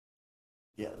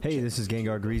Yeah. Hey, this is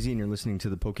Gengar Greasy, and you're listening to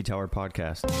the PokeTower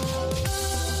Podcast.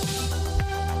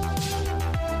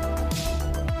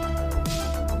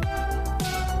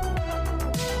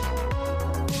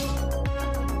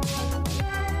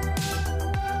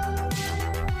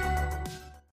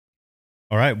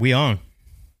 All right, we on.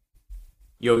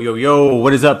 Yo,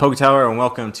 what is up, PokeTower, and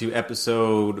welcome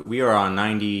to we are on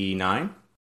 99?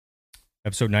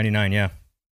 Episode 99, yeah.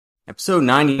 Episode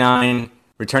 99,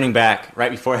 returning back right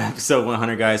before episode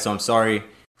 100, guys, so I'm sorry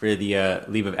for the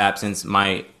leave of absence.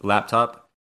 My laptop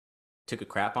took a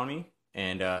crap on me,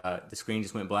 and the screen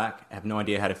just went black. I have no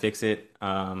idea how to fix it.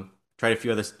 Tried a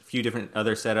few different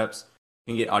other setups.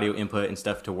 You can get audio input and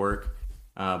stuff to work,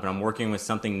 but I'm working with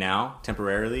something now,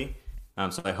 temporarily.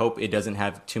 So I hope it doesn't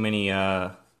have too many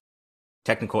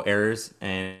technical errors,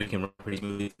 and we can run pretty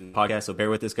smoothly through the podcast. So bear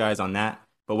with us, guys, on that.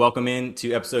 But welcome in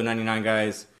to episode 99,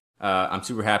 guys. I'm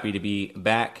super happy to be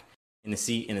back in the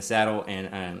seat, in the saddle,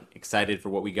 and I'm excited for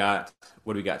what we got.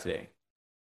 What do we got today?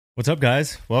 What's up,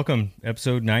 guys? Welcome.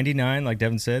 Episode 99, like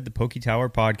Devin said, the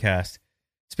PokeTower Podcast.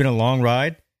 It's been a long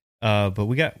ride, but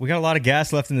we got a lot of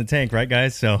gas left in the tank, right,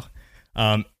 guys? So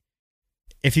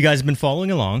if you guys have been following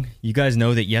along, you guys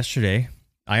know that yesterday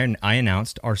I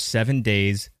announced our 7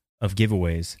 days of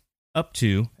giveaways up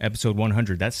to episode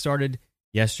 100. That started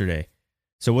yesterday.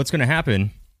 So what's going to happen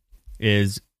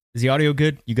is the audio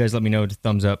good? You guys let me know.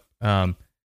 Thumbs up.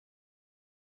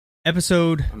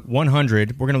 Episode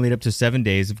 100, we're going to lead up to 7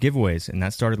 days of giveaways, and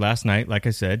that started last night, like I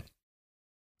said.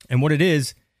 And what it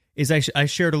is I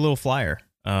shared a little flyer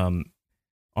on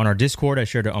our Discord. I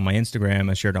shared it on my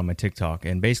Instagram. I shared it on my TikTok.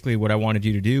 And basically what I wanted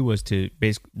you to do was to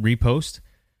repost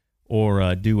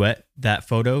or duet that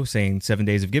photo saying 7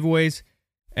 days of giveaways.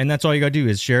 And that's all you got to do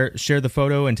is share the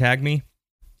photo and tag me.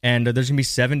 And there's going to be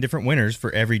 7 different winners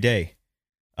for every day.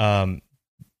 And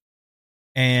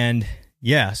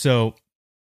yeah, so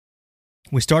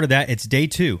we started that. It's day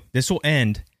 2. This will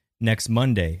end next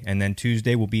Monday. And then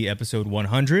Tuesday will be episode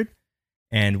 100.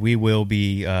 And we will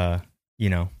be,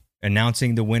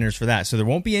 announcing the winners for that. So there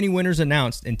won't be any winners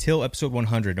announced until episode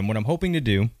 100. And what I'm hoping to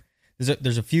do,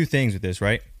 there's a few things with this,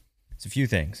 right? It's a few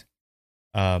things.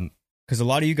 Because a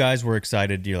lot of you guys were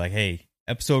excited. You're like, hey,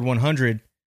 episode 100,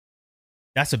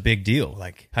 that's a big deal.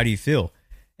 Like, how do you feel?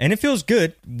 And it feels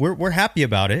good. We're happy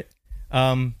about it.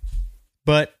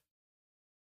 But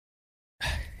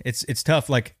it's tough.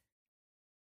 Like,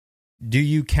 do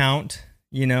you count,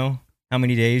 how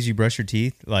many days you brush your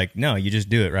teeth? Like, no, you just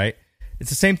do it, right? It's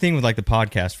the same thing with like the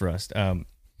podcast for us. The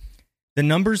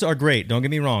numbers are great. Don't get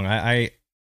me wrong.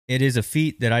 It is a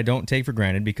feat that I don't take for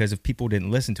granted because if people didn't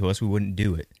listen to us, we wouldn't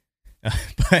do it.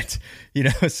 But,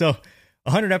 so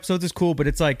 100 episodes is cool, but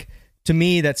it's like, to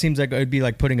me, that seems like it would be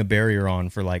like putting a barrier on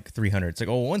for like 300. It's like,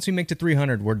 oh, once we make to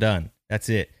 300, we're done. That's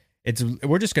it.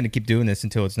 We're just going to keep doing this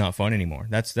until it's not fun anymore.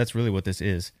 That's really what this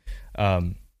is.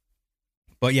 But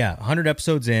yeah, 100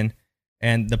 episodes in,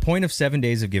 and the point of 7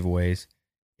 days of giveaways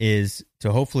is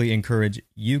to hopefully encourage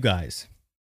you guys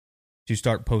to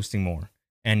start posting more.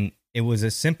 And it was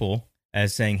as simple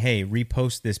as saying, hey,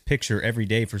 repost this picture every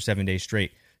day for 7 days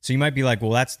straight. So you might be like,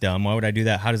 well, that's dumb. Why would I do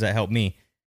that? How does that help me?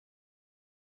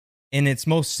 In its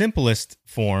most simplest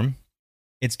form,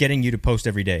 it's getting you to post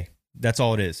every day. That's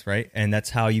all it is, right? And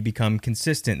that's how you become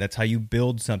consistent. That's how you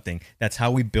build something. That's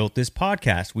how we built this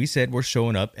podcast. We said we're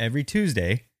showing up every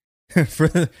Tuesday for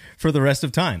the rest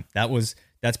of time.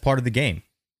 That's part of the game.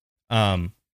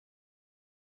 But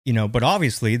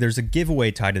obviously there's a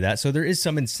giveaway tied to that. So there is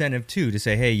some incentive too to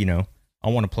say, hey, I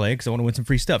want to play because I want to win some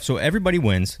free stuff. So everybody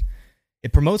wins.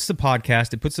 It promotes the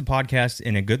podcast. It puts the podcast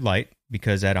in a good light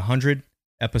because at 100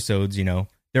 episodes,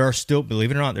 there are still,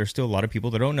 believe it or not, there's still a lot of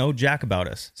people that don't know jack about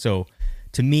us. So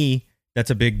to me, that's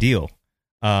a big deal.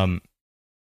 The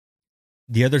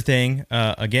other thing,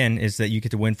 again, is that you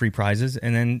get to win free prizes.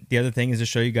 And then the other thing is to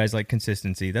show you guys like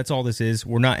consistency. That's all this is.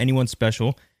 We're not anyone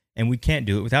special and we can't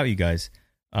do it without you guys.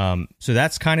 So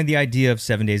that's kind of the idea of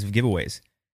 7 days of giveaways.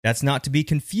 That's not to be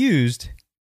confused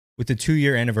with the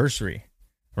 2-year anniversary,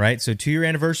 right? So 2-year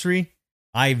anniversary,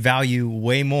 I value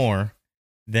way more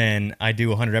than I do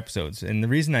 100 episodes. And the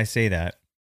reason I say that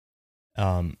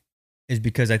is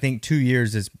because I think 2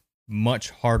 years is much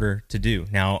harder to do.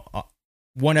 Now,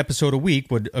 1 episode a week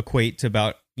would equate to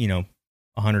about,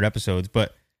 100 episodes.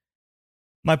 But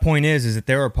my point is that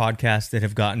there are podcasts that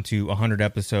have gotten to 100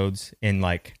 episodes in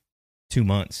like 2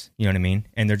 months. You know what I mean?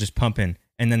 And they're just pumping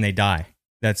and then they die.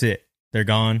 That's it. They're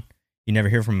gone. You never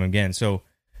hear from them again. So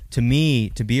to me,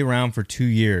 to be around for 2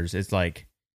 years, it's like,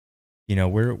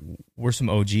 we're some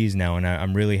OGs now, and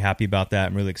I'm really happy about that.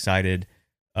 I'm really excited.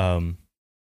 I'm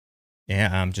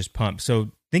just pumped.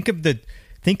 So think of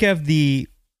the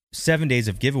 7 days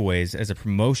of giveaways as a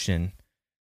promotion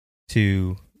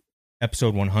to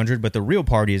episode 100, but the real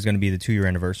party is going to be the 2-year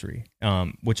anniversary,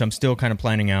 which I'm still kind of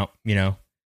planning out,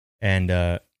 and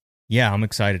yeah, I'm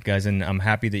excited, guys, and I'm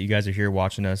happy that you guys are here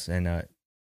watching us, and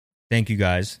thank you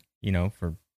guys,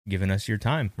 for giving us your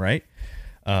time, right?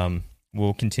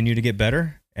 We'll continue to get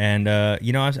better, and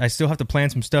I still have to plan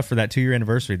some stuff for that 2-year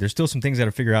anniversary. There's still some things I got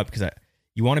to figure out because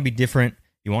you want to be different,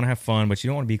 you want to have fun, but you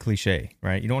don't want to be cliche,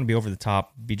 right? You don't want to be over the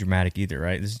top, be dramatic either,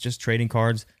 right? This is just trading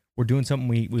cards. We're doing something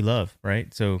we love,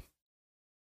 right? So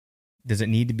does it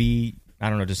need to be, I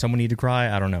don't know, does someone need to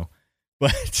cry? I don't know.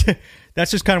 But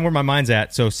that's just kind of where my mind's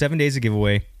at. So 7 days of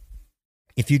giveaway.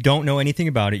 If you don't know anything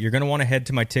about it, you're going to want to head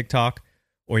to my TikTok,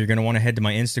 or you're going to want to head to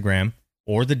my Instagram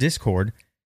or the Discord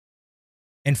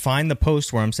and find the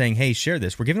post where I'm saying, hey, share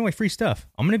this. We're giving away free stuff.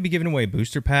 I'm going to be giving away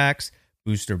booster packs,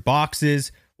 booster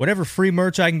boxes, whatever free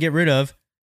merch I can get rid of,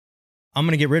 I'm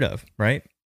going to get rid of, right?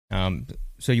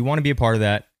 So you want to be a part of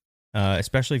that,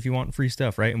 especially if you want free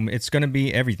stuff, right? And it's going to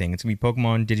be everything. It's going to be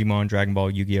Pokemon, Digimon, Dragon Ball,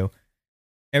 Yu-Gi-Oh!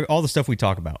 All the stuff we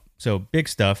talk about. So big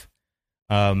stuff.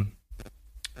 And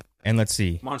let's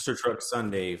see. Monster Truck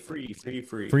Sunday, free.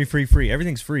 Free.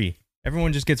 Everything's free.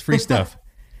 Everyone just gets free stuff.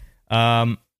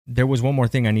 There was one more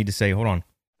thing I need to say. Hold on.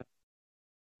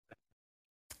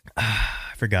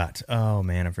 I forgot. Oh,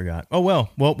 man, I forgot. Oh, well,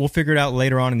 we'll figure it out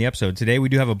later on in the episode. Today, we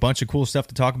do have a bunch of cool stuff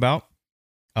to talk about,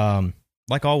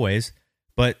 like always.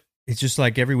 But it's just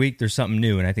like every week, there's something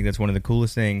new, and I think that's one of the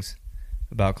coolest things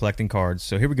about collecting cards.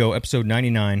 So here we go, episode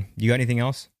 99. You got anything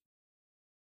else?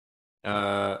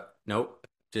 Nope.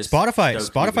 Just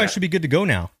Spotify should be good to go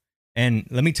now. And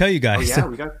let me tell you guys,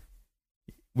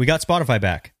 we got Spotify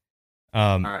back.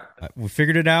 All right, we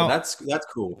figured it out. Well, that's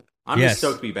cool. I'm just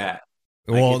stoked to be back.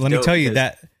 Well, let me tell you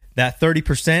that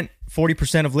 30%,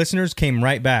 40% of listeners came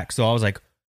right back. So I was like,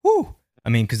 whoo. I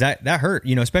mean, because that hurt,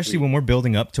 especially when we're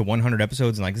building up to 100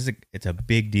 episodes, and like it's a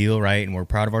big deal, right? And we're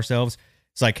proud of ourselves.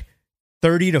 It's like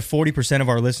 30 to 40% of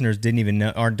our listeners didn't even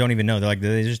know, or don't even know. They're like,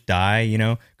 they just die,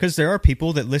 because there are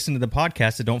people that listen to the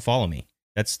podcast that don't follow me.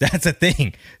 That's a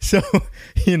thing. So,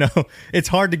 it's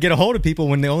hard to get a hold of people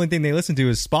when the only thing they listen to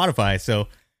is Spotify. So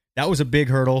that was a big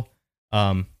hurdle.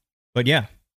 But yeah,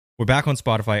 we're back on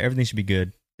Spotify. Everything should be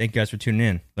good. Thank you guys for tuning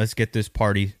in. Let's get this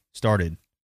party started.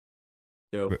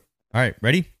 Yo. All right,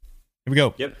 ready? Here we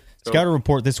go. Yep. Scouter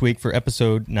report this week for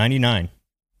episode 99.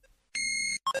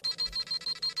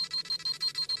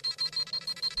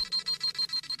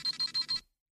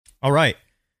 All right.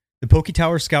 The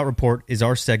PokeTower Scout Report is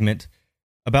our segment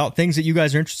about things that you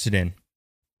guys are interested in.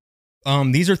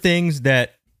 These are things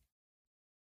that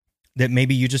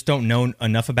maybe you just don't know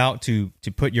enough about to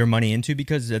put your money into,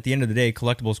 because at the end of the day,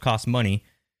 collectibles cost money.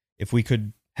 If we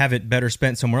could have it better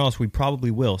spent somewhere else, we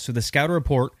probably will. So the Scouter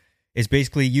Report is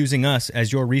basically using us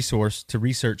as your resource to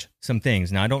research some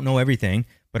things. Now, I don't know everything,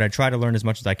 but I try to learn as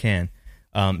much as I can.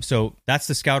 So that's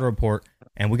the Scouter Report,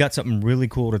 and we got something really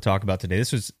cool to talk about today.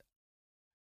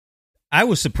 I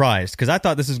was surprised because I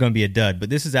thought this was going to be a dud, but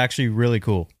this is actually really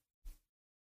cool.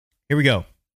 Here we go.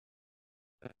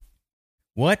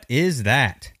 What is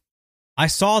that? I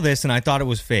saw this and I thought it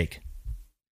was fake.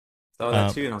 Saw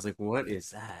that too, and I was like, what is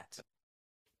that?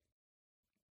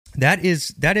 That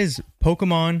is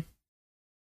Pokemon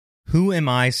Who Am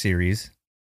I series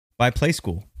by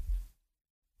Playschool.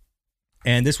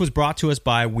 And this was brought to us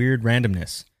by Weird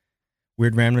Randomness.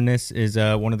 Weird Randomness is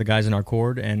one of the guys in our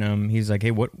Cord, and he's like,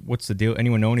 hey, what's the deal?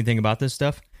 Anyone know anything about this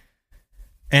stuff?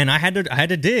 And I had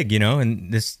to dig,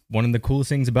 and this, one of the coolest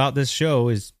things about this show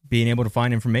is being able to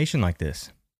find information like this.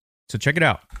 So check it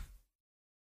out.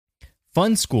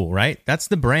 Fun School, right? That's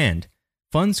the brand.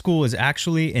 Fun School is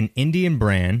actually an Indian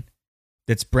brand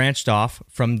that's branched off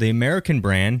from the American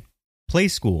brand Play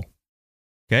School.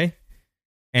 Okay?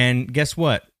 And guess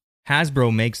what?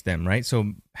 Hasbro makes them, right?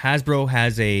 So Hasbro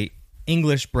has a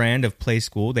English brand of Play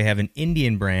School. They have an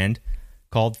Indian brand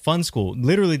called Fun School.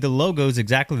 Literally, the logo is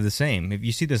exactly the same. If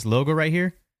you see this logo right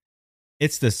here,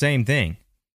 it's the same thing.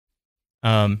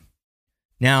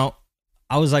 Now,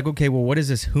 I was like, okay, well, what is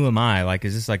this? Who am I? Like,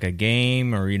 is this like a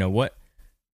game, or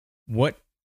what?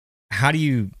 How do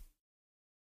you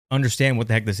understand what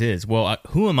the heck this is? Well,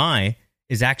 Who Am I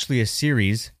is actually a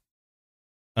series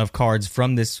of cards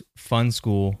from this Fun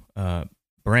School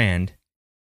brand,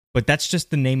 but that's just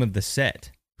the name of the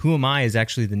set. Who Am I is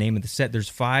actually the name of the set. There's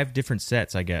 5 different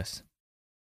sets, I guess.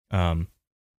 And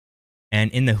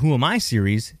in the Who Am I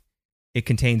series, it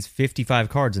contains 55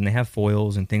 cards, and they have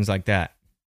foils and things like that.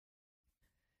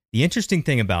 The interesting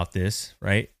thing about this,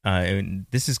 right, and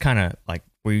this is kind of like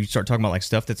where you start talking about like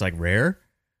stuff that's like rare.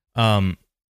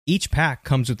 Each pack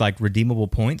comes with like redeemable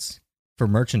points for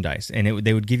merchandise, and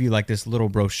they would give you like this little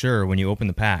brochure when you open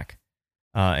the pack,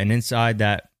 and inside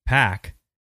that pack,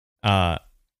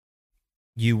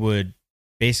 you would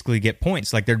basically get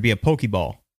points. Like there'd be a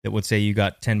Pokeball that would say you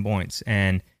got 10 points,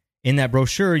 and in that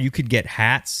brochure you could get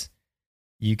hats,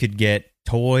 you could get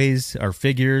toys or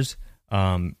figures,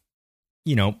 journals,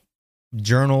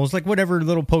 like whatever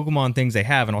little Pokemon things they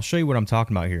have, and I'll show you what I'm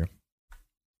talking about here.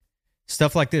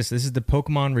 Stuff like this. This is the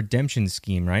Pokemon redemption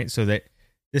scheme, right? So that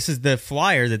this is the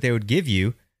flyer that they would give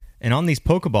you, and on these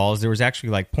Pokeballs, there was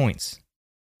actually like points,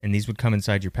 and these would come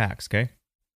inside your packs, okay?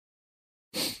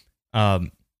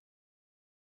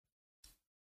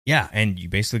 Yeah, and you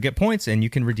basically get points, and you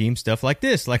can redeem stuff like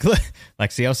this. Like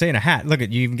see, I was saying a hat. Look, you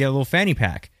even get a little fanny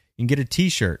pack. You can get a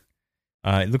T-shirt.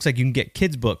 It looks like you can get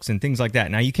kids' books and things like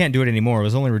that. Now, you can't do it anymore. It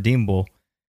was only redeemable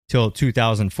till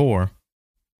 2004.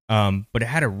 But it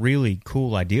had a really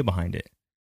cool idea behind it.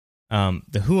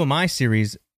 The Who Am I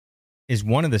series is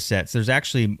one of the sets. There's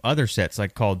actually other sets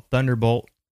like called Thunderbolt,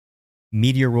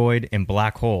 Meteoroid, and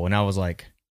Black Hole. And I was like,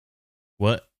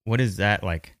 what is that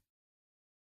like?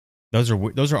 Those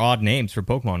are odd names for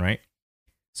Pokemon, right?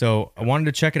 So I wanted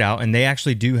to check it out, and they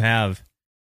actually do have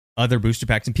other booster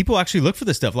packs, and people actually look for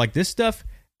this stuff. Like this stuff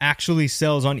actually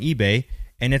sells on eBay,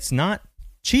 and it's not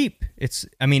cheap. It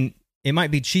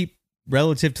might be cheap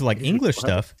relative to like English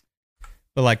stuff,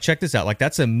 but like check this out. Like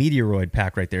that's a Meteoroid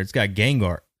pack right there. It's got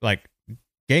Gengar,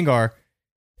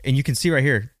 and you can see right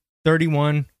here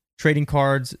 31 trading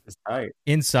cards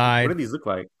inside. What do these look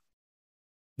like?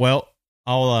 Well,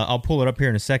 I'll pull it up here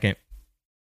in a second.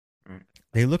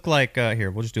 They look like here.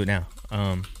 We'll just do it now.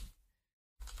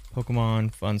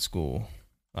 Pokemon Fun School.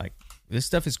 Like this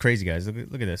stuff is crazy, guys. Look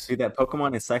at this. Dude, that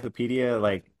Pokemon Encyclopedia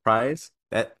like prize.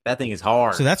 That thing is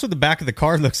hard. So that's what the back of the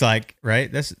card looks like, right?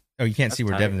 You can't see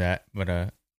where tight. Devin's at, but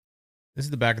this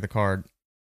is the back of the card.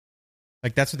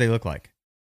 Like that's what they look like.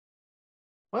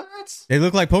 What? They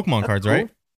look like Pokemon That's cards, cool. right?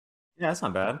 Yeah, that's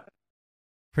not bad.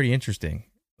 Pretty interesting.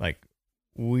 Like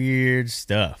weird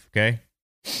stuff, okay?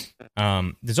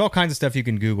 There's all kinds of stuff you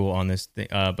can Google on this thing,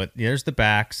 but there's the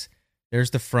backs,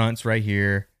 there's the fronts right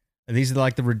here. These are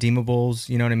like the redeemables,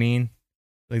 you know what I mean?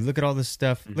 Like look at all this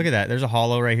stuff. Mm-hmm. Look at that. There's a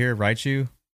holo right here, Raichu.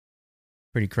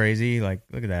 Pretty crazy. Like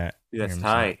look at that. Dude, that's Here,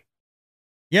 tight.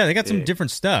 yeah, they got some Big.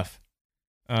 different stuff.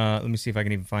 Let me see if I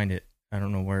can even find it. I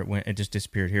don't know where it went. It just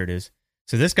disappeared. Here it is.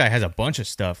 So this guy has a bunch of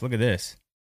stuff. Look at this.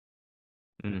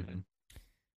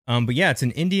 Mm-hmm. But yeah, it's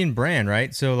an Indian brand,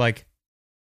 right? So like,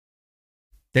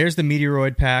 there's the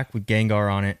Meteoroid pack with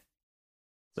Gengar on it.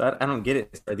 So I don't get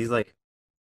it. Are these like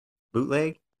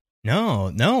bootleg?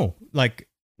 No. Like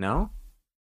No.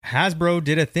 Hasbro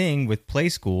did a thing with Play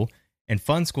School, and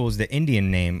Fun School is the Indian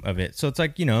name of it. So it's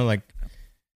like, like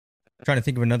trying to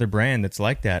think of another brand that's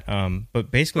like that.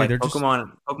 But basically Like they're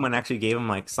Pokemon actually gave them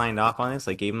like signed off on this,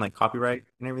 like gave them like copyright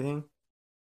and everything.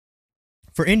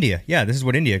 for India. Yeah, this is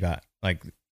what India got. Like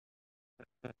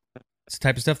it's the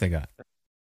type of stuff they got.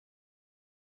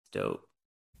 Dope.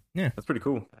 Yeah. That's pretty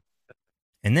cool.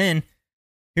 And then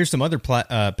here's some other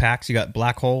packs. You got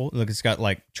Black Hole. Look, it's got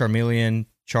like Charmeleon,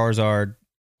 Charizard,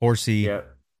 Horsey.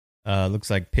 Yeah. Looks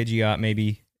like Pidgeot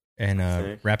maybe, and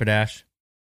Sick. Rapidash.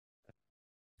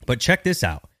 But check this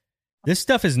out. This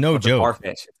stuff is no What's joke.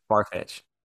 Farfetch. Farfetch.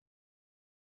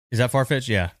 Is that Farfetch?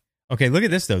 Yeah. Okay, look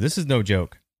at this though. This is no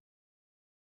joke.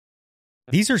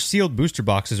 These are sealed booster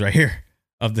boxes right here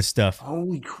of the stuff.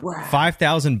 Holy crap.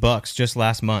 $5,000 just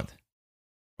last month.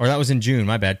 Or that was in June,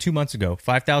 my bad. 2 months ago.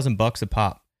 $5,000 a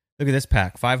pop. Look at this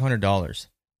pack, $500.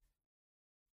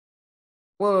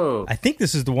 Whoa. I think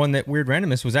this is the one that Weird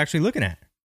Randomness was actually looking at.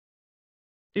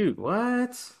 Dude,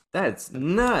 what? That's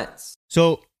nuts.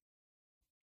 So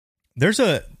there's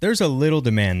a little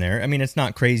demand there. I mean, it's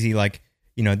not crazy like,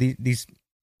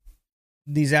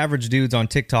 these average dudes on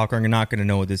TikTok are not going to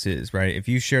know what this is, right? If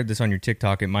you shared this on your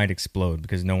TikTok, it might explode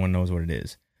because no one knows what it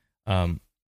is.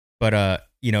 But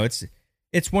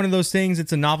it's one of those things.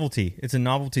 It's a novelty. It's a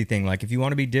novelty thing. Like if you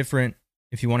want to be different,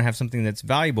 if you want to have something that's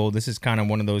valuable, this is kind of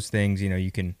one of those things.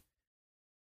 You can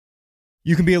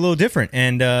be a little different,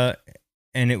 and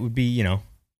it would be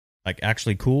like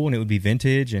actually cool, and it would be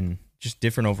vintage and just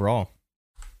different overall.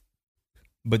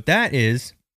 But that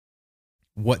is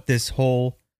what this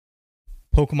whole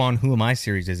Pokemon Who Am I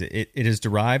series is. It is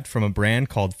derived from a brand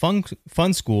called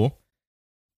Fun School.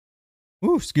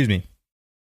 Ooh, excuse me.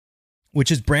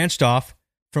 Which is branched off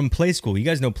from Play School. You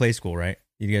guys know Play School, right?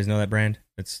 You guys know that brand?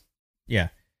 Yeah.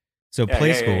 So Yeah, Play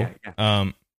yeah, School.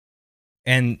 yeah.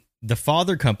 And the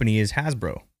father company is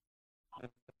Hasbro.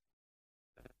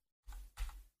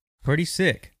 Pretty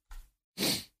sick.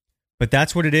 But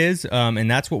that's what it is, and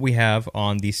that's what we have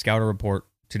on the Scouter Report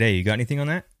today. You got anything on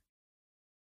that?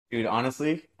 Dude,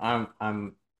 honestly, I'm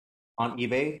on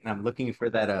eBay and I'm looking for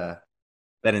that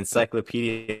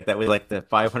encyclopedia that was like the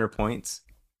 500 points.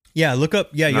 Yeah, look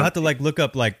up. Yeah, you'll No, have to like look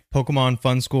up like Pokemon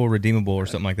Fun School redeemable or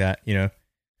something like that. You know,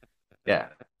 yeah,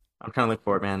 I'm trying to look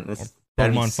for it, man. or That'd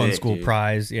be Pokemon Fun sick, School dude.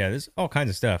 prize. Yeah, there's all kinds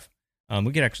of stuff.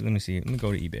 We could actually let me see. Let me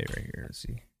go to eBay right here. Let's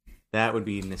see. That would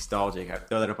be nostalgic. I'd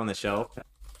throw that up on the shelf.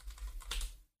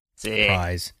 Sick.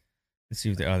 Prize. Let's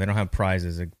see if they don't have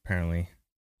prizes apparently.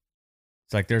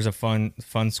 It's like there's a fun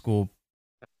school.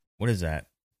 What is that?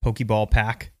 Pokeball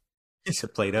pack. It's a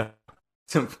Play-Doh.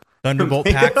 Some Thunderbolt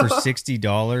pack for $60.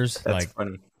 That's Like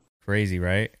funny. crazy,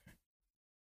 right?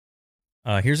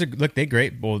 Here's a look. They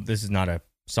grade. Well, this is not a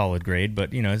solid grade,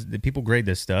 but you know, the people grade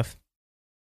this stuff.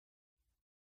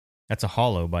 That's a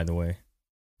hollow, by the way.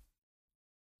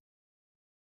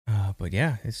 But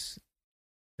yeah,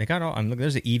 they got all. Look,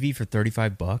 there's an Eevee for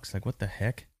 $35. Like, what the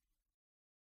heck?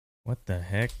 What the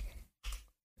heck?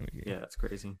 Yeah, that's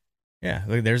crazy. Yeah,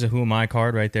 look, there's a Who Am I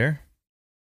card right there.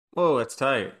 Whoa, that's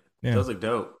tight. Yeah. Those look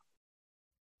dope.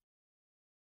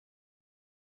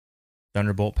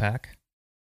 Thunderbolt pack.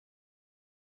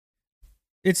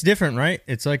 It's different, right?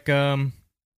 It's like you know,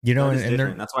 That is and they're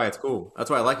different. That's why it's cool. That's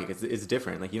why I like it. It's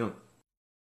different. Like you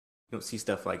don't see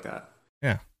stuff like that.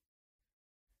 yeah.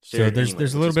 Share So it there's anyway, a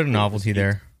which little is bit of cool. novelty It's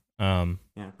there. Yeah,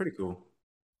 pretty cool.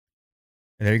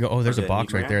 There you go. Oh, there's Was a it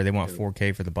box right Enneagram? there. They want Yeah.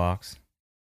 4K for the box.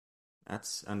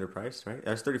 That's underpriced, right?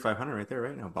 That's 3,500 right there,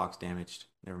 right? No, box damaged.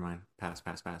 Never mind. Pass.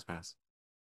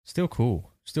 Still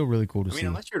cool. Still really cool to I mean, see.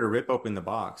 unless you're to rip open the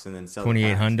box and then sell 28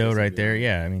 the packs, hundo that's right gonna be there. like-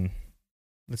 Yeah, I mean,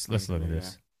 let's look at Yeah.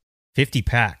 this. 50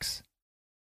 packs.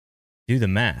 Do the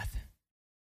math.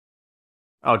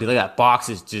 Oh, dude, look at that box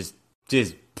is just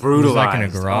It brutalized. was like in a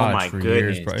garage oh my for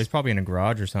goodness. years. It's probably in a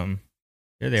garage or something.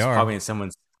 There they It's are. Probably in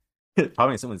someone's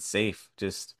safe,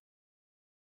 just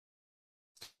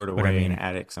stored But I away in mean- an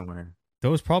attic somewhere.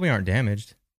 Those probably aren't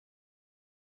damaged.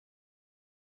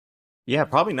 Yeah,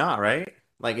 probably not, right?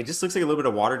 Like it just looks like a little bit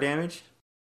of water damage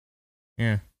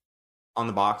Yeah. on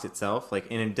the box itself. Like,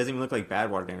 and it doesn't even look like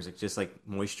bad water damage. It's just like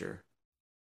moisture.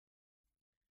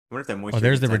 I wonder if that moisture. Oh,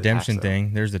 there's the gets inside redemption packs, though.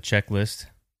 thing. There's the checklist.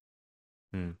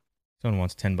 Hmm. Someone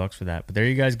wants $10 for that. But there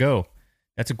you guys go.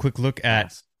 That's a quick look at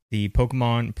Yes. the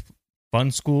Pokemon Fun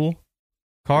School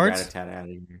cards. Rat-a-tat out of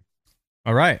here.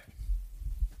 All right.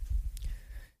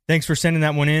 Thanks for sending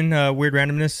that one in, Weird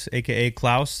Randomness, aka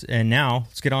Klaus. And now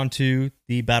let's get on to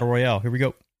the Battle Royale. Here we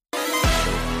go.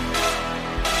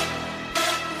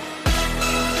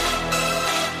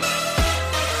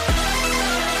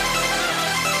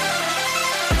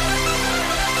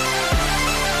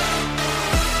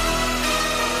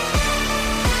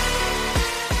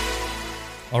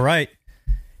 All right.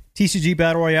 TCG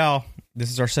Battle Royale.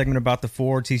 This is our segment about the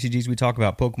 4 TCGs we talk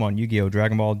about: Pokemon, Yu-Gi-Oh!,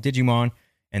 Dragon Ball, Digimon,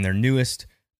 and their newest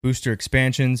booster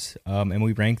expansions, and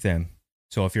we rank them.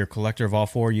 So if you're a collector of all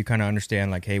 4, you kind of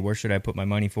understand, like, hey, where should I put my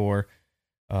money for?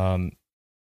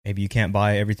 Maybe you can't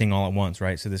buy everything all at once,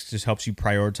 right? So this just helps you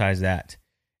prioritize that.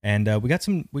 And we got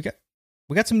some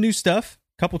new stuff.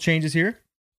 A couple changes here.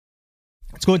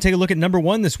 Let's go and take a look at number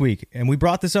 1 this week, and we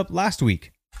brought this up last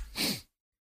week.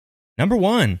 Number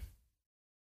 1,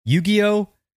 Yu-Gi-Oh!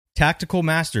 Tactical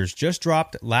Masters just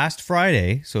dropped last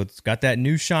Friday, so it's got that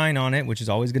new shine on it, which is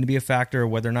always going to be a factor of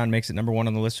whether or not it makes it number 1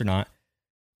 on the list or not.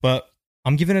 But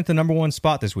I'm giving it the number 1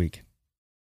 spot this week.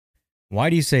 Why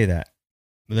do you say that?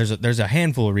 Well, there's a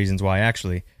handful of reasons why,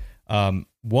 actually.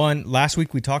 One, last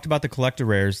week we talked about the collector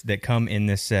rares that come in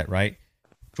this set, right?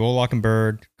 Joel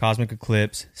Lockenbird, Cosmic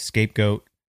Eclipse, Scapegoat,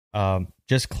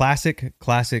 just classic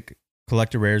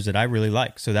collector rares that I really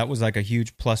like. So that was like a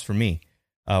huge plus for me.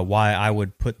 Why I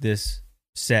would put this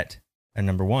set at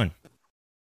number 1.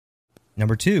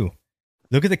 Number 2,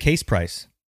 look at the case price.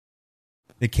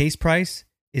 The case price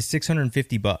is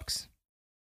 $650.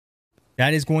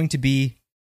 That is going to be,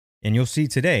 and you'll see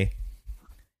today,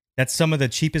 that's some of the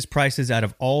cheapest prices out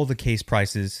of all the case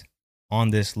prices on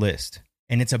this list.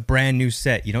 And it's a brand new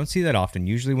set. You don't see that often.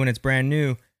 Usually when it's brand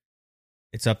new,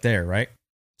 it's up there, right?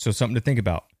 So something to think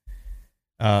about.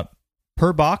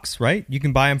 Per box, right? You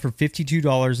can buy them for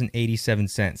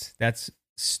 $52.87. That's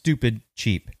stupid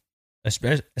cheap.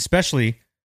 Especially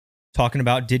talking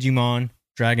about Digimon,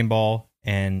 Dragon Ball,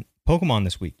 and Pokemon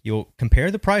this week. You'll compare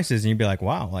the prices and you'll be like,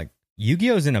 wow, like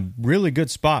Yu-Gi-Oh's in a really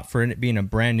good spot for it being a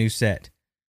brand new set.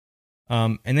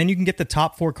 And then you can get the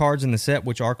top 4 cards in the set,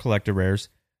 which are collector rares,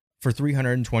 for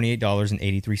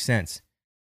 $328.83.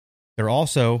 There are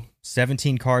also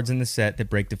 17 cards in the set that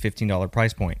break the $15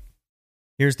 price point.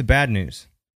 Here's the bad news.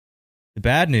 The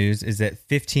bad news is that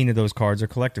 15 of those cards are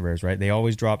collector rares, right? They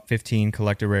always drop 15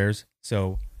 collector rares.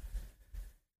 So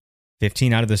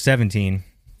 15 out of the 17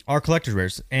 are collector's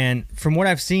rares. And from what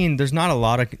I've seen, there's not a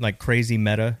lot of like crazy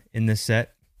meta in this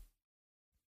set,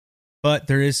 but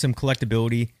there is some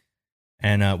collectability.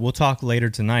 And we'll talk later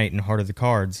tonight in Heart of the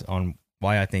Cards on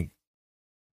why I think,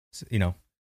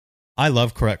 I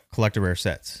love collector rare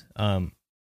sets.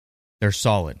 They're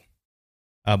solid.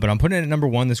 But I'm putting it at number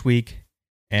 1 this week.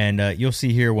 And you'll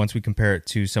see here once we compare it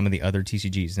to some of the other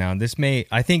TCGs. Now,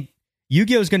 I think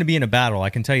Yu-Gi-Oh! Is going to be in a battle. I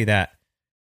can tell you that.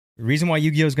 The reason why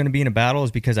Yu-Gi-Oh! Is going to be in a battle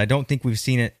is because I don't think we've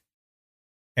seen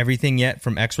everything yet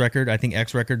from X Record. I think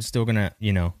X Record's still going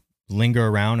to, linger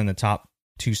around in the top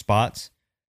 2 spots.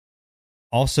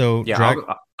 Also, yeah,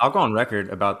 I'll go on record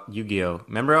about Yu-Gi-Oh!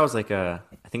 Remember, I was like I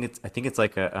think it's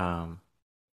like a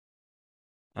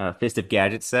Fist of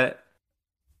Gadget set.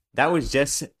 That was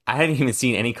just, I hadn't even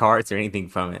seen any cards or anything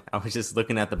from it. I was just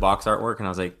looking at the box artwork and I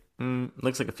was like,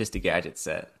 looks like a Fist of Gadget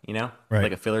set, right.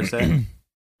 Like a filler set.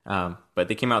 But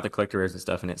they came out with the collector rares and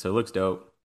stuff in it, so it looks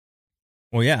dope.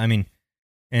 Well, yeah, I mean,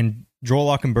 and Droll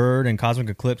Lock and Bird and Cosmic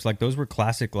Eclipse, like those were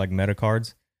classic like meta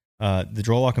cards. The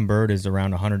Droll Lock and Bird is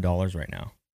around $100 right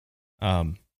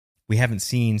now. We haven't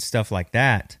seen stuff like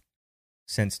that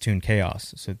since Toon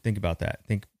Chaos. So think about that.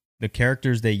 Think the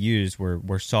characters they used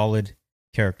were solid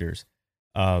characters.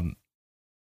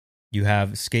 You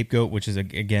have Scapegoat, which is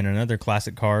again another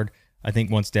classic card. I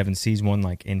think once Devin sees one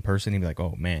like in person, he'd be like,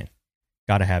 "Oh man,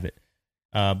 gotta have it."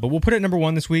 But we'll put it at number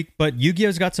 1 this week. But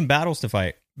Yu-Gi-Oh's got some battles to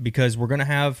fight because we're gonna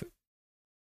have,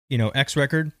 X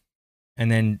Record, and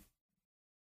then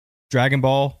Dragon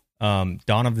Ball,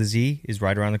 Dawn of the Z is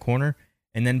right around the corner,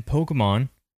 and then Pokemon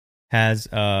has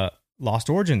Lost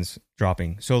Origins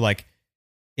dropping. So like,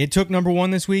 it took number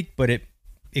 1 this week, but it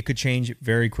could change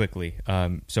very quickly.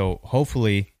 So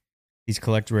hopefully these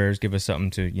collector rares give us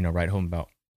something to, write home about.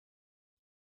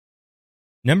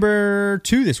 Number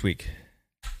 2 this week,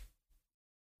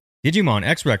 Digimon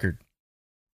X Record.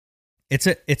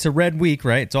 It's a red week,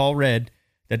 right? It's all red.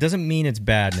 That doesn't mean it's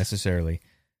bad necessarily.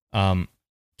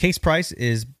 Case price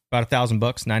is about $1,000,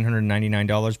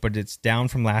 $999, but it's down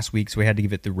from last week, so we had to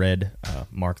give it the red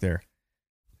mark there.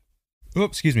 Oh,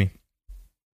 excuse me.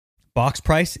 Box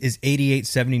price is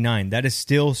 $88.79. That is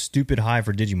still stupid high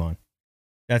for Digimon.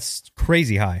 That's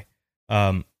crazy high.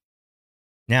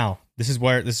 Now, this is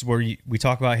where we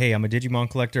talk about, hey, I'm a Digimon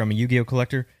collector, I'm a Yu-Gi-Oh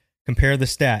collector. Compare the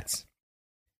stats.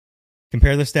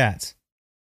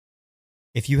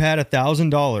 If you had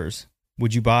 $1,000,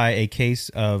 would you buy a case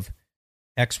of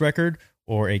X Record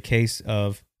or a case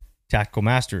of Tactical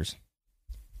Masters?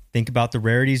 Think about the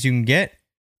rarities you can get.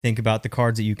 Think about the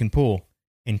cards that you can pull.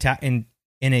 In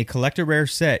a collector rare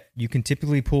set, you can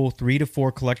typically pull 3 to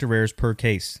 4 collector rares per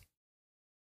case.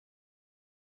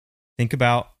 Think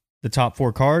about the top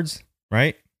 4 cards,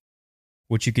 right?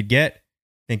 What you could get.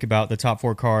 Think about the top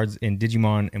 4 cards in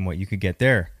Digimon and what you could get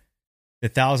there. The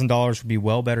 $1,000 would be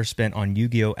well better spent on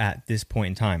Yu-Gi-Oh! At this point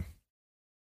in time.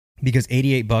 Because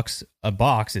 $88 a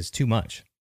box is too much.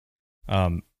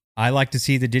 I like to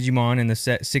see the Digimon in the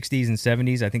 60s and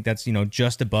 70s. I think that's,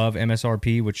 just above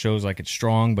MSRP, which shows like it's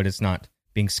strong, but it's not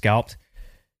being scalped.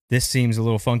 This seems a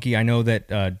little funky. I know that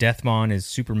Deathmon is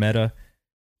super meta,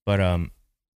 but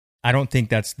I don't think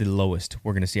that's the lowest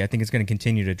we're going to see. I think it's going to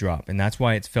continue to drop, and that's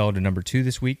why it's fell to number 2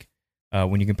 this week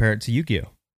when you compare it to Yu-Gi-Oh!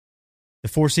 The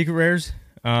 4 secret rares,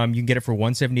 you can get it for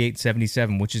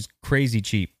 $178.77, which is crazy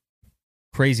cheap.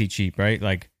 Crazy cheap, right?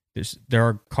 Like there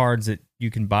are cards that you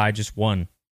can buy just one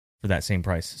for that same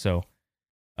price. So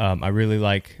I really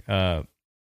like the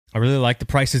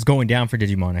prices going down for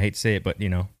Digimon. I hate to say it, but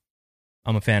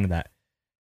I'm a fan of that.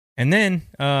 And then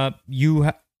you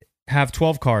have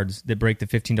 12 cards that break the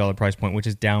 $15 price point, which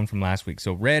is down from last week.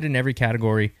 So red in every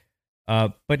category,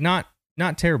 but not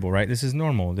terrible, right? This is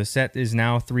normal. The set is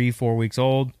now 3-4 weeks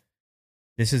old.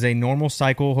 This is a normal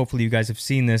cycle. Hopefully you guys have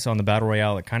seen this on the Battle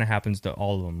Royale. It kind of happens to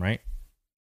all of them, right?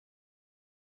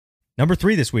 Number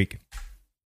 3 this week.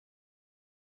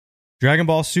 Dragon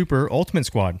Ball Super Ultimate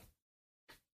Squad.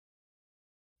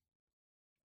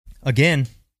 Again,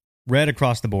 red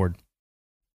across the board.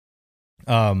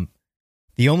 The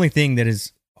only thing that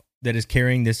is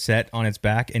carrying this set on its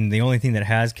back, and the only thing that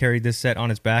has carried this set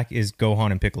on its back, is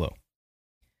Gohan and Piccolo.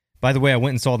 By the way, I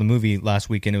went and saw the movie last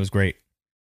week, and it was great.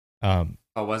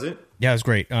 Oh, was it? Yeah, it was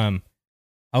great. I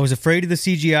was afraid of the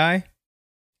CGI,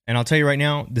 and I'll tell you right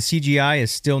now, the CGI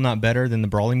is still not better than the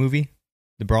Brawly movie.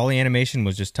 The Brawly animation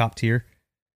was just top tier.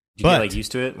 Did you get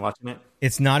used to it, watching it?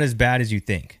 It's not as bad as you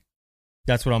think.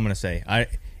 That's what I'm going to say.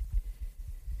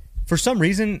 For some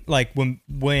reason, like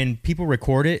when people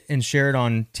record it and share it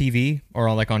on TV or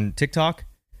on TikTok,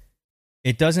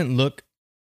 it doesn't look.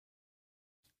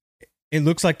 It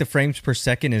looks like the frames per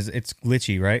second it's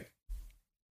glitchy, right?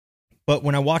 But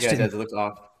when I watched Yeah, it, it does. It looks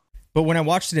off. but when I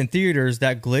watched it in theaters,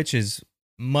 that glitch is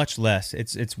much less.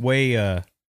 It's way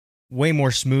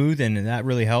more smooth, and that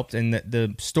really helped. And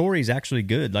the story is actually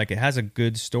good. Like, it has a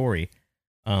good story.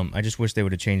 I just wish they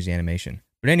would have changed the animation.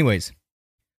 But anyways,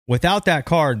 without that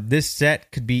card, this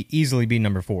set could easily be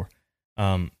number 4.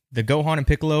 The Gohan and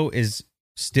Piccolo is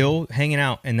still hanging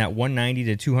out in that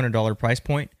 $190 to $200 price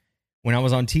point. When I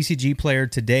was on TCG Player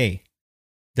today,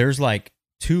 there's like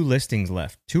 2 or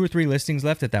 3 listings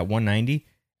left at that $190.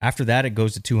 After that, it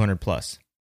goes to $200 plus,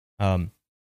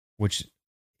 which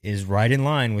is right in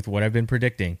line with what I've been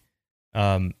predicting.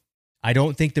 I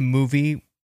don't think the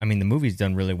movie's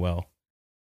done really well.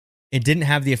 It didn't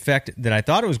have the effect that I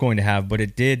thought it was going to have, but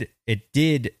it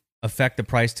did affect the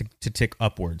price to tick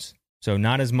upwards. So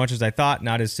not as much as I thought,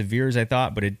 not as severe as I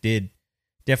thought, but it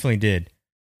definitely did.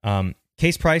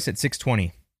 Case price at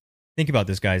 $620. Think about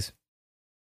this, guys.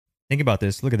 Think about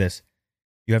this. Look at this.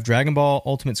 You have Dragon Ball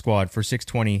Ultimate Squad for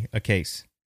 $620 a case.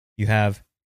 You have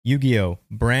Yu-Gi-Oh!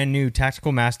 Brand new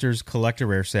Tactical Masters Collector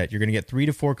Rare set. You're going to get 3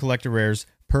 to 4 Collector Rares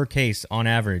per case on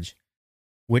average.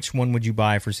 Which one would you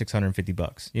buy for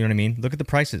 $650? You know what I mean? Look at the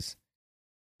prices.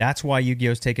 That's why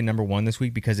Yu-Gi-Oh's taken number 1 this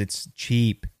week, because it's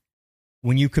cheap.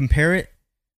 When you compare it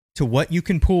to what you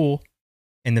can pull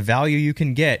and the value you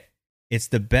can get, it's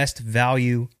the best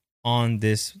value on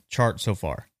this chart so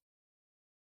far.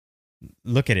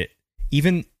 Look at it.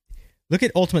 Even look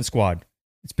at Ultimate Squad.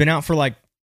 It's been out for like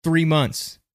 3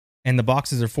 months, and the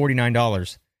boxes are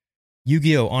 $49.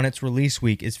 Yu-Gi-Oh! On its release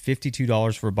week is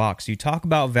 $52 for a box. You talk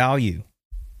about value.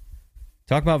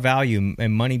 Talk about value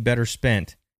and money better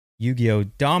spent. Yu-Gi-Oh!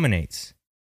 Dominates.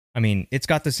 I mean, it's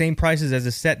got the same prices as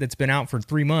a set that's been out for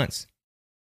 3 months.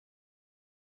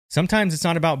 Sometimes it's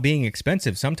not about being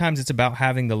expensive. Sometimes it's about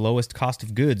having the lowest cost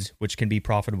of goods, which can be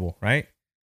profitable, right?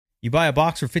 You buy a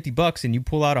box for $50 and you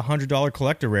pull out a $100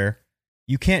 collector rare.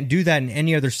 You can't do that in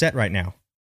any other set right now.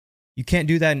 You can't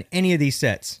do that in any of these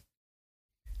sets.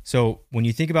 So when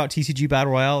you think about TCG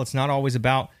Battle Royale, it's not always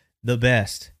about the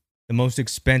best, the most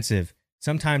expensive.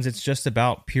 Sometimes it's just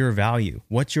about pure value,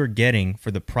 what you're getting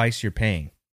for the price you're paying.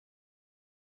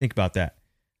 Think about that.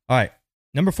 All right,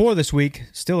 number 4 this week,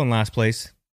 still in last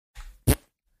place.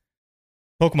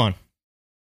 Pokemon.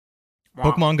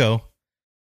 Wow. Pokemon Go.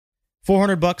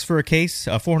 $400 for a case,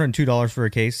 $402 for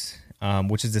a case,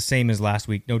 which is the same as last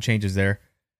week. No changes there.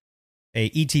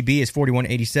 A ETB is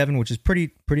 $41.87, which is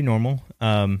pretty normal,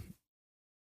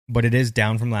 but it is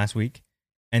down from last week.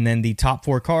 And then the top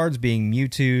 4 cards being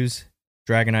Mewtwo's,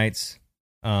 Dragonites,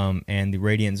 and the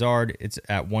Radiant Zard, it's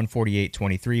at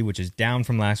 $148.23, which is down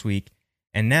from last week.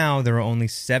 And now there are only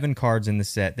 7 cards in the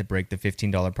set that break the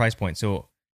 $15 price point. So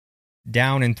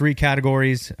down in 3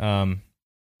 categories,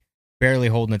 barely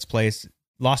holding its place.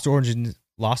 Lost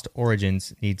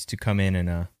Origins needs to come in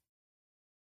and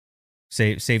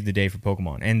save the day for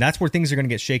Pokemon. And that's where things are going to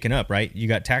get shaken up, right? You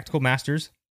got Tactical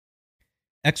Masters.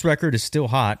 X Record is still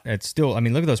hot. It's still, I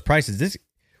mean, look at those prices.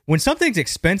 When something's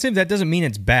expensive, that doesn't mean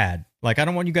it's bad. Like, I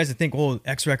don't want you guys to think, oh,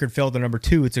 X Record fell to number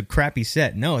 2. It's a crappy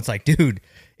set. No, it's like, dude,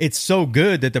 it's so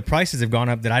good that the prices have gone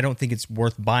up that I don't think it's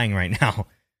worth buying right now.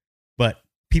 But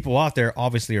people out there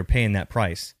obviously are paying that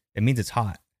price. It means it's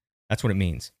hot. That's what it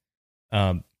means.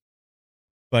 But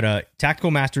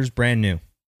Tactical Masters, brand new,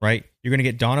 right? You're going to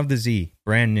get Dawn of the Z,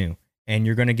 brand new. And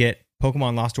you're going to get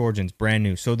Pokemon Lost Origins, brand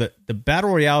new. So the Battle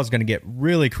Royale is going to get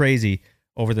really crazy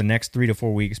over the next 3 to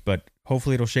 4 weeks, but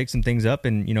hopefully it'll shake some things up,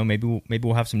 and maybe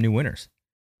we'll have some new winners.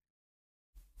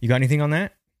 You got anything on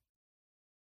that?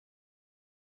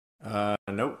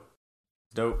 Nope.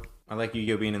 Dope. I like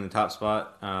Yu-Gi-Oh being in the top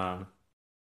spot.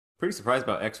 Pretty surprised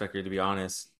about X Record, to be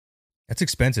honest. That's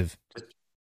expensive.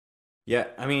 Yeah,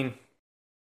 I mean,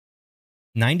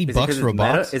 $90 for a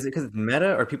box. Is it because it's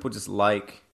meta, or people just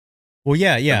like? Well,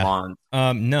 yeah. The Mons?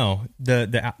 No,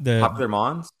 the Popular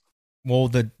Mons. Well,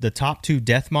 the top 2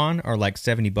 Deathmon are like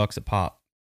 $70 a pop.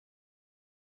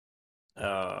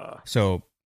 So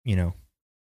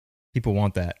people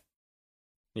want that.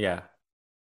 Yeah.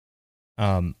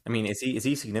 I mean, is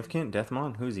he significant?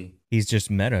 Deathmon? Who's he? He's just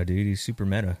meta, dude. He's super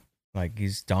meta. Like,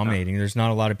 he's dominating. There's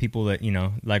not a lot of people that,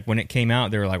 like when it came out,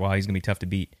 they were like, wow, he's going to be tough to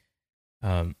beat.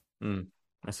 I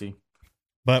see.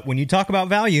 But when you talk about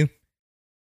value,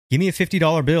 give me a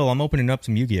 $50 bill. I'm opening up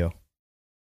some Yu-Gi-Oh.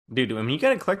 Dude, when you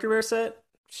got a collector rare set,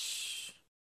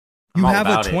 you have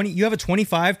a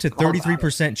 25 to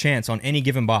 33% chance on any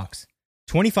given box.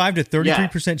 25 to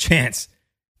 33% chance.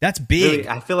 That's big. Really,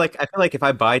 I feel like if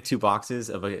I buy 2 boxes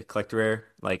of a collector rare,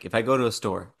 like if I go to a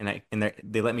store and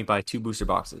they let me buy 2 booster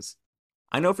boxes,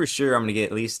 I know for sure I'm gonna get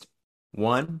at least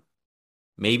 1,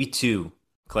 maybe 2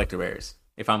 collector rares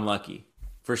if I'm lucky,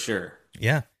 for sure.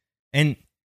 Yeah, And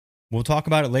we'll talk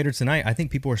about it later tonight. I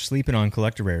think people are sleeping on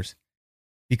collector rares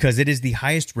because it is the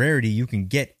highest rarity you can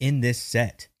get in this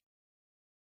set.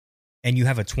 And you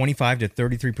have a 25 to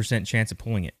 33% chance of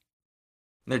pulling it.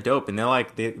 They're dope, and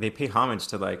they pay homage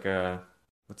to like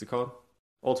what's it called?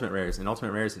 Ultimate rares, and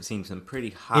ultimate rares have seen some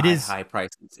pretty high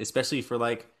prices, especially for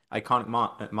like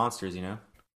iconic monsters, you know?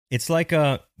 It's like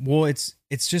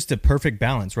it's just a perfect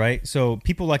balance, right? So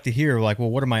people like to hear like, well,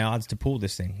 what are my odds to pull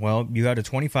this thing? Well, you had a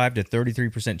 25 to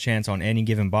 33% chance on any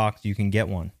given box you can get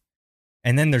one.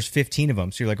 And then there's 15 of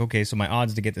them. So you're like, okay, so my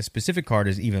odds to get the specific card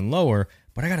is even lower,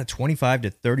 but I got a 25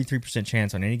 to 33%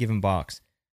 chance on any given box.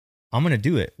 I'm going to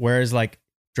do it. Whereas like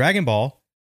Dragon Ball,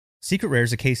 secret rare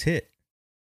is a case hit.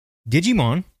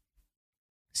 Digimon,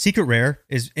 secret rare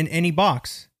is in any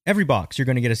box. Every box, you're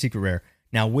going to get a secret rare.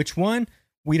 Now, which one?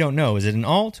 We don't know. Is it an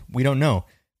alt? We don't know.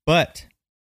 But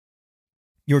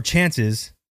your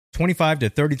chances, 25 to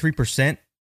 33%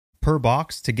 per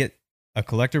box to get a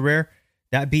collector rare,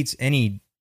 that beats any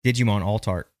Digimon alt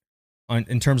art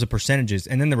in terms of percentages.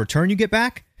 And then the return you get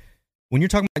back, when you're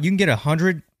talking about you can get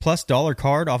 $100+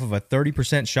 card off of a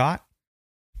 30% shot,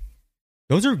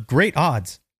 those are great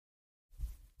odds.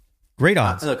 Great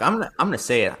odds. Look, I'm gonna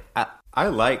say it. I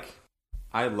like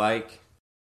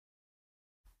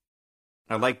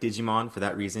Digimon for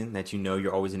that reason, that you know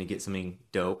you're always gonna get something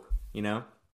dope. You know,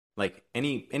 like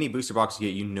any booster box you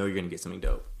get, you know you're gonna get something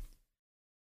dope.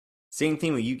 Same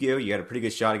thing with Yu-Gi-Oh! You got a pretty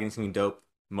good shot at getting something dope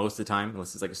most of the time,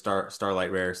 unless it's like a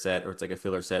Starlight Rare set or it's like a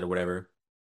filler set or whatever.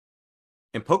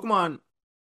 And Pokemon,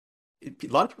 a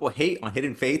lot of people hate on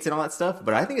Hidden Fates and all that stuff,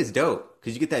 but I think it's dope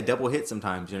because you get that double hit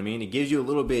sometimes. You know what I mean? It gives you a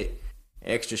little bit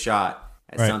extra shot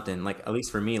at something. Like at least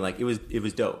for me, like it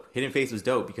was dope. Hidden Fates was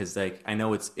dope because like I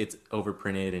know it's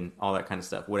overprinted and all that kind of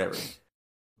stuff, whatever.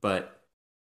 But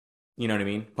you know what I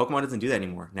mean? Pokemon doesn't do that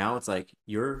anymore. Now it's like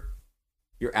you're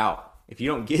out. If you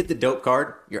don't get the dope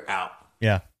card, you're out.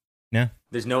 Yeah. Yeah.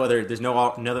 There's no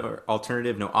another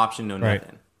alternative, no option, no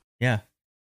nothing. Yeah.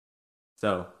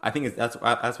 So I think that's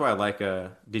why I like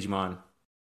Digimon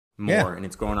more, and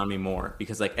it's growing on me more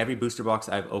because like every booster box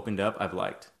I've opened up, I've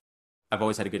liked. I've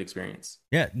always had a good experience.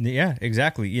 Yeah,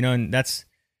 exactly. You know, and that's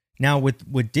now with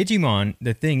Digimon.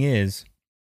 The thing is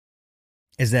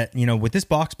that you know with this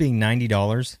box being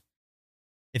 $90,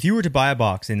 if you were to buy a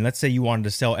box and let's say you wanted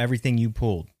to sell everything you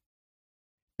pulled.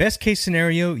 Best case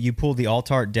scenario, you pull the alt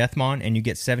art Deathmon and you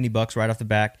get $70 right off the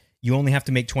back. You only have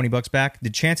to make $20 back. The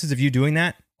chances of you doing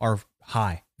that are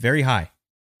high, very high,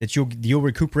 that you'll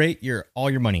recuperate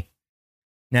all your money.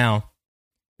 Now,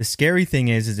 the scary thing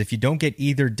is if you don't get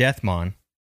either Deathmon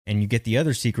and you get the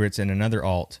other secrets and another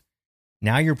alt,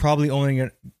 now you're probably only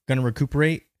going to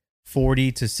recuperate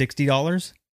 $40 to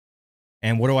 $60.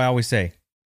 And what do I always say?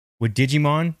 With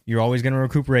Digimon, you're always going to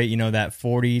recuperate, you know, that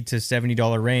 $40 to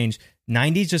 $70 range.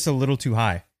 90 is just a little too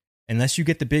high. Unless you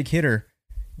get the big hitter,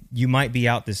 you might be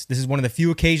out. This is one of the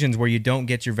few occasions where you don't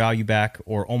get your value back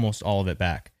or almost all of it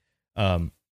back.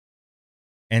 And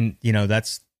you know,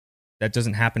 that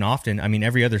doesn't happen often. I mean,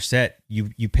 every other set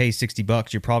you pay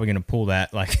 $60, you're probably going to pull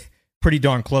that like pretty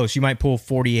darn close. You might pull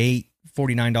 $48,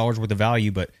 $49 worth of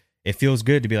value, but it feels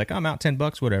good to be like, I'm out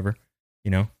 $10, whatever.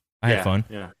 You know, I had fun.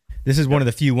 Yeah. This is one of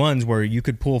the few ones where you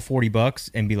could pull $40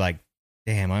 and be like,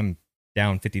 damn, I'm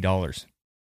down $50.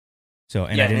 So,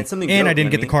 I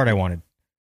didn't get the card I wanted.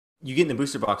 You get in the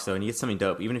booster box though, and you get something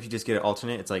dope. Even if you just get an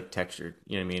alternate, it's like textured.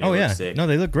 You know what I mean? Oh yeah, sick. No,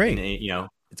 they look great. And you know,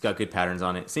 it's got good patterns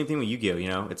on it. Same thing with Yu-Gi-Oh. You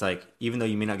know, it's like even though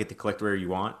you may not get the collector rare you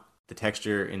want, the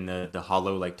texture in the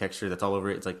hollow like texture that's all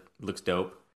over it, it's like looks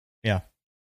dope. Yeah.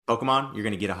 Pokemon, you're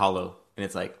gonna get a hollow, and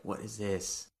it's like, what is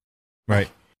this? Right.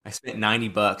 I spent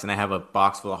 $90 and I have a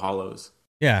box full of hollows.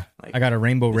 Yeah, like, I got a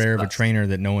rainbow rare of a trainer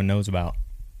that no one knows about.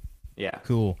 Yeah.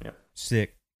 Cool. Yep.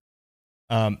 Sick.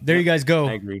 There you guys go.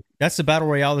 I agree. That's the Battle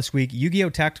Royale this week. Yu-Gi-Oh!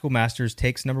 Tactical Masters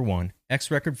takes number 1. X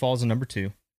Record falls on number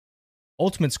 2.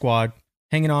 Ultimate Squad,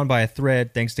 hanging on by a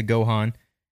thread thanks to Gohan.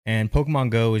 And Pokemon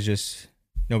Go is just,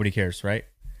 nobody cares, right?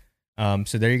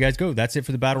 So there you guys go. That's it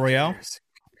for the Battle Royale.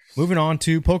 Moving on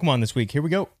to Pokemon this week. Here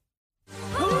we go.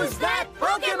 Who's that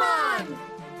Pokemon?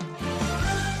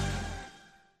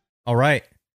 All right.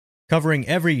 Covering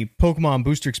every Pokemon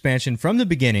booster expansion from the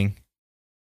beginning.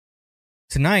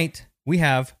 Tonight, we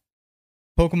have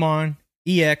Pokemon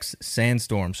EX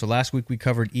Sandstorm. So last week we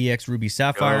covered EX Ruby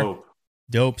Sapphire.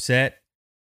 Dope set.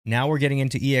 Now we're getting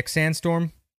into EX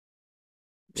Sandstorm.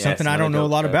 Something I don't know a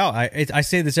lot about. I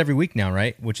say this every week now,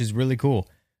 right? Which is really cool.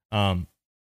 I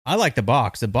like the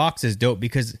box. The box is dope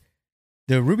because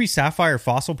the Ruby Sapphire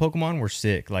fossil Pokemon were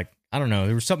sick. Like, I don't know.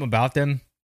 There was something about them.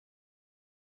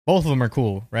 Both of them are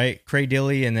cool, right?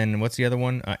 Cradilly and then what's the other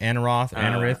one?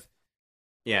 Anorith.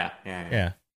 Yeah.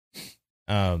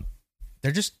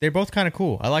 They're both kind of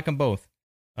cool. I like them both.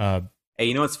 Hey,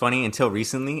 you know what's funny? Until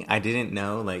recently, I didn't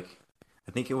know. Like,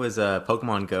 I think it was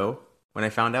Pokemon Go when I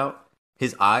found out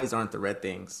his eyes aren't the red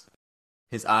things.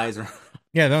 His eyes are.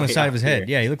 Yeah, they're on the way side out of his here. head.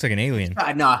 Yeah, he looks like an alien.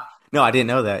 No, I didn't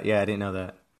know that. Yeah, I didn't know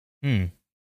that Hmm.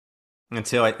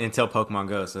 until Pokemon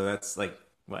Go. So that's like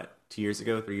what, 2 years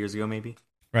ago, 3 years ago, maybe.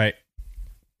 Right.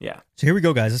 Yeah. So here we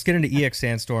go, guys. Let's get into EX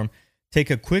Sandstorm. Take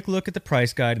a quick look at the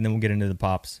price guide, and then we'll get into the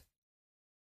pops.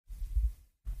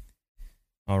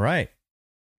 All right.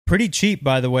 Pretty cheap,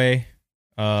 by the way.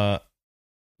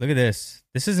 Look at this.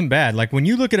 This isn't bad. Like, when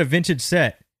you look at a vintage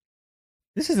set,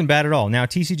 this isn't bad at all. Now,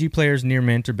 TCG players near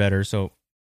mint are better, so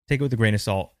take it with a grain of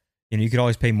salt. You know, you could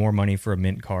always pay more money for a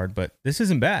mint card, but this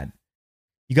isn't bad.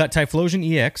 You got Typhlosion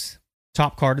EX,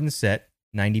 top card in the set,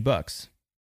 $90.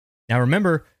 Now,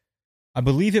 remember, I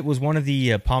believe it was one of the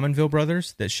Pominville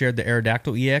brothers that shared the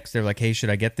Aerodactyl EX. They're like, hey, should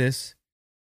I get this?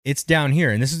 It's down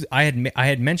here. And this is I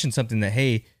had mentioned something that,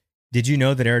 hey, did you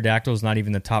know that Aerodactyl is not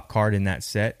even the top card in that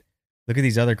set? Look at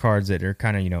these other cards that are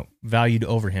kind of, you know, valued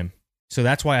over him. So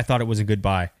that's why I thought it was a good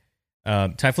buy.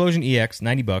 Typhlosion EX,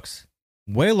 $90.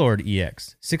 Wailord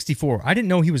EX, $64. I didn't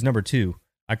know he was number 2.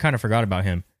 I kind of forgot about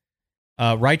him.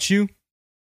 Raichu.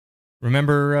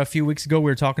 Remember a few weeks ago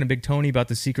we were talking to Big Tony about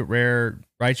the secret rare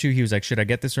Raichu? He was like, should I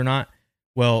get this or not?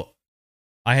 Well,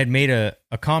 I had made a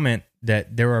comment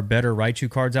that there are better Raichu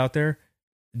cards out there.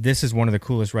 This is one of the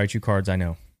coolest Raichu cards I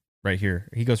know. Right here.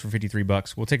 He goes for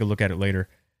 $53. We'll take a look at it later.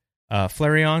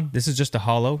 Flareon, this is just a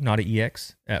holo, not an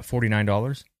EX, at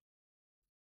 $49.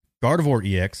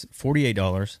 Gardevoir EX,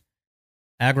 $48.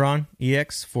 Aggron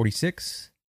EX, $46.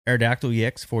 Aerodactyl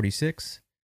EX, $46.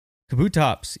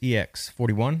 Kabutops EX,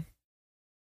 $41.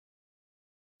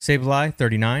 Sableye,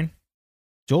 $39.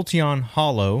 Jolteon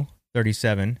Holo,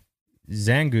 $37.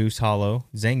 Zangoose Holo,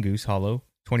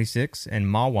 $26. And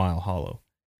Mawile Holo,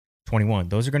 $21.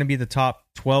 Those are going to be the top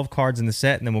 12 cards in the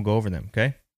set, and then we'll go over them,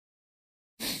 okay?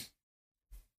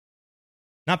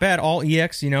 Not bad, all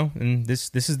EX, you know, and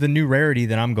this is the new rarity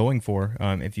that I'm going for.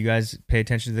 If you guys pay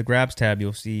attention to the grabs tab,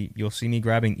 you'll see me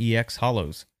grabbing EX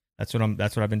holos. That's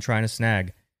what I've been trying to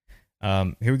snag.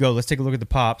 Here we go. Let's take a look at the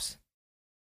pops.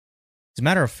 As a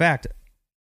matter of fact,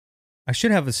 I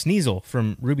should have a Sneasel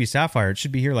from Ruby Sapphire. It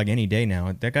should be here like any day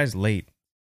now. That guy's late.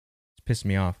 It's pissed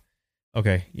me off.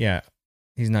 Okay, yeah,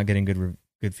 he's not getting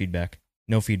good feedback.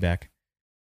 No feedback.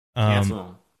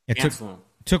 Cancel It him.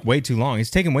 took way too long. It's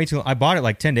taken way too long. I bought it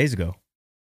like 10 days ago.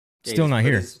 Yeah, Still not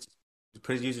here.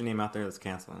 Put his username out there. Let's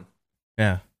cancel him.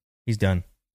 Yeah, he's done.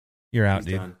 You're out, He's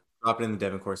dude. done. Drop it in the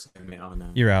Devon Course segment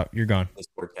on You're out. You're gone.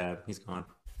 Discord tab. He's gone.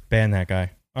 Ban that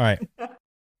guy. All right.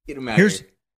 Get him out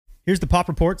Here's the pop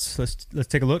reports. Let's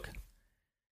take a look.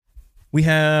 We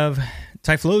have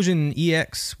Typhlosion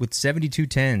EX with 72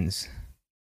 tens.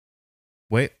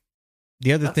 Wait,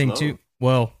 the other That's thing low. too.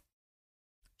 Well,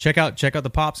 check out the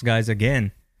pops, guys.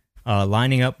 Again,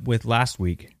 lining up with last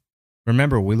week.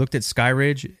 Remember, we looked at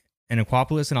Skyridge and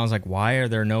Aquapolis, and I was like, why are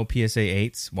there no PSA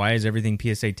 8s? Why is everything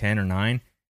PSA 10 or 9?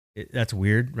 That's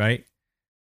weird, right?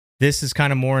 This is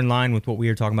kind of more in line with what we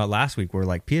were talking about last week, where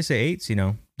like PSA 8s, you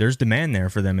know, there's demand there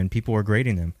for them, and people are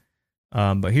grading them.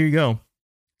 But here you go.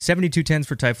 72 tens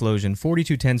for Typhlosion,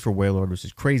 42 tens for Wailord, which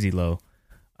is crazy low.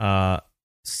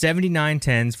 79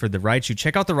 tens for the Raichu.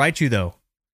 Check out the Raichu, though.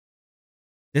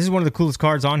 This is one of the coolest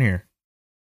cards on here.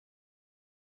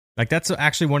 Like, that's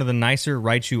actually one of the nicer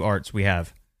Raichu arts we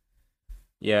have.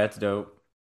 Yeah, it's dope.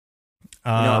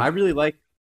 I really like.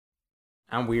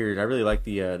 I'm weird. I really like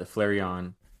the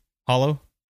Flareon. Holo?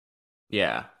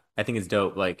 Yeah, I think it's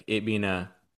dope. Like it being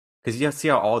because you see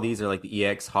how all these are like the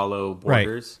EX Holo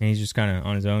borders. Right. And he's just kind of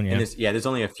on his own, yeah. And there's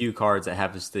only a few cards that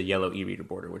have just the yellow e-reader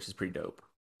border, which is pretty dope.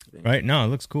 Right? No, it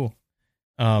looks cool.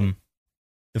 The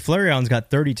Flareon's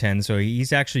got 30 tens, so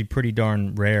he's actually pretty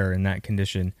darn rare in that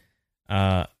condition.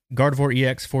 Gardevoir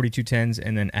EX, 42 tens,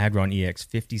 and then Aggron EX,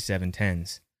 57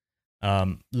 tens.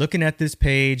 Looking at this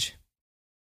page,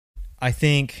 I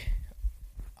think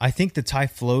the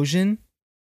Typhlosion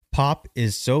pop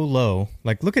is so low.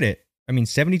 Like, look at it. I mean,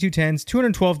 72 tens,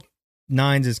 212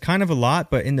 nines is kind of a lot,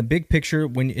 but in the big picture,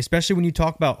 especially when you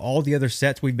talk about all the other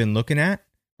sets we've been looking at,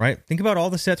 right? Think about all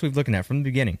the sets we've looking at from the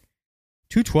beginning.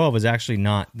 212 is actually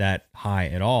not that high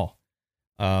at all.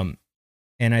 And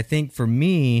I think for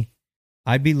me,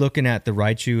 I'd be looking at the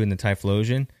Raichu and the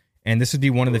Typhlosion, and this would be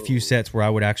one of the few sets where I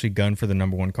would actually gun for the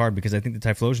number one card, because I think the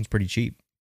Typhlosion's pretty cheap.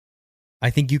 I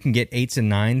think you can get 8s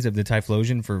and 9s of the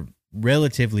Typhlosion for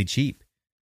relatively cheap.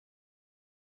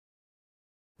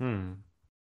 I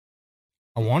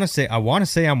want to say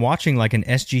I'm watching like an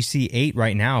SGC 8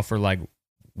 right now for like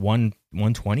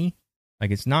 120.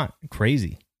 Like, it's not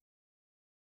crazy.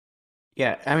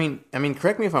 Yeah, I mean,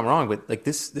 correct me if I'm wrong, but like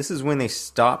this is when they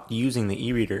stopped using the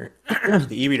e-reader,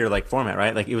 the e-reader like format,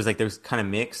 right? Like it was like there was kind of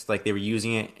mixed, like they were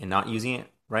using it and not using it,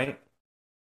 right?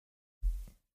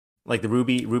 Like the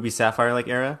Ruby Sapphire like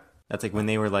era. That's like when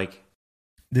they were like.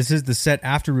 This is the set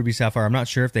after Ruby Sapphire. I'm not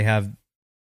sure if they have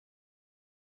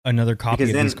another copy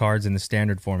of these cards in the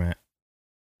standard format.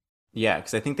 Yeah,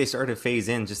 because I think they started to phase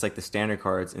in just like the standard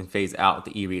cards and phase out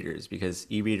the e-readers because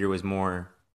e-reader was more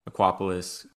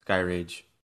Aquapolis, Skyridge.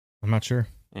 I'm not sure.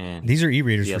 And these are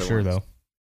e-readers for sure, though.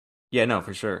 Yeah, no,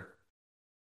 for sure.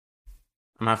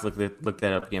 I'm gonna have to look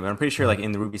that up again, but I'm pretty sure like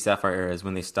in the Ruby Sapphire era is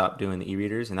when they stopped doing the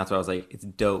e-readers, and that's why I was like, it's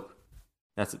dope.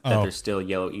 That there's still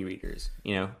yellow e-readers,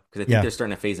 you know, because I think they're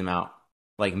starting to phase them out.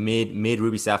 Like mid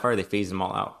Ruby Sapphire, they phase them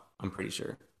all out. I'm pretty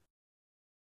sure.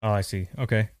 Oh, I see.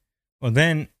 Okay. Well,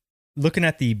 then looking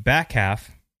at the back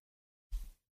half,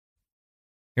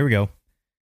 here we go.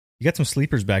 You got some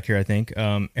sleepers back here, I think.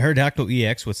 Aerodactyl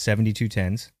EX with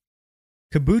 7210s.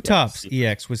 Kabutops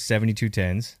EX with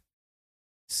 7210s.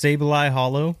 Sableye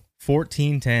Hollow,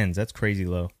 1410s. That's crazy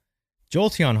low.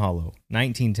 Jolteon Hollow,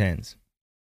 1910s.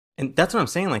 And that's what I'm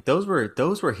saying. Like those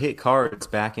were hit cards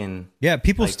back in. Yeah,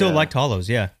 people like, still liked hollows.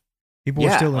 Yeah, people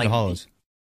were still into hollows.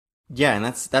 Yeah, and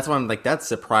that's why I'm like, that's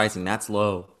surprising. That's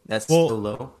low. That's so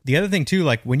low. The other thing too,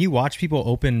 like when you watch people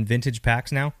open vintage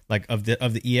packs now, like of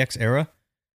the EX era,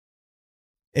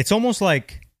 it's almost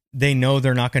like they know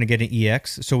they're not going to get an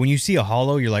EX. So when you see a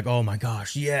hollow, you're like, oh my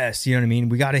gosh, yes, you know what I mean?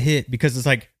 We got a hit because it's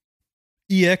like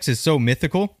EX is so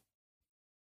mythical.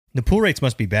 The pull rates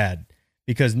must be bad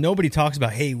because nobody talks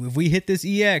about, hey, if we hit this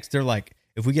EX, they're like,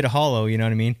 if we get a hollow, you know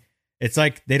what I mean? It's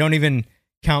like they don't even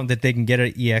count that they can get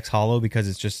an EX hollow because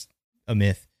it's just a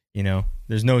myth, you know?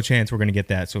 There's no chance we're going to get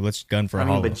that, so let's gun for a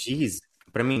hollow.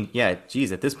 But I mean, at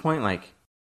this point, like,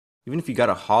 even if you got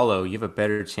a hollow, you have a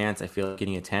better chance, I feel like,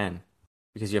 getting a 10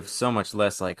 because you have so much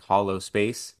less, like, hollow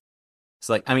space. It's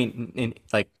like, I mean, in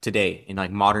like today, in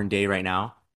like modern day right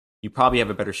now, you probably have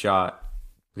a better shot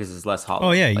because it's less hollow.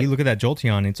 Oh, yeah, like, you look at that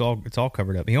Jolteon, it's all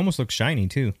covered up. He almost looks shiny,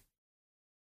 too.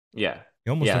 Yeah.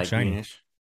 He almost looks like shiny. Greenish.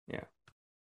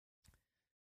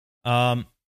 Yeah.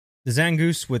 The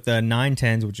Zangoose with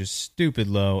 910s, which is stupid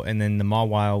low, and then the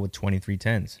Mawile with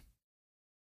 2310s.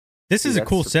 This is a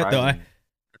cool set, though.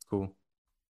 That's cool.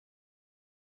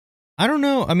 I don't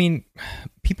know. I mean,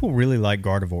 people really like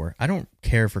Gardevoir. I don't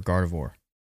care for Gardevoir.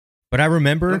 But I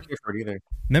remember... I don't care for it either.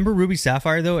 Remember Ruby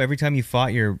Sapphire, though? Every time you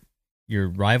fought your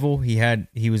rival,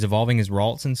 he was evolving his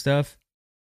Ralts and stuff.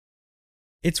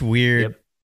 It's weird.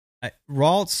 Yep.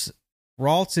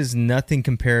 Ralts is nothing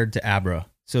compared to Abra.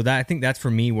 So I think that's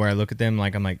for me where I look at them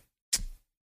like I'm like,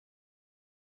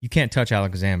 you can't touch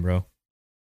Alakazam, bro.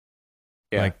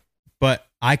 Yeah. Like, but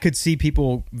I could see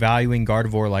people valuing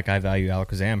Gardevoir like I value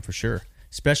Alakazam for sure,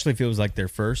 especially if it was like their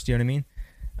first. You know what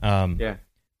I mean? Yeah.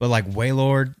 But like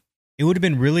Wailord, it would have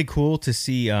been really cool to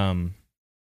see.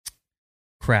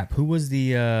 Crap, who was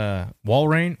the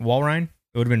Walrein?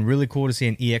 It would have been really cool to see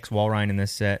an EX Walrein in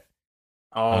this set.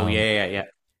 Oh yeah.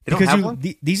 They because don't have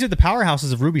one? These are the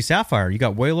powerhouses of Ruby Sapphire. You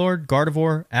got Wailord,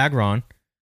 Gardevoir, Aggron.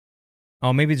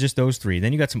 Oh, maybe just those three.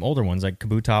 Then you got some older ones like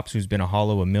Kabutops, who's been a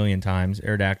hollow a million times.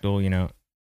 Aerodactyl, you know.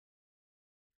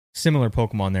 Similar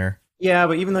Pokemon there. Yeah,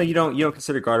 but even though you don't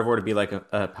consider Gardevoir to be like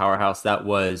a powerhouse, that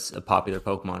was a popular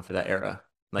Pokemon for that era.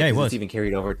 Like, yeah, it was. It's even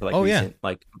carried over to like recent,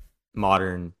 like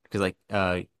modern, because like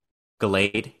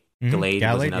Gallade.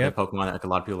 Gallade was another Pokemon that like, a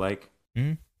lot of people like.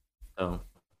 Mm-hmm. So.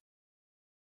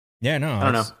 Yeah, no, I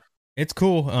don't know. It's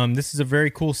cool. This is a very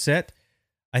cool set.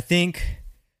 I think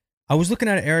I was looking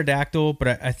at Aerodactyl,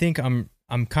 but I think I'm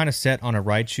kind of set on a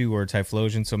Raichu or a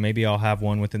Typhlosion, so maybe I'll have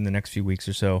one within the next few weeks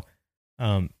or so.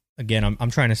 Again,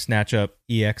 I'm trying to snatch up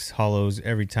EX hollows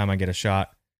every time I get a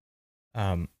shot.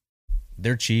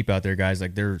 They're cheap out there, guys.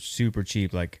 Like they're super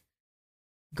cheap. Like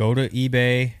go to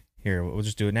eBay. Here, we'll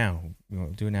just do it now. We'll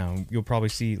do it now. You'll probably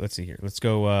see. Let's see here. Let's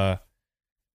go.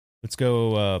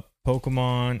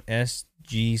 Pokemon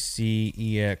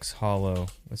SGC EX Hollow.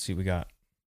 Let's see what we got.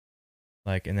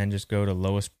 Like, and then just go to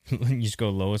lowest. You just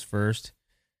go lowest first,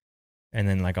 and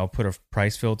then like I'll put a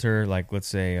price filter. Like, let's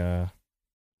say,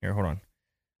 here, hold on.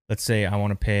 Let's say I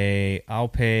want to pay. I'll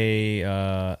pay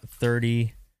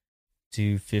 $30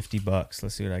 to $50.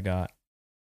 Let's see what I got.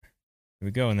 Here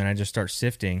we go, and then I just start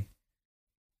sifting,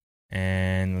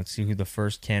 and let's see who the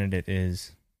first candidate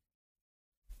is.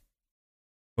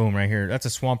 Boom, right here. That's a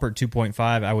Swampert 2.5.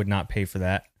 I would not pay for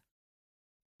that.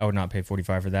 I would not pay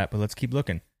 $45 for that, but let's keep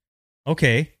looking.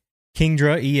 Okay.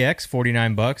 Kingdra EX,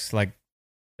 $49. Like,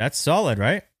 that's solid,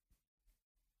 right?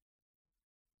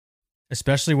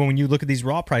 Especially when you look at these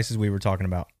raw prices we were talking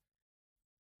about.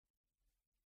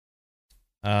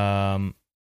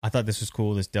 I thought this was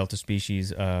cool. This Delta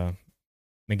Species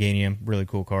Meganium, really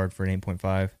cool card for an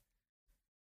 8.5.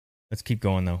 Let's keep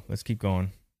going though. Let's keep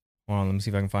going. Hold on, let me see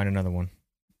if I can find another one.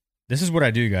 This is what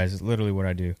I do, guys. It's literally what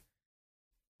I do.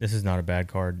 This is not a bad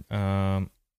card.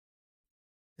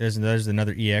 There's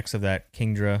another EX of that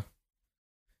Kingdra.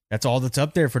 That's all that's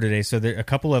up there for today. So a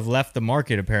couple have left the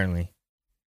market apparently.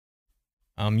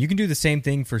 You can do the same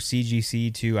thing for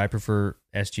CGC too. I prefer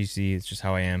SGC. It's just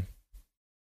how I am.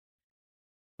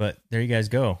 But there you guys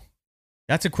go.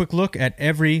 That's a quick look at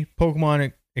every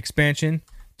Pokemon expansion.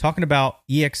 Talking about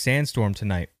EX Sandstorm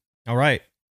tonight. All right.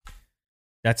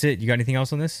 That's it. You got anything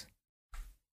else on this?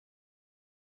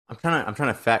 I'm trying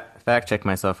to fact check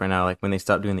myself right now. Like when they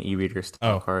stopped doing the e-reader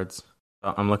style cards.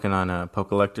 I'm looking on a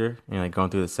Pokelector and like going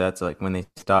through the sets. Like when they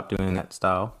stopped doing that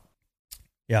style.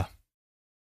 Yeah.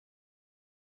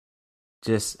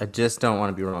 I just don't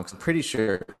want to be wrong. 'Cause I'm pretty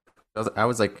sure I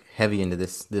was like heavy into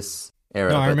this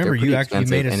era. No, I remember you actually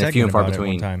made a segment about it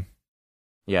one time.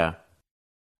 Yeah.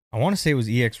 I want to say it was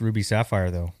EX Ruby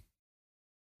Sapphire though.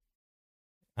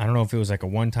 I don't know if it was like a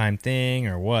one-time thing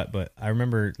or what, but I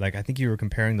remember like I think you were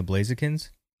comparing the Blazikins.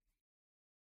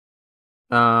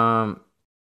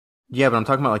 Yeah, but I'm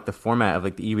talking about like the format of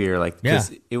like the e-reader, like yeah.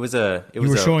 It was you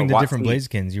were showing the different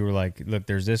Blazikins. You were like, look,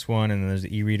 there's this one, and then there's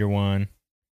the e-reader one.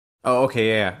 Oh, okay,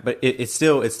 yeah. But it's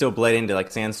still bled into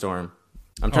like Sandstorm.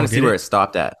 I'm trying to see where it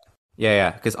stopped at.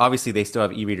 Yeah, because obviously they still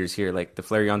have e-readers here. Like the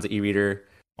Flareon's an e-reader.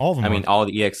 All of them. I mean, all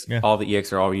the EX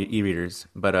are all e-readers.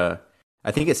 But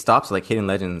I think it stops like Hidden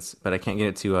Legends, but I can't get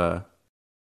it to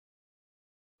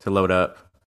load up.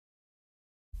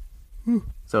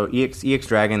 So EX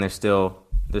Dragon, there's still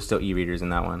e-readers in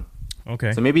that one.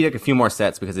 Okay. So maybe like a few more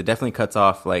sets because it definitely cuts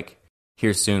off like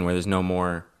here soon where there's no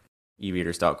more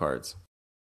e-reader style cards.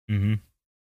 Mm-hmm.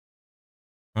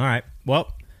 All right.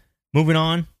 Well, moving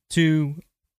on to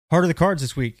Heart of the Cards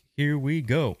this week. Here we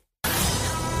go.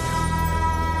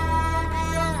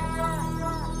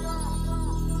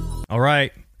 All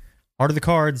right. Heart of the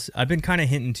Cards. I've been kind of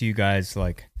hinting to you guys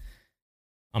like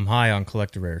I'm high on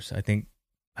collector rares. I think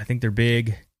they're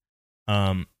big.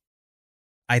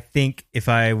 I think if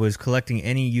I was collecting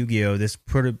any Yu-Gi-Oh,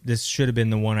 this should have been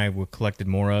the one I would collected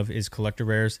more of is collector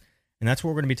rares. And that's what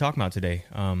we're going to be talking about today.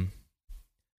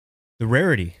 The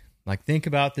rarity. Like, think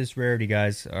about this rarity,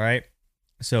 guys. All right.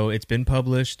 So it's been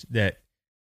published that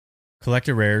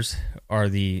collector rares are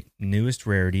the newest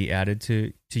rarity added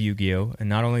to Yu-Gi-Oh! And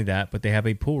not only that, but they have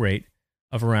a pull rate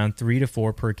of around 3 to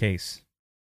 4 per case.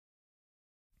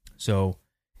 So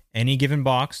any given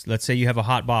box, let's say you have a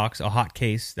hot box, a hot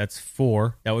case, that's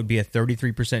 4. That would be a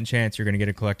 33% chance you're going to get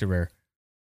a collector rare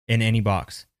in any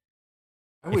box.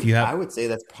 I would say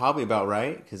that's probably about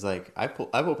right because like I've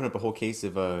opened up a whole case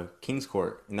of King's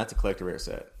Court and that's a collector rare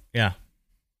set. Yeah,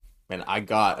 and I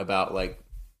got about like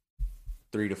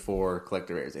 3 to 4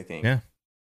 collector rares, I think. Yeah.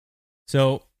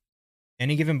 So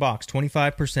any given box,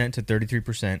 25% to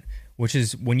 33%, which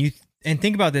is when you and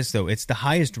think about this though, it's the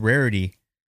highest rarity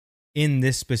in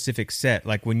this specific set.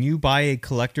 Like when you buy a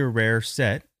collector rare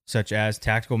set, such as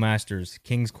Tactical Masters,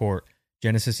 King's Court,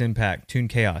 Genesis Impact, Toon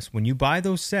Chaos, when you buy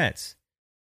those sets,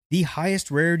 the highest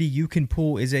rarity you can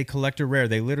pull is a collector rare.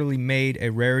 They literally made a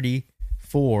rarity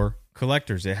for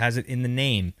collectors. It has it in the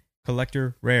name,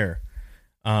 collector rare.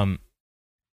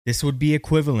 This would be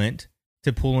equivalent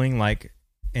to pulling like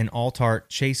an alt-art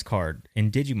chase card in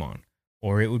Digimon,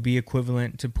 or it would be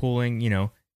equivalent to pulling,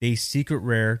 a secret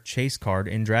rare chase card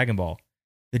in Dragon Ball.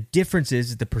 The difference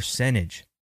is the percentage.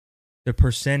 The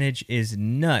percentage is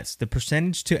nuts. The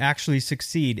percentage to actually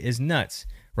succeed is nuts,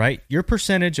 right? Your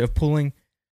percentage of pulling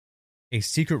a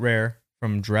secret rare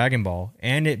from Dragon Ball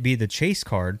and it be the chase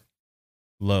card,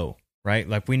 low, right?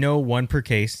 Like we know 1 per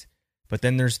case, but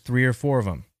then there's 3 or 4 of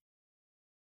them,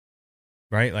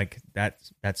 right? Like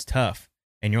that's tough.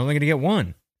 And you're only going to get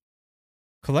 1.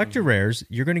 Collector rares,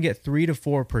 you're going to get 3 to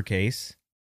 4 per case.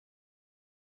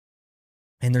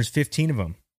 And there's 15 of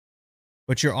them.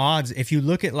 But your odds, if you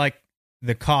look at like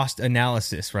the cost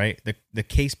analysis, right? The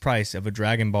case price of a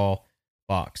Dragon Ball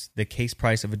box, the case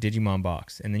price of a Digimon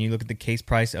box, and then you look at the case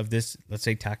price of this, let's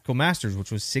say Tactical Masters,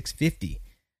 which was $650.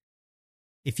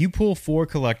 If you pull 4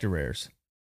 collector rares,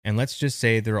 and let's just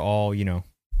say they're all,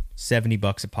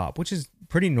 $70 a pop, which is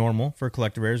pretty normal for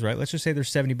collector rares, right? Let's just say they're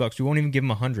 $70. We won't even give them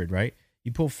 100, right?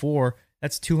 You pull 4,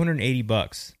 that's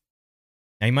 $280.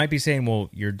 Now you might be saying, well,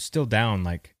 you're still down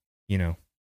like, 100%,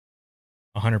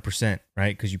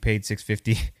 right? Because you paid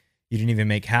 $650. You didn't even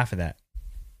make half of that.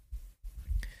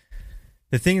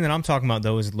 The thing that I'm talking about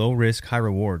though is low risk, high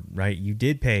reward, right? You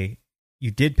did pay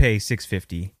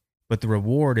 $650, but the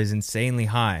reward is insanely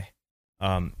high.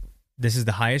 This is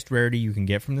the highest rarity you can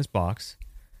get from this box.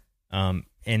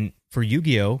 And for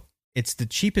Yu-Gi-Oh, it's the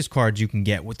cheapest cards you can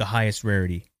get with the highest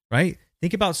rarity, right?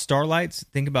 Think about Starlights,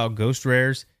 think about Ghost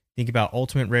Rares, think about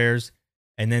Ultimate Rares,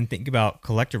 and then think about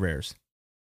Collector Rares.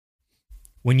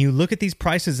 When you look at these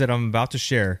prices that I'm about to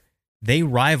share, they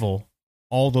rival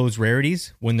all those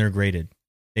rarities when they're graded.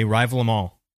 They rival them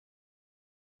all.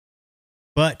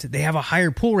 But they have a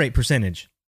higher pull rate percentage.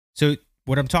 So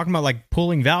what I'm talking about, like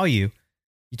pulling value,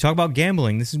 you talk about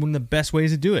gambling, this is one of the best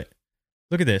ways to do it.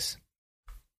 Look at this.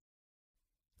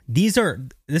 This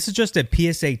is just a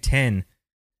PSA 10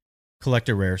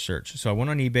 collector rare search. So I went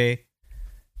on eBay,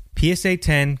 PSA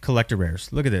 10 collector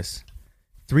rares. Look at this.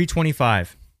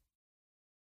 325,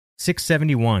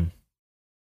 671,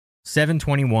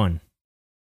 721,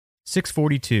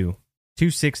 642,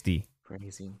 260,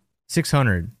 Crazy.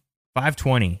 600,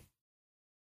 520.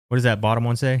 What does that bottom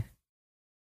one say?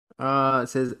 It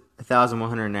says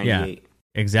 1,198. Yeah,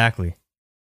 exactly.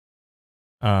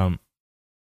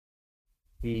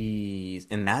 Jeez.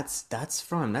 And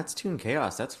that's Toon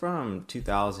Chaos. That's from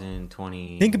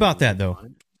 2020. Think about that though.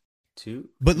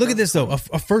 But look at this though.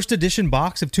 A first edition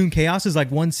box of Toon Chaos is like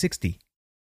 160.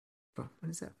 What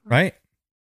is that? Right?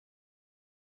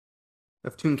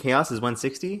 Of Toon Chaos is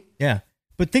 160? Yeah.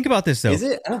 But think about this though. Is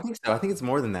it? I don't think so. I think it's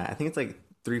more than that. I think it's like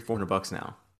 $300-$400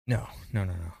 now. No.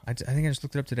 I think I just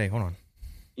looked it up today. Hold on.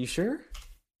 You sure?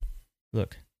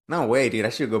 Look. No way, dude. I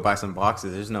should go buy some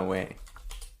boxes. There's no way.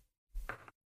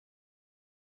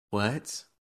 What?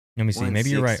 Let me see. Maybe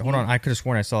you're right. 160? Hold on. I could have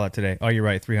sworn I saw that today. Oh, you're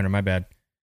right. 300. My bad.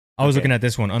 I was looking at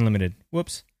this one. Unlimited.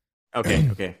 Whoops. Okay.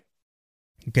 Okay.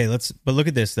 But look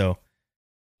at this though.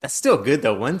 That's still good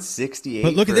though. 168.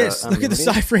 But look at this. Look at the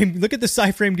side frame. Look at the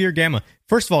side frame Gear Gamma.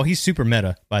 First of all, he's super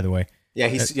meta, by the way. Yeah,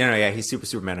 he's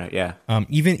super meta. Yeah.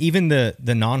 Even the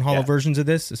non-holo versions of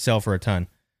this sell for a ton.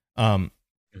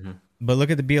 But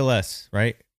look at the BLS,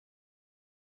 right?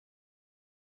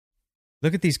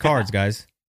 Look at these cards, guys.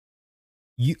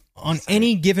 You on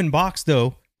any given box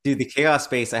though. Dude, the Chaos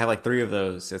Space, I have like 3 of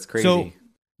those. That's crazy. So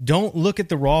don't look at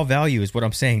the raw value is what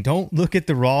I'm saying. Don't look at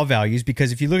the raw values,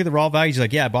 because if you look at the raw values, you're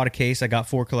like, yeah, I bought a case, I got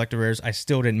 4 collector rares, I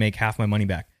still didn't make half my money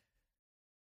back.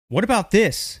 What about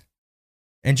this?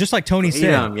 And just like Tony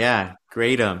said,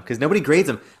 grade them, because nobody grades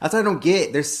them. That's what I don't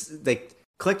get. There's like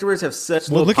collector rares have such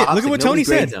low look pops. Look at what Tony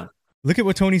said. Them. Look at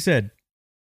what Tony said.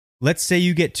 Let's say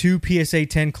you get 2 PSA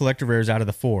 10 collector rares out of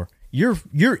the 4. You're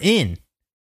in.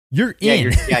 You're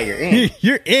in. You're in.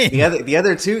 You're in. The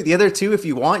other two, if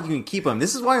you want, you can keep them.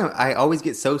 This is why I always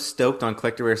get so stoked on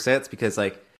collector rare sets, because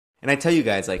like, and I tell you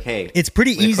guys like, hey, it's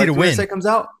pretty easy to win. Set comes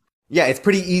out, yeah, it's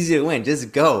pretty easy to win.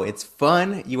 Just go. It's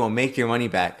fun. You will make your money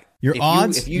back. Your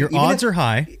odds are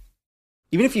high.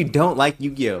 Even if you don't like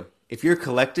Yu-Gi-Oh, if you're a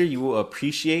collector, you will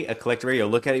appreciate a collector rare. You'll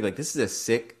look at it like, this is a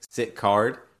sick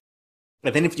card.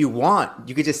 But then if you want,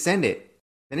 you could just send it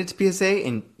to PSA,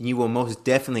 and you will most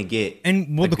definitely get.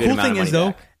 And well, the cool thing is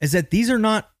though, is that these are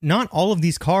not all of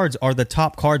these cards are the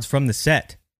top cards from the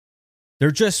set.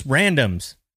 They're just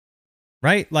randoms,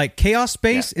 right? Like Chaos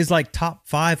Space is like top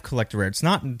 5 collector rare. It's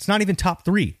not even top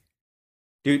 3.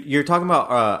 Dude, you're talking about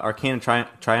Arcana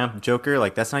Triumph Joker.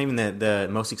 Like that's not even the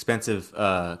most expensive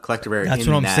collector rare. That's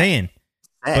what I'm saying.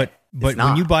 Set. But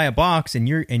when you buy a box and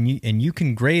you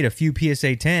can grade a few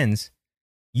PSA 10s,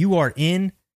 you are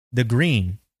in the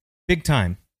green, big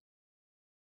time.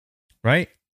 Right?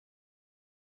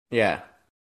 Yeah.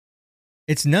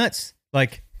 It's nuts.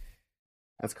 Like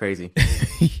that's crazy.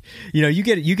 You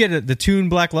get the Toon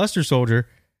Black Luster Soldier,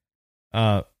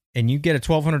 and you get a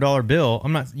 $1,200 bill.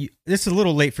 This is a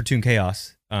little late for Toon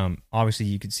Chaos. Obviously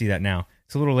you can see that now.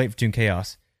 It's a little late for Toon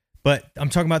Chaos. But I'm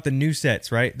talking about the new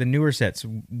sets, right? The newer sets.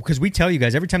 Because we tell you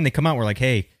guys every time they come out, we're like,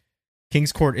 hey,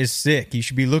 King's Court is sick. You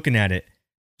should be looking at it.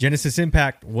 Genesis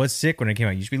Impact was sick when it came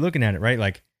out. You should be looking at it, right?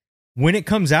 Like, when it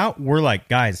comes out, we're like,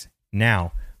 guys,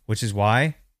 now. Which is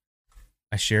why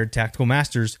I shared Tactical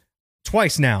Masters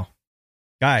twice now.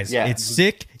 Guys, it's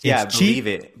sick. It's cheap. Believe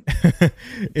it.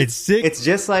 It's sick. It's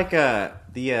just like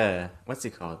what's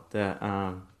it called?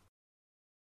 The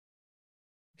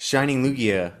Shining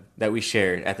Lugia that we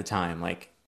shared at the time. Like,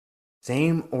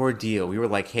 same ordeal. We were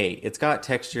like, hey, it's got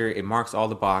texture. It marks all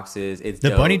the boxes. It's the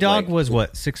dope. Bunny Dog was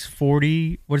what,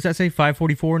 640? What does that say?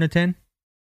 544 and a 10?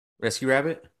 Rescue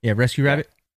Rabbit? Yeah, Rescue Rabbit.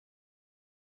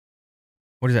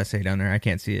 What does that say down there? I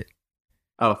can't see it.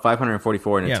 Oh,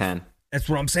 544 and a 10. That's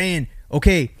what I'm saying.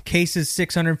 Okay, case is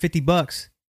 $650.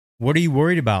 What are you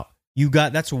worried about?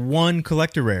 That's one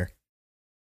collector rare.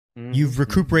 Mm-hmm. You've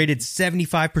recuperated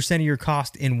 75% of your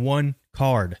cost in one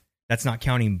card. That's not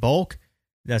counting bulk.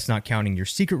 That's not counting your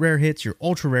secret rare hits, your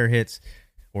ultra rare hits,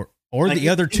 or or like, the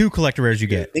other two collector rares you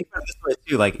get. Think about it this way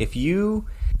too. Like if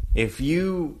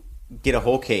you get a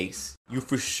whole case, you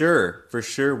for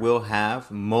sure will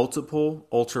have multiple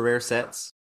ultra rare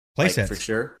sets. Play like, sets. For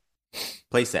sure.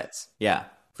 Play sets. Yeah,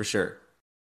 for sure.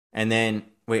 And then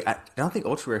wait, I don't think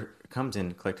ultra rare comes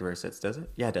in collector rare sets, does it?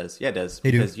 Yeah, it does. Yeah, it does.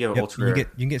 They because do. You have Yep. ultra rare. You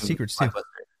can get secrets too.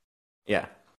 Yeah.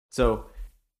 So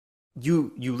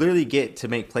you literally get to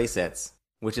make play sets,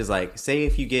 which is like, say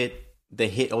if you get the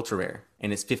hit ultra rare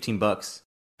and it's $15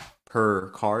 per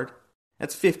card,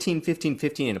 that's 15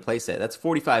 in a play set. That's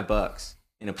 $45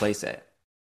 in a play set.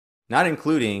 Not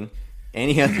including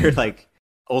any other like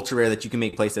ultra rare that you can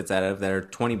make play sets out of that are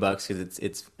 $20 because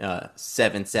it's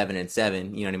 7, 7, and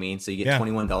 7. You know what I mean? So you get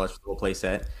 $21 for the whole play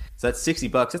set. So that's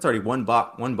 $60. That's already one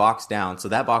box down. So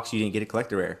that box you didn't get a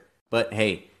collector rare. But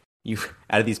hey, you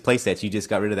out of these play sets, you just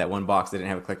got rid of that one box that didn't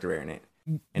have a collector rare in it.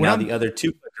 And now the other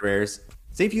two collector rares,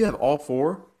 say if you have all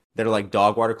four that are like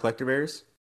dog water collector rares,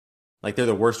 like they're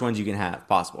the worst ones you can have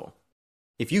possible.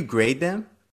 If you grade them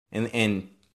and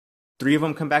 3 of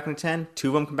them come back in a 10, 2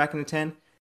 of them come back in a 10,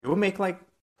 it will make like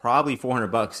probably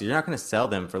 $400. So you're not going to sell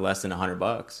them for less than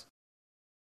 $100.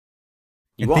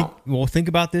 You won't. Think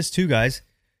about this too, guys.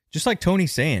 Just like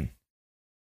Tony's saying,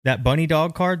 that bunny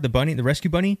dog card, the rescue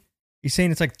bunny, he's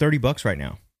saying it's like $30 right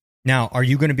now. Now, are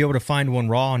you going to be able to find one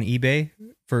raw on eBay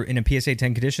in a PSA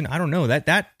 10 condition? I don't know.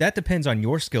 That depends on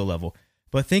your skill level.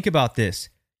 But think about this.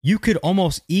 You could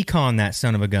almost econ that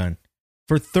son of a gun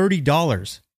for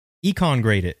 $30. Econ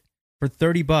grade it for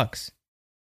 $30.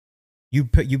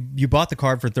 You bought the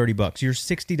card for $30. You're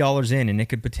 $60 in, and it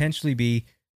could potentially be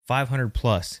 $500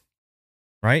 plus,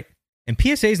 right? And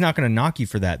PSA is not going to knock you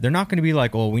for that. They're not going to be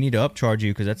like, "Oh, we need to upcharge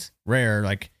you because that's rare."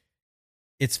 Like,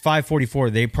 it's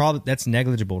 $544. That's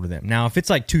negligible to them. Now, if it's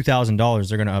like $2,000,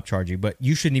 they're going to upcharge you, but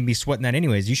you shouldn't even be sweating that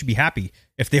anyways. You should be happy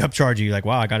if they upcharge you. Like,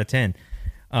 wow, I got a 10.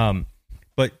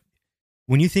 But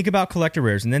when you think about collector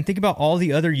rares, and then think about all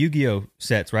the other Yu-Gi-Oh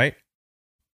sets, right?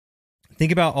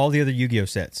 Think about all the other Yu-Gi-Oh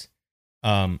sets.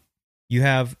 You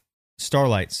have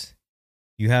Starlights,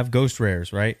 you have Ghost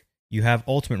Rares, right? You have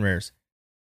Ultimate Rares.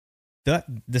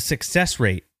 The success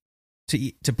rate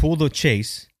to pull the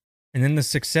chase, and then the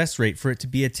success rate for it to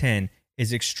be a 10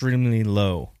 is extremely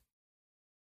low.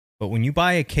 But when you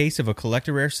buy a case of a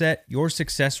collector rare set, your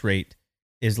success rate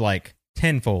is like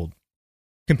tenfold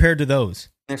compared to those.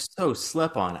 They're so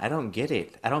slept on. I don't get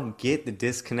it. I don't get the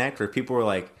disconnect where people are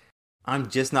like, I'm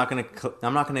not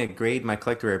gonna grade my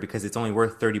collector rare because it's only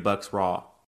worth $30 raw.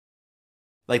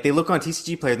 Like they look on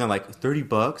TCG Player and they're like,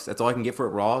 $30? That's all I can get for it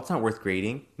raw. It's not worth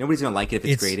grading. Nobody's gonna like it if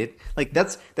it's graded. Like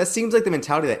that seems like the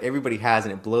mentality that everybody has,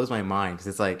 and it blows my mind because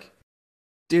it's like,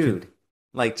 dude,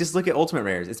 like just look at Ultimate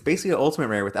Rares. It's basically an Ultimate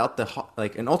Rare without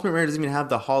an Ultimate Rare doesn't even have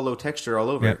the hollow texture all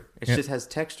over it. It just has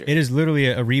texture. It is literally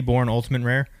a reborn Ultimate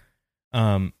Rare,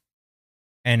 and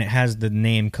it has the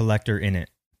name collector in it.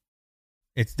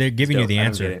 They're giving you the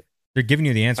answer. They're giving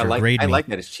you the answer. I like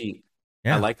that it's cheap.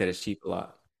 Yeah. I like that it's cheap a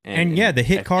lot. And the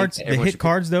hit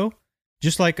cards, though,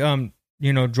 just like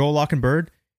Droll, Lock and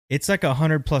Bird, it's like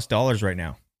 $100+ right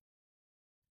now.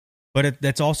 But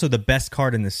that's also the best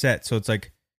card in the set, so it's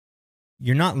like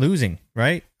you're not losing,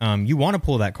 right? You want to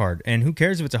pull that card, and who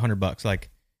cares if it's $100? Like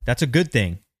that's a good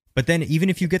thing. But then even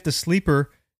if you get the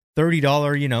sleeper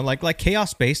 $30, like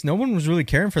Chaos Space, no one was really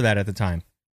caring for that at the time.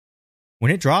 When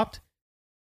it dropped,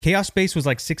 Chaos Space was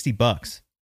like $60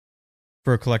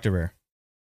 for a collector rare.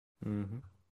 Mm-hmm.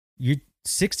 Your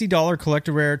 $60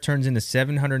 collector rare turns into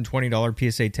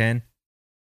 $720 PSA 10.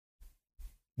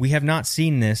 We have not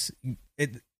seen this.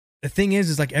 The thing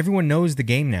is like everyone knows the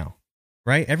game now,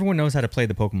 right? Everyone knows how to play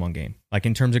the Pokemon game. Like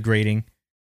in terms of grading,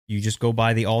 you just go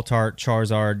buy the Altart,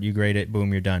 Charizard, you grade it,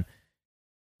 boom, you're done.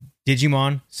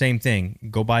 Digimon, same thing.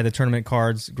 Go buy the tournament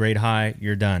cards, grade high,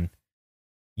 you're done.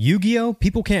 Yu-Gi-Oh,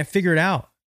 people can't figure it out.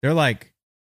 They're like,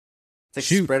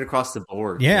 it's like spread across the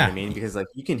board. Yeah, you know what I mean, because like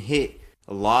you can hit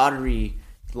a lottery,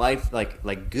 like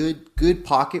good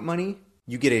pocket money.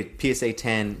 You get a PSA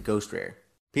 10 Ghost Rare.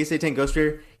 PSA 10 Ghost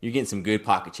Rare, you're getting some good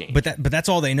pocket change. But that's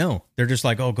all they know. They're just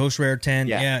like, oh, Ghost Rare 10.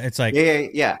 Yeah, it's like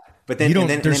yeah. But then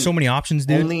there's so many options,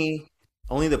 dude.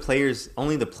 Only the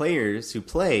players who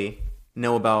play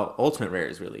know about Ultimate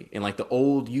Rares, really, and like the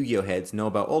old Yu-Gi-Oh heads know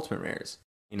about Ultimate Rares.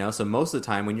 So most of the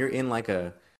time when you're in like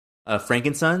a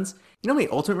Frankensons, you know how many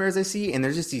Ultimate Rares I see, and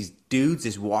there's just these dudes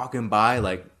just walking by,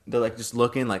 like they're like just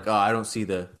looking like, oh, I don't see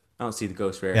the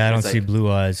Ghost Rare. Yeah, I don't see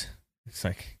blue eyes. It's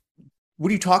like, what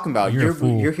are you talking about?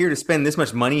 You're here to spend this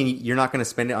much money, and you're not going to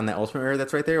spend it on that Ultimate Rare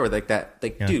that's right there, or like that.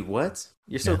 Like, dude, what?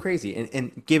 You're so crazy.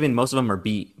 And given most of them are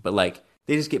beat, but like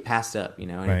they just get passed up,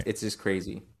 and right. It's just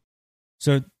crazy.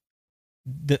 So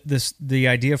the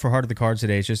idea for Heart of the Cards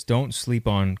today is just don't sleep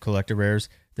on collector rares.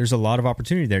 There's a lot of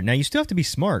opportunity there. Now you still have to be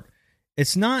smart.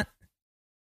 It's not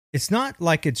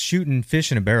like it's shooting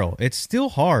fish in a barrel. It's still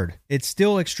hard. It's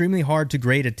still extremely hard to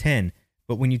grade a 10.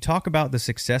 But when you talk about the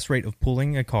success rate of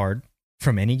pulling a card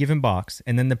from any given box,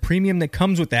 and then the premium that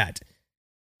comes with that,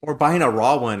 or buying a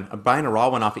raw one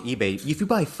off of eBay. If you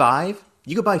buy 5,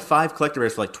 you could buy 5 collector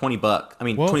rares for like $20. I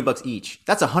mean, $20 each.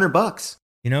 That's $100.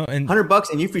 You know, and $100,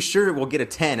 and you for sure will get a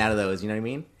 10 out of those. You know what I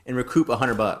mean? And recoup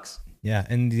 $100. Yeah,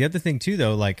 and the other thing too,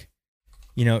 though, like,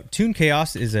 you know, Toon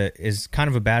Chaos is kind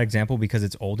of a bad example because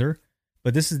it's older.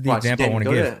 But this is the example I want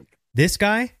to give. This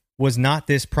guy was not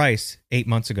this price 8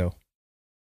 months ago.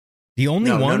 The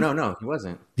only one, no, he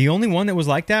wasn't. The only one that was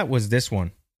like that was this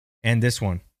one and this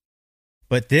one.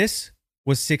 But this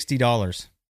was $60.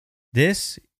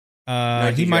 This,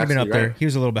 he might have been up there. He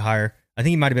was a little bit higher. I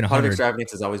think he might have been 100. Pot of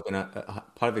Extravagance has always been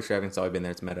Pot of Extravagance has always been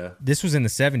there. It's meta. This was in the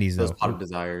 70s though. Those Pot of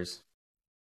Desires.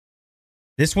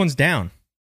 This one's down.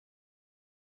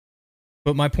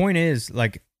 But my point is,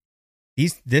 like,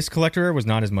 this collector rare was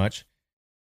not as much.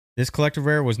 This collector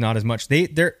rare was not as much.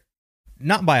 They're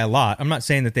not by a lot. I'm not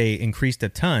saying that they increased a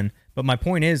ton, but my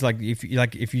point is, like, if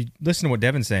you listen to what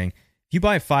Devin's saying, if you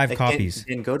buy 5 copies,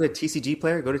 and go to TCG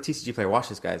Player. Watch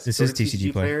this, guys. This is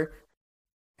TCG Player.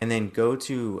 And then go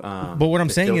to. But what I'm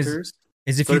saying filters,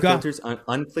 is if you got filters,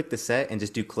 unclick the set and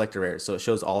just do collector rares, so it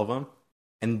shows all of them,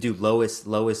 and do lowest.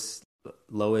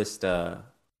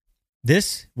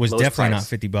 This was definitely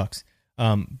price. not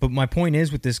 $50. But my point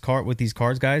is with these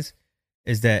cards, guys,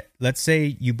 is that let's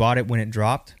say you bought it when it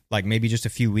dropped, like maybe just a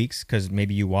few weeks, because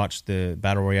maybe you watched the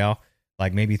Battle Royale,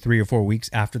 like maybe 3 or 4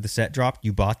 weeks after the set dropped,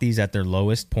 you bought these at their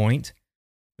lowest point.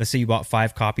 Let's say you bought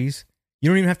 5 copies. You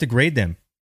don't even have to grade them.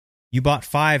 You bought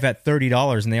 5 at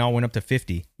 $30 and they all went up to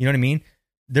 $50. You know what I mean?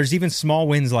 There's even small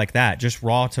wins like that, just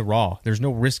raw to raw. There's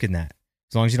no risk in that,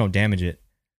 as long as you don't damage it.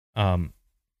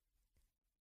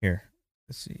 Here,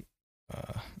 let's see.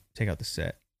 Take out the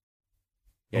set.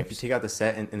 Yeah, if you take out the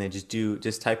set and then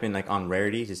just type in like on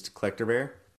rarity, just collector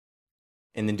rare,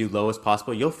 and then do lowest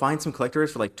possible, you'll find some collector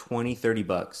rares for like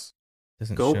 $20-$30.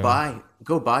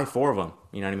 Go buy 4 of them.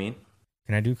 You know what I mean?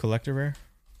 Can I do collector rare?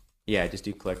 Yeah, just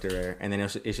do collector rare, and then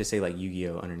it should say like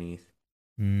Yu-Gi-Oh underneath.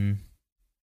 No,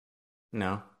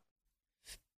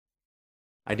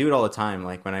 I do it all the time.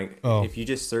 Like when if you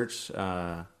just search.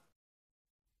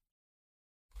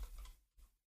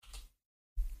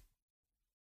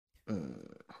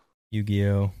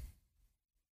 Yu-Gi-Oh.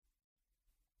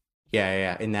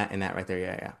 Yeah. In that right there.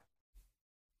 Yeah.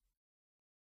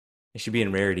 It should be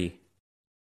in rarity.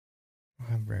 I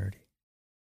don't have rarity.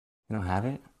 You don't have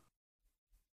it?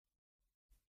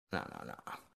 No.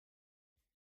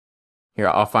 Here,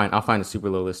 I'll find a super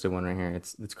low listed one right here.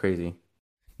 It's crazy.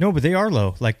 No, but they are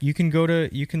low. Like you can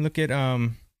look at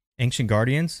Ancient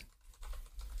Guardians.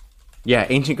 Yeah,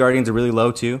 Ancient Guardians are really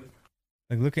low too.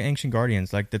 Like look at Ancient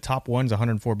Guardians. Like the top one's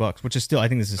 $104, which is still, I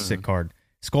think this is a sick card.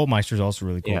 Skullmeister is also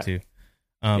really cool too.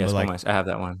 Yeah, but Skullmeister. I have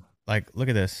that one. Like look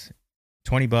at this,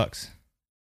 $20.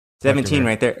 17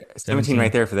 right there. 17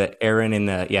 right there for the Aaron and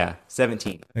the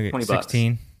 17. Okay,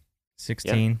 $20.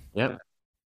 16. Yep.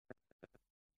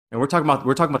 And we're talking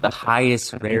about the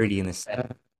highest rarity in the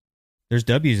set. There's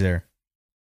W's there.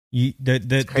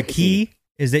 The key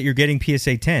is that you're getting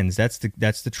PSA 10s. That's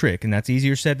the trick, and that's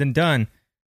easier said than done.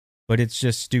 But it's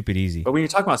just stupid easy. But when you're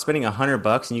talking about spending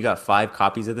 $100 and you got 5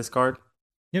 copies of this card,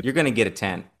 you're gonna get a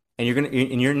 10, and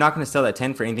you're not gonna sell that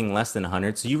 10 for anything less than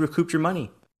 100. So you recouped your money.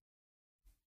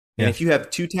 And if you have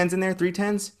 2 10s in there, 3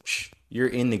 10s, you're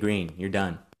in the green. You're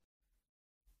done.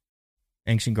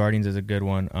 Ancient Guardians is a good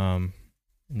one.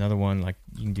 Another one, like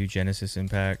you can do Genesis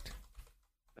Impact.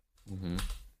 Mm-hmm.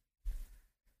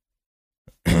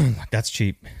 That's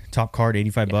cheap. Top card,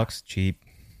 $85. Cheap.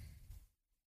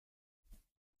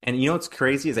 And you know what's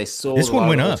crazy is I sold this one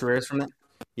went up. Ultra rares from that.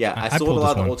 Yeah, I sold a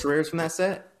lot of the Ultra rares from that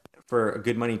set for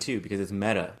good money too because it's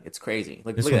meta. It's crazy.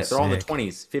 Like, look at that. They're all in the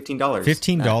 20s. $15.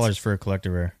 $15 for a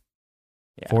collector rare.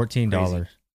 Yeah, $14. Crazy.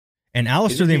 And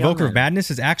Alistair the Invoker of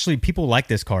Madness is actually, people like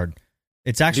this card.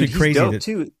 It's actually crazy. Dope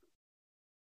too.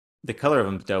 The color of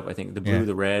him's dope, I think. The blue,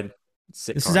 the red. This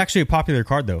is actually a popular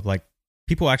card though. Like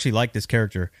people actually like this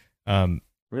character.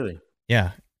 Really?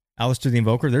 Yeah. Alistair the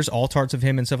Invoker. There's alt arts of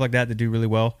him and stuff like that do really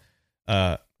well.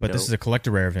 But this is a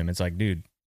collector rare of him. It's like, dude,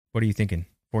 what are you thinking?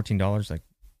 $14? Like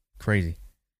crazy.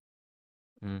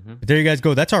 Mm-hmm. But there you guys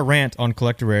go. That's our rant on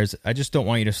collector rares. I just don't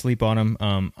want you to sleep on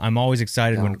them. I'm always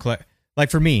excited when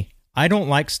like for me, I don't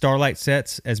like Starlight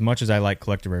sets as much as I like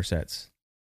collector rare sets.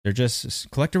 They're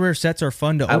just collector rare sets are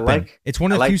fun to open. It's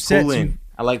one of the few sets.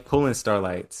 I like pulling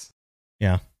Starlights.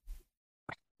 Yeah.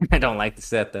 I don't like the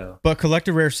set though. But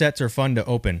collector rare sets are fun to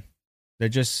open.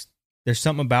 There's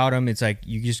something about them. It's like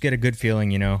you just get a good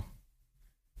feeling, you know.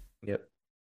 Yep.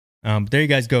 There you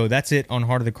guys go. That's it on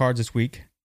Heart of the Cards this week.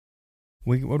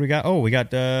 What do we got? Oh, we got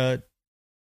Kyber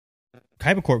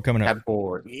Corp coming up. Kyber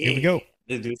Corp. Yeah. Here we go.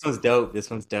 Dude, this one's dope. This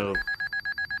one's dope.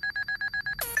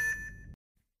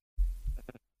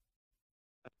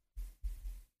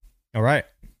 All right.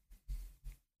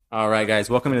 All right, guys.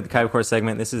 Welcome to the Kyber Corp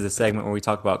segment. This is a segment where we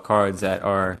talk about cards that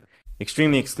are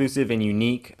extremely exclusive and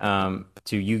unique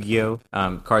to Yu-Gi-Oh!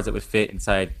 Cards that would fit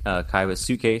inside Kaiba's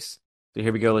suitcase. So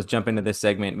here we go. Let's jump into this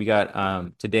segment. We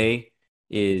got today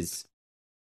is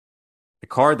a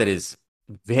card that is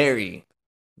very,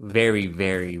 very,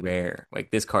 very rare.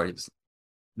 Like this card is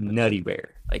nutty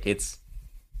rare. Like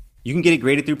you can get it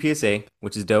graded through PSA,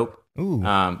 which is dope. Ooh.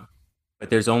 But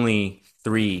there's only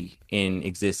 3 in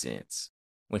existence,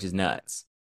 which is nuts.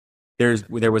 There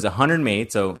was 100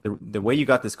 made. So the way you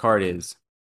got this card is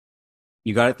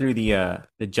you got it through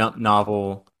the Jump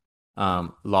Novel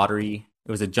lottery.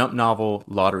 It was a Jump Novel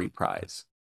lottery prize.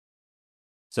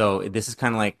 So this is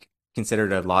kind of like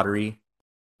considered a lottery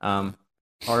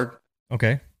card.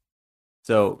 Okay.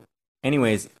 So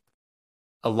anyways,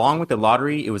 along with the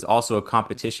lottery, it was also a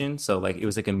competition. So like it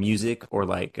was like a music or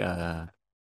like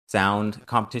sound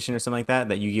competition or something like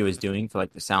that Yu-Gi-Oh was doing for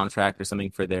like the soundtrack or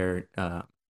something for their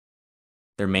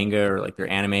manga or like their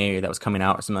anime that was coming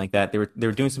out or something like that. They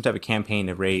were doing some type of campaign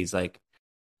to raise like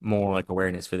more like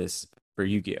awareness for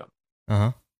Yu-Gi-Oh.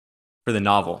 Uh-huh. For the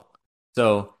novel.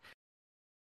 So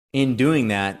in doing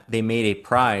that, they made a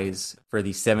prize for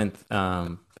the seventh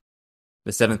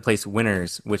place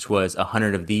winners, which was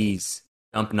 100 of these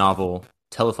Jump Novel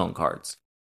telephone cards.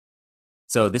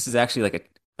 So this is actually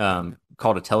like a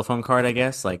called a telephone card, I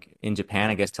guess. Like in Japan,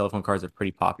 I guess telephone cards are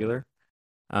pretty popular.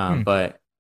 But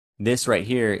this right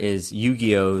here is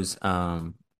Yu-Gi-Oh's.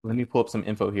 Let me pull up some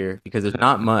info here because there's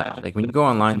not much. Like when you go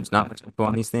online, there's not much info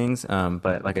on these things.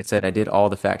 But like I said, I did all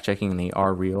the fact checking and they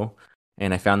are real.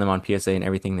 And I found them on PSA and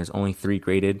everything. There's only 3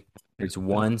 graded. There's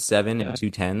 1 7 and 2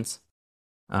 10s.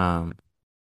 But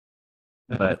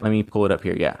let me pull it up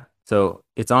here. Yeah. So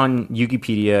it's on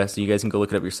Wikipedia, so you guys can go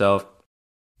look it up yourself.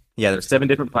 Yeah, there's 7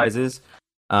 different prizes.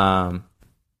 There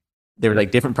were like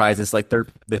different prizes. Like the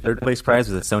third place prize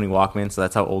was a Sony Walkman, so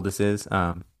that's how old this is.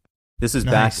 This was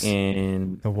Nice. back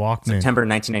in The Walkman. September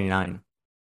 1999.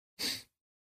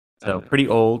 So pretty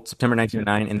old, September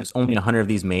 1999, and there's only 100 of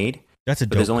these made. That's a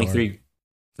dope But there's only card.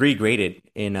 three graded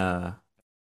in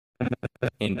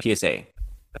PSA.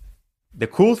 The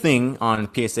cool thing on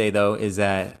PSA though is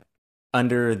that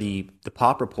under the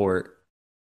pop report,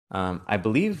 I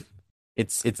believe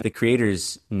it's the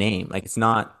creator's name. Like it's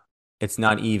not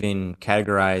even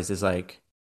categorized as like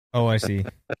Oh, I see.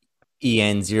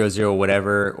 EN00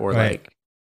 whatever or Right. like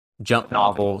Jump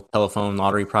Novel telephone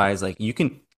lottery prize. Like you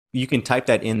can type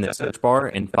that in the search bar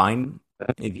and find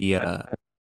the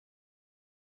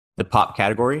pop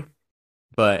category.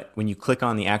 But when you click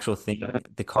on the actual thing,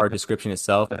 the card description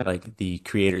itself, like the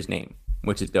creator's name,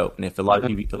 which is dope. And if a lot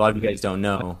of you guys don't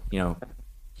know,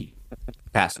 he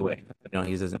passed away.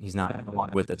 He's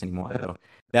not with us anymore. So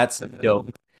that's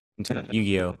dope in terms of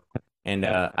Yu-Gi-Oh. And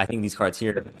I think these cards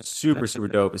here are super, super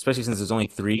dope, especially since there's only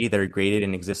 3 that are graded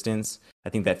in existence. I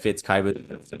think that fits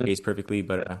Kaiba's case perfectly.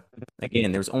 But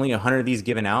again, there's only 100 of these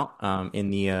given out in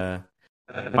the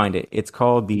find it. It's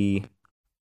called the...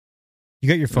 You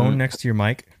got your phone next to your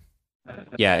mic?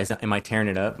 Yeah, am I tearing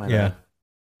it up? Yeah.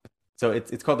 So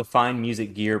it's called the Fine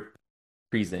Music Gear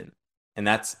Present. And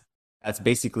that's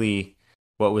basically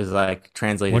what was like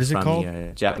translated What is it from called?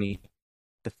 the Japanese.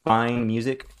 The Fine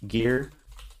Music Gear.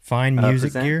 Fine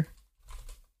music present? gear?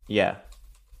 Yeah.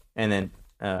 And then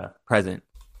present.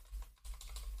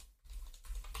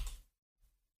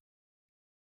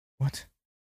 What?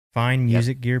 Fine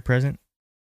music gear present?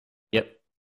 Yep.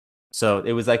 So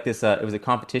it was like this, it was a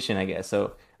competition, I guess. So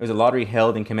it was a lottery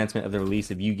held in commencement of the release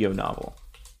of Yu-Gi-Oh! Novel.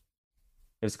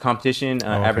 It was a competition okay.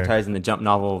 advertised in the Jump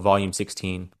Novel Volume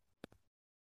 16.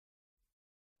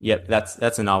 Yep, that's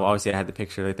a novel. Obviously, I had the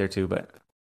picture right there too, but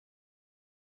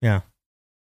Yeah.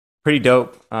 pretty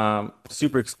dope.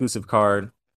 Super exclusive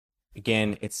card.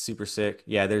 Again, it's super sick.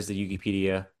 Yeah, there's the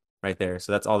Wikipedia right there.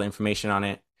 So that's all the information on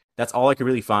it. That's all I could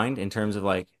really find in terms of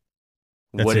like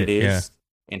That's what it it, is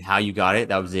and how you got it.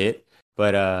 That was it.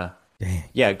 But Dang.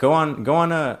 yeah, go on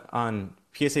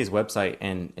PSA's website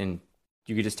and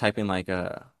you could just type in like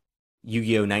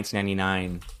Yu-Gi-Oh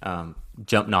 1999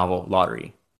 Jump Novel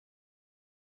Lottery.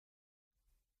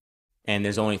 And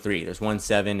there's only 3. There's 1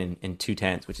 7 and 2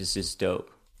 10s, which is just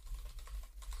dope.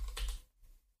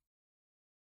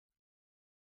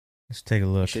 Let's take a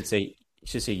look. Should say It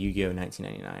should say Yu-Gi-Oh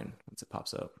 1999 once it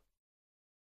pops up.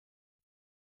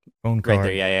 Phone card. Right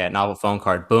there, yeah. Novel phone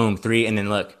card. Boom, 3, and then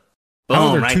look. Boom, How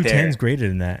are there right two there. 10s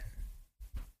graded in that?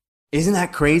 Isn't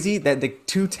that crazy? That the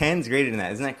 2 10s graded in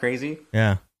that. Isn't that crazy?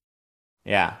 Yeah.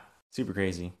 Yeah, super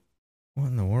crazy. What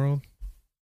in the world?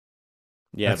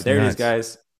 Yeah, That's but there nuts. it is,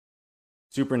 guys.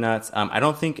 Super nuts. I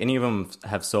don't think any of them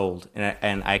have sold,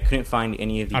 and I couldn't find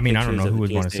any of the. I mean, I don't pictures know of who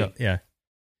the would want to PSA sell. Yeah.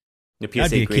 The That'd be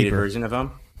PSA a graded keeper. version of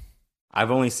them.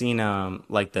 I've only seen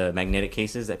like the magnetic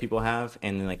cases that people have,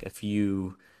 and then like a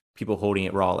few people holding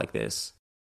it raw like this.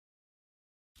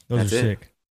 Those That's are it.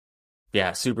 sick.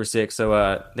 Yeah, super sick.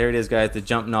 So there it is, guys. The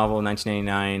Jump Novel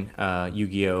 1999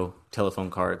 Yu-Gi-Oh telephone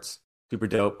cards. Super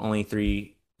dope. Only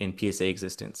 3 in PSA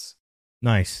existence.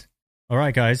 Nice. All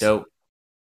right, guys. Dope.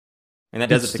 And that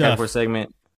Good does it for the stuff. Category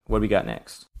segment. What do we got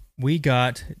next? We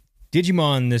got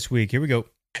Digimon this week. Here we go.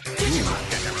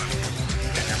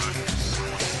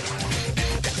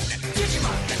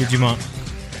 Digimon.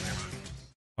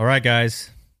 All right, guys.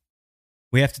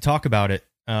 We have to talk about it.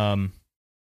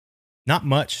 Not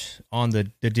much on the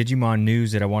Digimon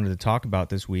news that I wanted to talk about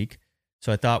this week.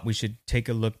 So I thought we should take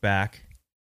a look back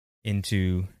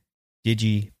into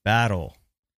Digi Battle.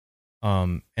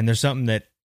 And there's something that,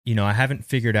 I haven't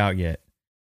figured out yet.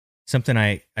 Something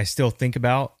I still think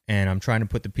about, and I'm trying to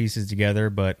put the pieces together,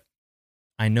 but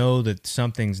I know that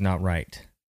something's not right.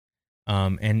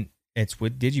 And it's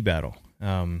with Digi Battle.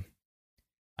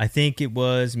 I think it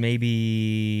was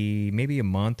maybe a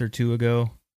month or two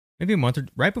ago. Maybe a month or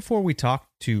right before we talked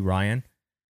to Ryan.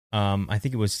 I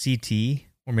think it was CT,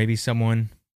 or maybe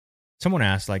someone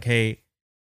asked like, "Hey,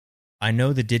 I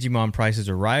know the Digimon prices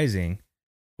are rising,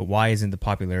 but why isn't the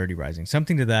popularity rising?"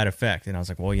 Something to that effect. And I was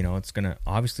like, well, it's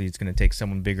gonna take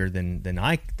someone bigger than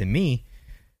me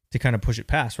to kind of push it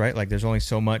past, right? Like there's only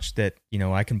so much that,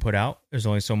 I can put out. There's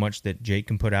only so much that Jake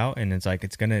can put out. And it's like,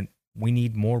 we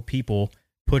need more people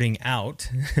putting out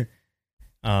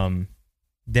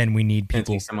than we need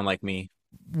people. Someone like me.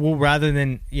 Well, rather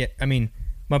than,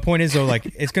 my point is though, like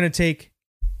it's going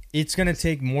to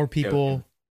take more people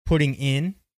putting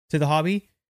in to the hobby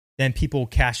than people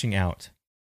cashing out.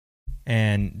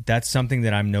 And that's something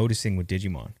that I'm noticing with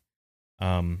Digimon.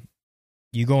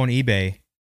 You go on eBay,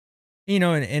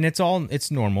 and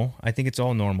it's normal. I think it's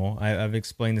all normal. I've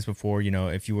explained this before.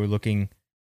 If you were looking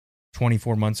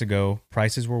 24 months ago,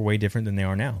 prices were way different than they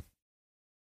are now.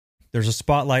 There's a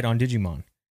spotlight on Digimon.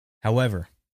 However,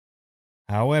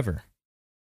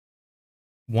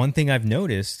 one thing I've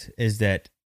noticed is that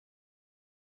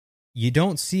you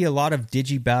don't see a lot of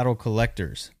Digibattle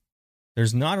collectors.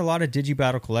 There's not a lot of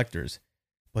Digibattle collectors,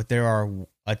 but there are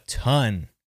a ton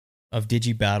of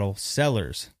Digibattle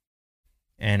sellers.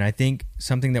 And I think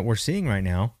something that we're seeing right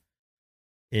now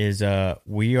is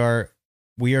we are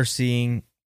seeing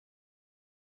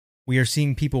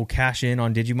people cash in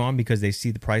on Digimon because they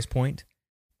see the price point,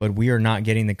 but we are not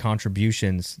getting the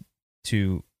contributions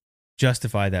to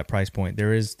justify that price point.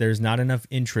 There's not enough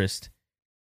interest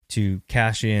to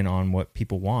cash in on what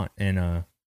people want. And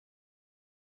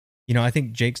I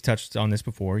think Jake's touched on this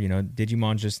before.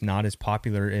 Digimon's just not as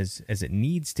popular as it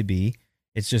needs to be.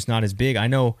 It's just not as big. I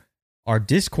know our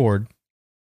Discord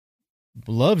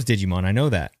loves Digimon. I know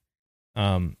that.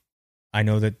 I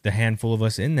know that the handful of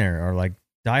us in there are like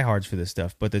diehards for this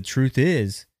stuff. But the truth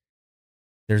is,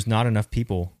 there's not enough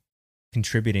people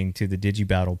contributing to the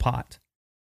Digibattle pot.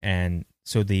 And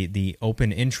so the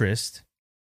open interest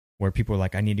where people are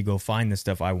like, I need to go find this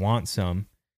stuff, I want some,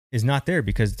 is not there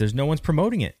because there's no one's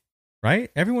promoting it,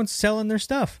 right? Everyone's selling their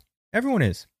stuff. Everyone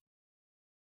is.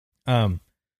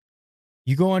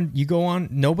 You go on if you go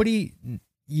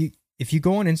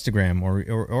on Instagram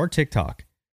or TikTok,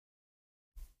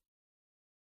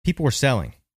 people are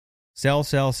selling. Sell.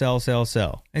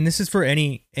 And this is for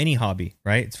any hobby,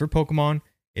 right? It's for Pokemon,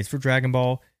 it's for Dragon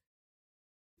Ball.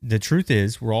 The truth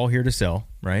is, we're all here to sell,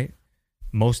 right?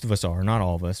 Most of us are, not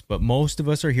all of us, but most of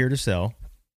us are here to sell.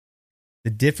 The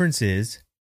difference is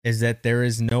that there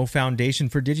is no foundation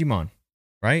for Digimon,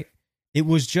 right? It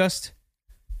was just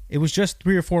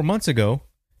 3 or 4 months ago,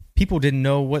 people didn't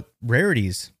know what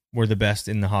rarities were the best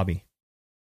in the hobby,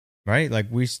 right? Like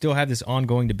we still have this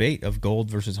ongoing debate of gold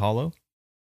versus hollow.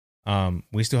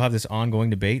 We still have this ongoing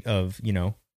debate of,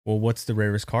 well, what's the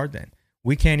rarest card then?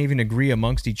 We can't even agree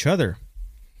amongst each other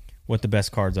what the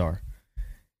best cards are.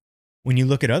 When you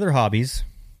look at other hobbies,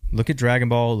 look at Dragon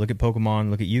Ball, look at Pokemon,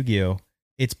 look at Yu-Gi-Oh,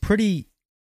 it's pretty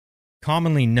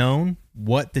commonly known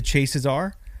what the chases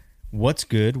are, what's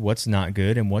good, what's not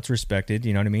good, and what's respected,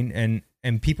 you know what I mean?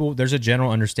 And people, there's a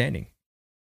general understanding.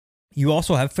 You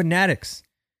also have fanatics.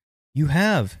 You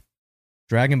have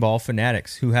Dragon Ball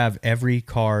fanatics who have every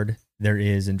card there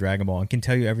is in Dragon Ball and can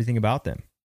tell you everything about them.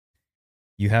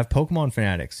 You have Pokemon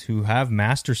fanatics who have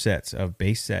master sets of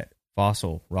base set,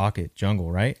 fossil, rocket,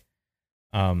 jungle, right?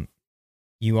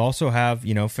 You also have,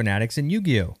 fanatics in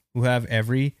Yu-Gi-Oh! Who have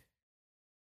every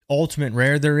ultimate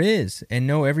rare there is and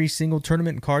know every single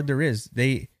tournament card there is.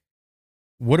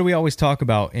 What do we always talk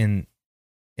about in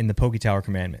the PokeTower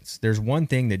commandments? There's one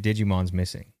thing that Digimon's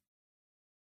missing.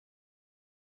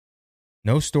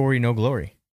 No story, no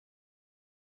glory.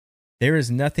 There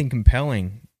is nothing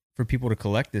compelling for people to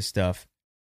collect this stuff.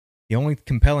 The only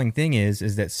compelling thing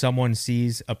is that someone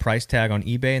sees a price tag on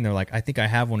eBay and they're like, I think I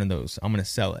have one of those. I'm going to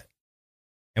sell it.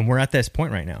 And we're at this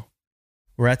point right now.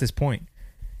 We're at this point.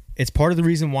 It's part of the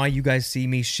reason why you guys see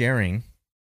me sharing.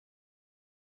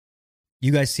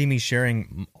 You guys see me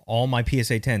sharing all my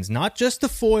PSA 10s. Not just the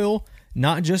foil,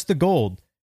 not just the gold.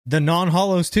 The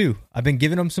non-holos too. I've been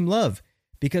giving them some love.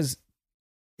 Because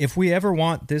if we ever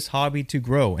want this hobby to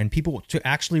grow and people to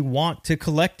actually want to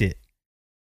collect it,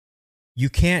 you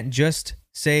can't just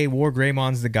say War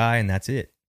Greymon's the guy and that's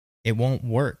it. It won't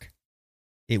work.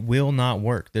 It will not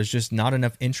work. There's just not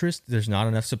enough interest. There's not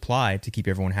enough supply to keep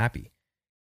everyone happy.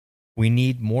 We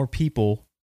need more people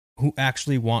who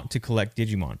actually want to collect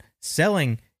Digimon.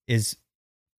 Selling is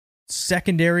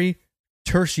secondary,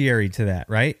 tertiary to that,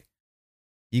 right?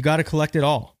 You got to collect it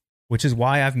all, which is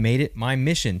why I've made it my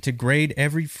mission to grade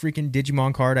every freaking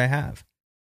Digimon card I have.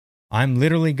 I'm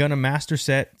literally going to master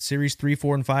set Series 3,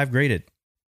 4, and 5 graded.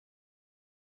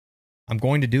 I'm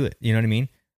going to do it. You know what I mean?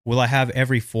 Will I have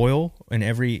every foil and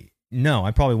every... No,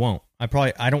 I probably won't.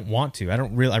 I don't want to. I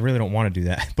really don't want to do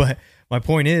that. But my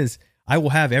point is, I will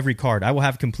have every card. I will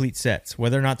have complete sets.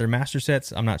 Whether or not they're master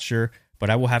sets, I'm not sure. But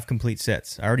I will have complete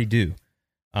sets. I already do.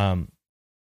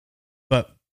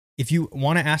 But if you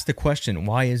want to ask the question,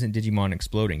 why isn't Digimon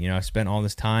exploding? I spent all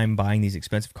this time buying these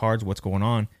expensive cards. What's going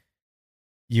on?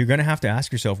 You're going to have to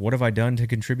ask yourself, what have I done to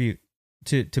contribute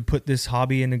to put this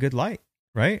hobby in a good light,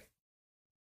 right?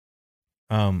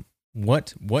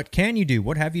 What can you do?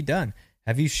 What have you done?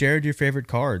 Have you shared your favorite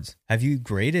cards? Have you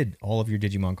graded all of your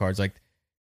Digimon cards? Like,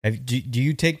 do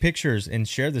you take pictures and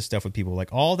share this stuff with people?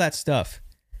 Like, all that stuff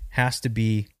has to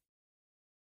be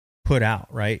put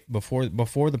out, right? Before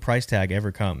the price tag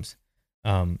ever comes.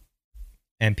 And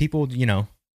people,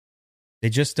 they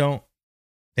just don't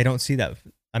see that.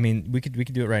 I mean, we could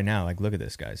do it right now. Like, look at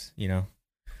this, guys.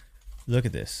 Look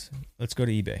at this. Let's go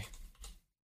to eBay.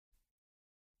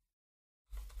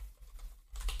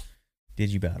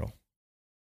 Digibattle.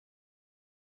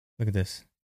 Look at this.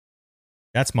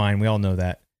 That's mine. We all know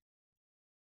that.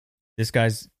 This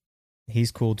guy's,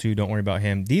 he's cool too. Don't worry about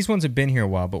him. These ones have been here a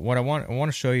while, but what I want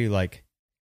to show you, like,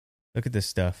 look at this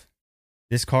stuff.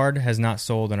 This card has not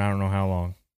sold in I don't know how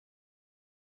long.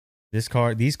 These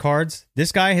cards,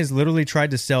 this guy has literally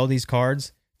tried to sell these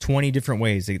cards 20 different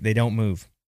ways. They don't move.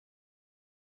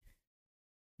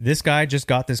 This guy just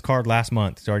got this card last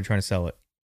month. He's already trying to sell it.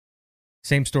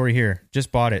 Same story here.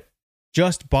 Just bought it.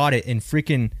 Just bought it in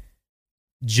freaking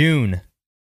June.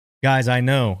 Guys, I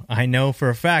know for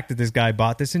a fact that this guy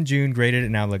bought this in June, graded it,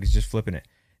 and now look, he's just flipping it.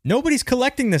 Nobody's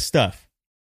collecting this stuff.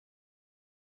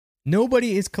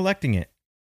 Nobody is collecting it.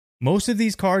 Most of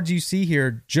these cards you see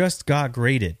here just got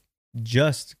graded.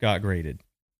 Just got graded.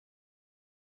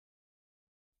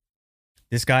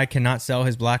 This guy cannot sell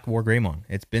his Black War Greymon.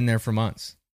 It's been there for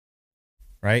months.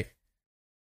 Right?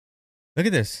 Look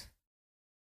at this.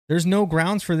 There's no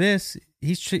grounds for this.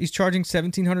 He's charging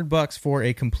 $1,700 for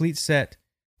a complete set.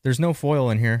 There's no foil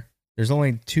in here. There's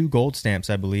only 2 gold stamps,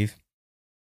 I believe.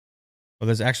 Well,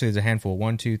 there's a handful.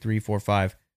 1, 2, 3, 4,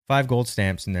 5. 5 gold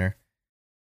stamps in there.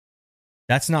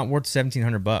 That's not worth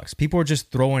 $1,700. People are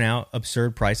just throwing out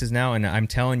absurd prices now, and I'm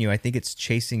telling you, I think it's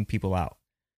chasing people out.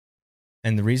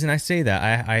 And the reason I say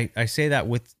that, I say that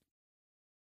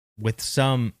with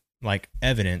some like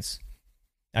evidence.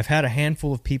 I've had a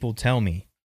handful of people tell me,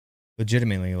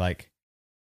 legitimately, like,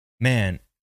 man,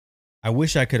 I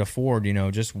wish I could afford,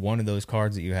 just one of those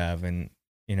cards that you have, and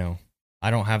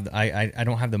I don't have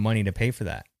the money to pay for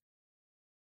that.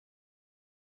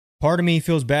 Part of me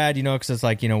feels bad, because it's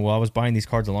like, well, I was buying these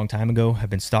cards a long time ago.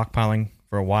 I've been stockpiling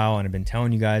for a while, and I've been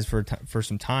telling you guys for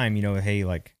some time, hey,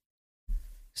 like,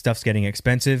 stuff's getting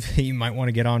expensive. You might want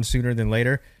to get on sooner than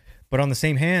later. But on the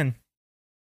same hand,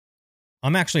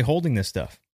 I'm actually holding this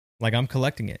stuff. Like, I'm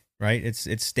collecting it, right?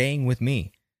 It's staying with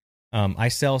me. I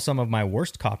sell some of my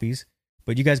worst copies,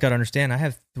 but you guys got to understand, I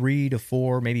have 3 to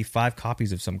 4, maybe 5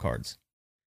 copies of some cards.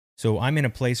 So I'm in a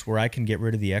place where I can get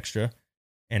rid of the extra,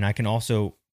 and I can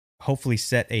also hopefully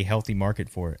set a healthy market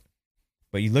for it.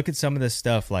 But you look at some of this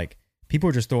stuff, like, people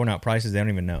are just throwing out prices they don't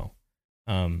even know.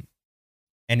 And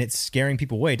and it's scaring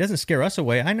people away. It doesn't scare us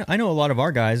away. I know a lot of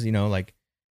our guys, you know, like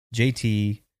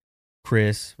JT,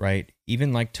 Chris, right?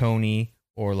 Even like Tony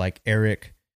or like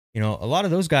Eric, you know, a lot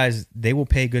of those guys, they will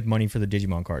pay good money for the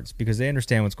Digimon cards because they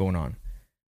understand what's going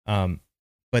on.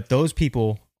 But those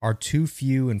people are too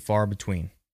few and far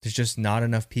between. There's just not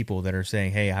enough people that are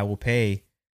saying, hey, I will pay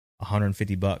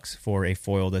 $150 for a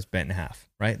foil that's bent in half,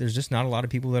 right? There's just not a lot of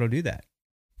people that'll do that.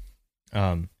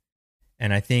 And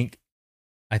I think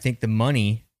the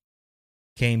money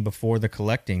came before the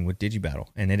collecting with DigiBattle,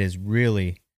 and it has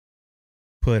really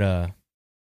put a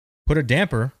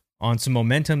damper on some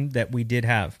momentum that we did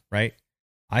have, right?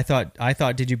 I thought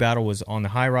DigiBattle was on the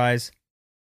high rise,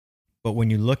 but when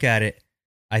you look at it,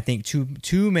 I think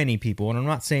too many people, and I'm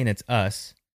not saying it's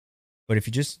us, but if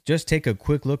you just take a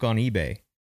quick look on eBay,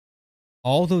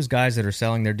 all those guys that are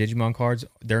selling their Digimon cards,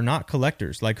 they're not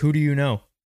collectors. Like, who do you know?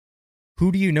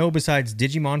 Who do you know besides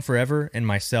Digimon Forever and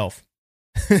myself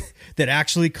that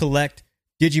actually collect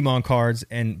Digimon cards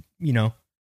and, you know,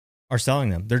 are selling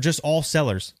them? They're just all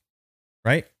sellers,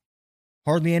 right?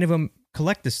 Hardly any of them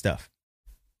collect this stuff.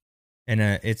 And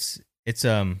it's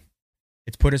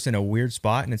put us in a weird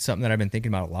spot, and it's something that I've been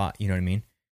thinking about a lot, you know what I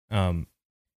mean?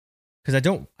 Cuz I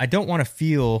don't want to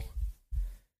feel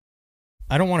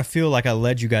like I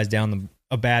led you guys down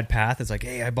a bad path. It's like,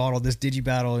 hey, I bought all this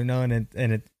DigiBattle, you know,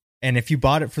 and if you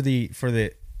bought it for the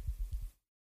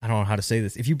I don't know how to say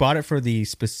this. If you bought it for the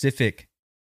specific,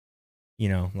 you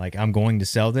know, like, I'm going to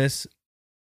sell this,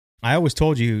 I always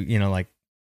told you, you know, like,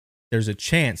 there's a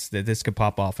chance that this could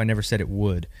pop off. I never said it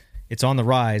would. It's on the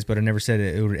rise, but I never said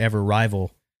it would ever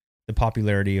rival the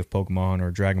popularity of Pokemon or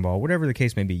Dragon Ball, whatever the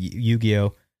case may be,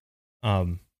 Yu-Gi-Oh.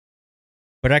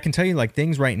 But I can tell you, like,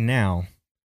 things right now,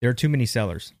 there are too many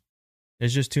sellers.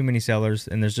 There's just too many sellers,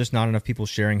 and there's just not enough people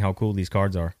sharing how cool these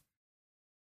cards are.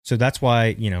 So that's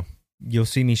why, you know, you'll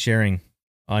see me sharing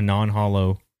a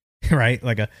non-holo, right?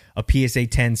 Like a PSA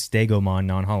 10 Stegomon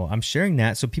non-holo. I'm sharing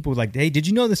that so people are like, hey, did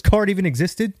you know this card even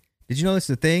existed? Did you know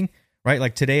this is a thing? Right?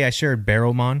 Like today I shared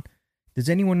Barrowmon. Does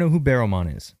anyone know who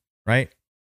Barrowmon is? Right?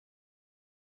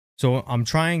 So I'm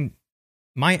trying,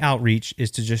 my outreach is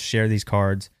to just share these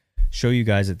cards, show you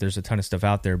guys that there's a ton of stuff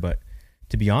out there. But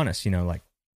to be honest, you know, like,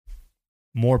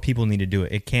 more people need to do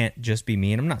it. It can't just be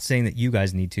me. And I'm not saying that you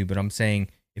guys need to, but I'm saying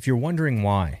if you're wondering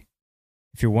why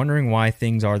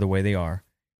things are the way they are,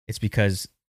 it's because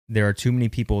there are too many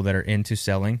people that are into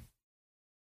selling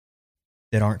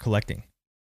that aren't collecting,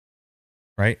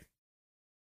 right?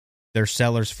 They're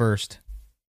sellers first.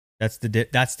 That's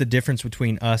the difference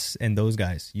between us and those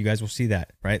guys. You guys will see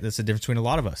that, right? That's the difference between a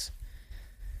lot of us.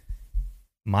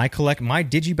 My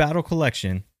DigiBattle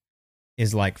collection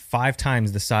is like 5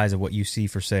 times the size of what you see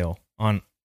for sale on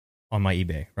my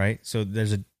eBay, right? So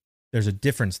there's a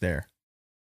difference there.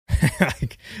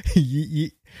 Like,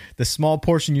 the small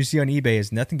portion you see on eBay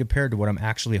is nothing compared to what I'm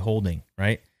actually holding,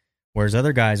 right? Whereas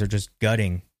other guys are just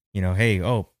gutting, you know, hey,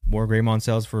 War Greymon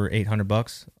sells for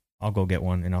 $800. I'll go get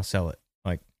one and I'll sell it.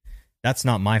 Like, that's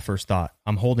not my first thought.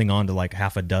 I'm holding on to like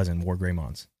half a dozen War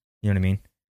Greymons. You know what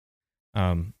I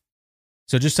mean?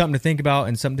 So just something to think about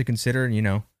and something to consider. And, you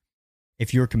know,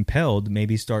 if you're compelled,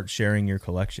 maybe start sharing your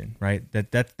collection, right?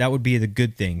 That would be the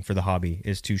good thing for the hobby,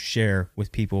 is to share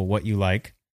with people what you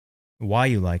like, why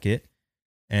you like it.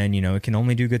 And, you know, it can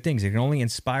only do good things. It can only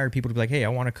inspire people to be like, hey, I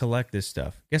want to collect this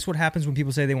stuff. Guess what happens when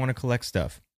people say they want to collect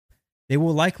stuff? They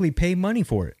will likely pay money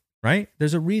for it, right?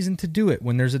 There's a reason to do it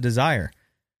when there's a desire.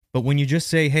 But when you just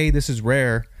say, hey, this is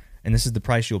rare and this is the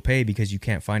price you'll pay because you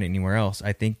can't find it anywhere else,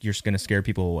 I think you're going to scare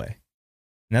people away.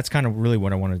 And that's kind of really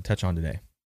what I wanted to touch on today.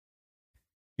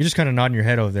 You're just kind of nodding your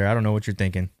head over there. I don't know what you're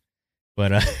thinking,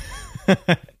 but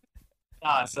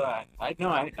So I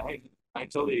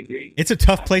totally agree. It's a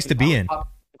tough place to be in.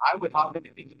 I would hop into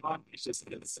Digimon. It's just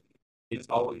it's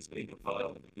always been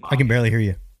above. I can barely hear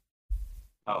you.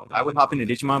 Oh, I would hop into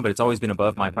Digimon, but it's always been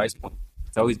above my price point.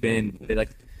 It's always been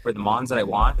like, for the mons that I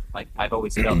want. Like, I've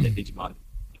always felt that Digimon.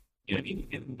 You know what I mean?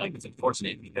 And, like, it's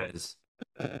unfortunate because,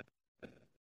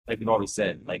 like we've always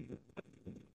said, like,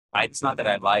 it's not that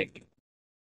I like.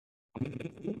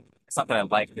 It's not that I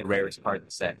like the rarest card in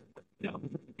the set. You know,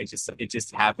 it just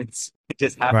happens. It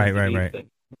just happens. Right.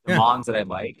 The mons that I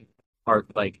like are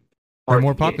like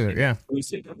more popular. Yeah,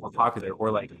 exclusive, they're more popular,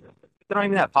 or like they're not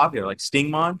even that popular. Like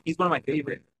Stingmon, he's one of my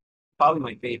favorite. Probably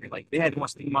my favorite. Like, they had more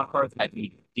Stingmon cards. I'd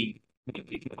be deep. I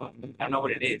don't know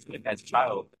what it is, but as a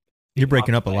child, you're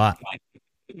breaking up a lot.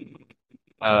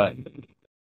 There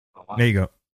you go.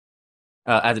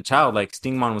 As a child, like,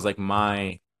 Stingmon was like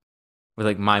my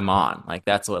mon. Like,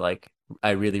 that's what, like,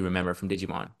 I really remember from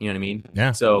Digimon. You know what I mean?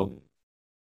 Yeah. So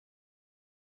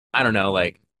I don't know.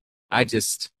 Like,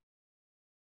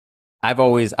 I've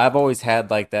always had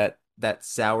like that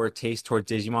sour taste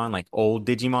towards Digimon, like old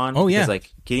Digimon, Oh because yeah.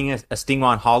 like getting a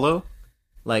Stingmon Hollow,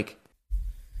 like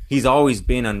he's always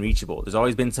been unreachable. There's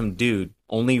always been some dude,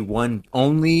 only one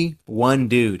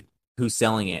dude who's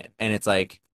selling it, and it's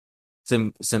like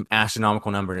some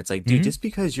astronomical number. And it's like, dude, Hmm. just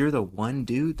because you're the one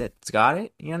dude that's got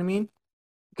it, you know what I mean?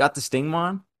 Got the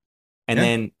Stingmon, and Yeah.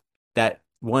 then that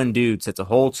one dude sets a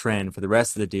whole trend for the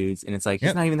rest of the dudes, and it's like he's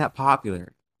Yep. not even that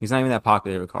popular. He's not even that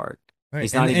popular of a card. Right.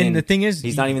 He's not And the even thing is,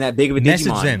 he's not even that big of a message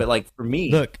Digimon. them. But like for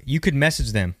me, Look, you could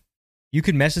message them. You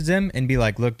could message them and be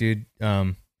like, "Look, dude,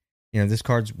 this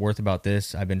card's worth about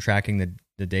this. I've been tracking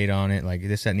the data on it, like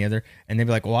this, that, and the other." And they'd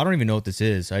be like, "Well, I don't even know what this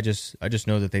is. I just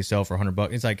know that they sell for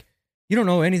 $100." It's like you don't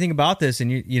know anything about this,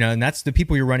 and and that's the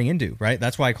people you're running into, right?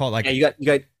 That's why I call it like, yeah,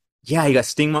 you got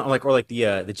Stingmon, like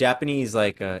the Japanese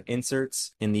like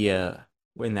inserts in the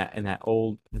in that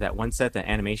one set, the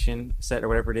animation set or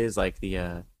whatever it is, like the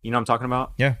you know what I'm talking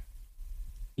about? yeah,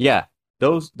 Yeah.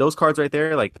 Those cards right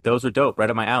there, like those are dope, right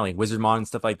up my alley. Wizardmon and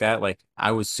stuff like that. Like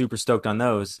I was super stoked on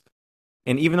those.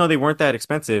 And even though they weren't that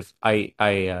expensive, I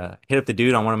hit up the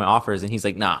dude on one of my offers, and he's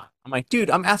like, "Nah." I'm like, "Dude,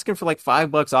 I'm asking for like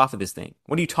 $5 off of this thing.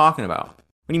 What are you talking about?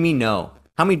 What do you mean no?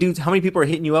 How many dudes? How many people are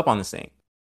hitting you up on this thing?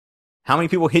 How many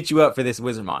people hit you up for this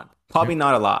Wizardmon? Probably yeah,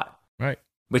 not a lot. right.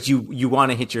 But you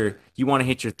want to hit your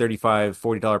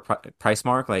 $35-$40 price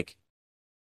mark? Like,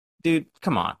 dude,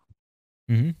 come on.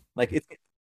 Hmm. Like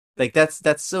like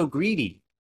that's so greedy.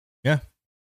 Yeah,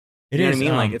 it You know what I is.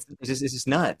 mean? Like it's just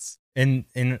nuts. And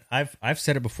I've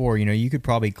said it before. You could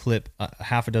probably clip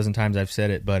half a dozen times I've said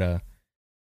it, but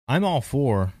I'm all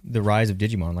for the rise of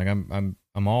Digimon. Like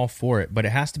I'm all for it, but it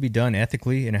has to be done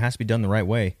ethically and it has to be done the right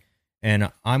way.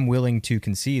 And I'm willing to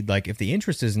concede, like, if the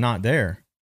interest is not there,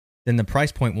 then the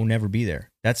price point will never be there.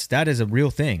 That is a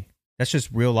real thing. That's just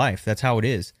real life. That's how it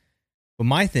is. But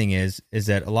my thing is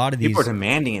that a lot of these, People are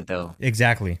demanding it though.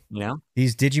 exactly, You know?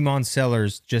 these Digimon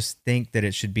sellers just think that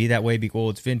it should be that way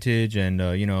because it's vintage and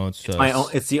It's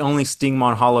the only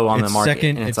Stingmon Hollow on the it's market.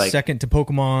 second. And It's like second to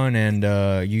Pokemon,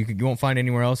 and you won't find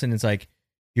anywhere else. And it's like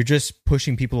you're just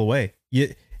pushing people away.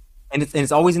 and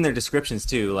it's always in their descriptions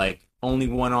too. Like only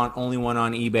one on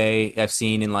eBay I've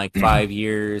seen in like 5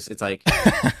 years. It's like,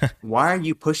 why are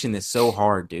you pushing this so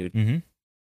hard, dude? Hmm.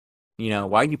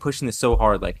 Why are you pushing this so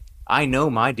hard? Like, I know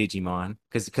my Digimon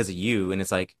because of you, and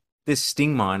it's like this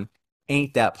Stingmon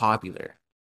ain't that popular,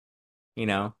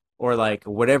 or like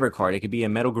whatever card. It could be a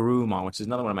Metal Garurumon, which is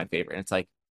another one of my favorite. And it's like,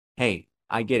 hey,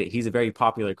 I get it. He's a very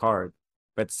popular card,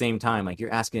 but at the same time, like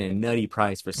you're asking a nutty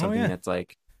price for something yeah. that's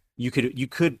like you could take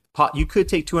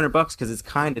 $200 because it's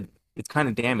kind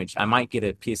of damaged. I might get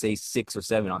a PSA 6 or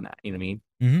 7 on that. You know what I mean?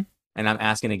 Hmm. And I'm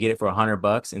asking to get it for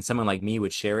 $100, and someone like me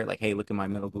would share it, like, "Hey, look at my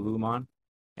Metal Garurumon,"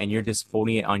 and you're just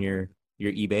holding it on your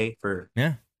eBay for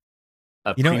Yeah.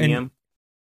 a You know, premium.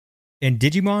 And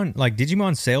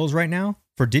Digimon sales right now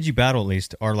for Digibattle at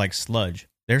least are like sludge.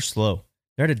 They're slow.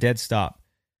 They're at a dead stop.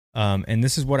 And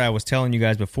this is what I was telling you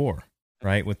guys before,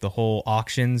 right? With the whole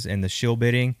auctions and the shill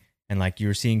bidding, and like you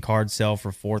were seeing cards sell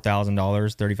for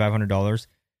 $4,000, $3,500.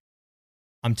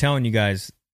 I'm telling you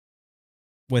guys,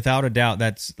 without a doubt,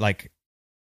 that's like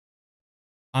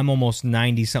I'm almost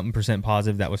 90 something percent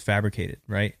positive that was fabricated,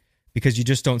 right? Because you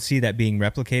just don't see that being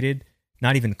replicated,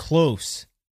 not even close.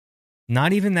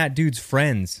 Not even that dude's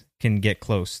friends can get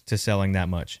close to selling that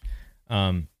much.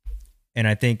 And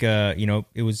I think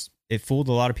it fooled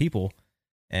a lot of people,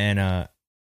 and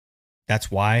that's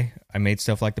why I made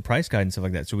stuff like the price guide and stuff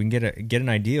like that, so we can get an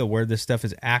idea where this stuff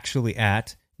is actually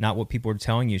at, not what people are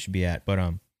telling you should be at. But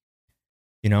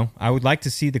I would like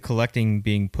to see the collecting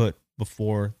being put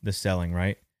before the selling,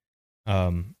 right?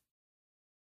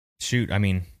 Shoot, I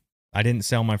mean, I didn't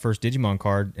sell my first Digimon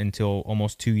card until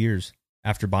almost 2 years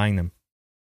after buying them.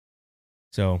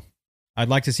 So I'd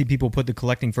like to see people put the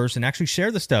collecting first and actually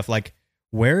share the stuff. Like,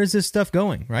 where is this stuff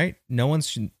going, right?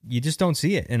 You just don't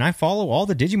see it. And I follow all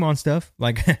the Digimon stuff.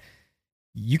 Like,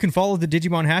 you can follow the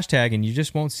Digimon hashtag and you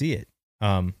just won't see it.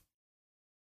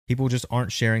 People just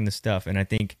aren't sharing the stuff. And I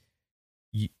think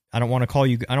I don't want to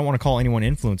call anyone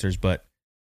influencers, but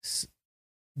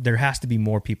there has to be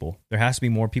more people. There has to be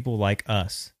more people like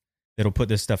us that'll put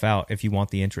this stuff out if you want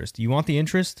the interest. You want the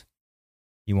interest?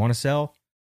 You want to sell?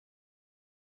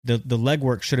 The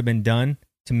legwork should have been done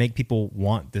to make people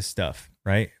want this stuff,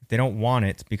 right? They don't want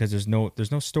it because there's no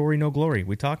story, no glory.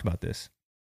 We talked about this.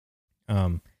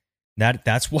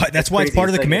 That's why it's part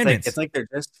of the commandments. It's like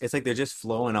they're just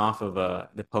flowing off of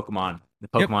the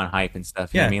Pokemon hype and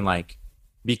stuff. You know what I mean? Like,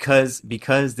 because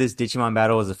this Digimon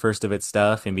battle is the first of its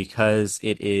stuff, and because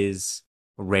it is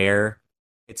rare,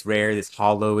 it's rare. This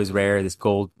hollow is rare. This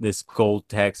gold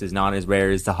text is not as rare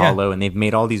as the hollow, and they've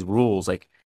made all these rules. Like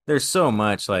there's so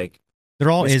much like they're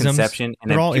all isms. misconception,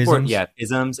 and they're then all people isms.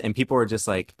 isms, and people are just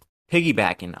like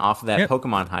piggybacking off of that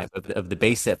Pokemon hype of the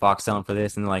base set box selling for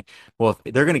this, and they're like, well,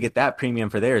 if they're gonna get that premium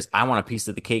for theirs, I want a piece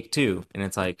of the cake too. And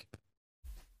it's like,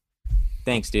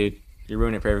 thanks, dude, you're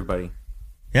ruining it for everybody.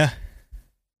 Yeah.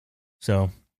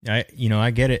 So I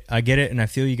get it, and I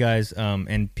feel you guys.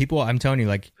 And people, I'm telling you,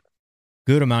 like,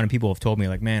 good amount of people have told me,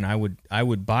 like, man, I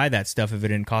would buy that stuff if it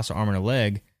didn't cost an arm and a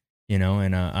leg,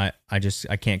 and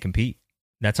I can't compete.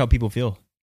 That's how people feel.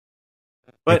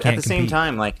 But at the same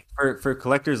time, like for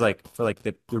collectors, like for like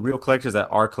the real collectors that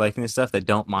are collecting this stuff that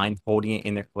don't mind holding it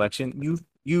in their collection,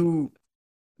 you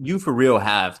for real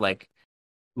have like,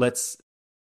 let's,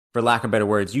 for lack of better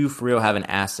words, you for real have an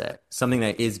asset, something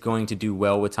that is going to do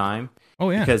well with time. Oh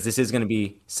yeah, because this is going to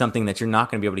be something that you're not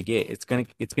going to be able to get. It's going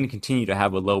to continue to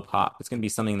have a low pop. It's going to be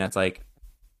something that's like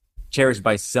cherished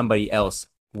by somebody else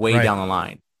way down the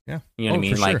line. Yeah, you know what I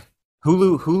mean? Like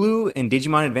Hulu and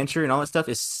Digimon Adventure and all that stuff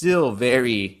is still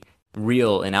very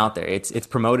real and out there. It's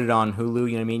promoted on Hulu.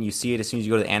 You know what I mean? You see it as soon as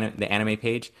you go to the anime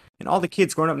page, and all the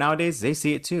kids growing up nowadays, they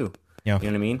see it too. Yeah, you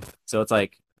know what I mean? So it's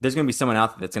like there's going to be someone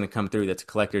out there that's going to come through that's a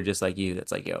collector just like you.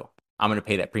 That's like, yo, I'm going to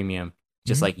pay that premium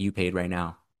just like you paid right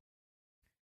now.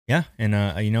 Yeah, and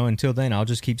until then, I'll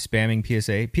just keep spamming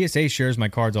PSA. PSA shares my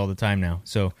cards all the time now,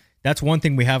 so that's one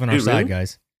thing we have on our side,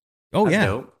 guys. Oh that's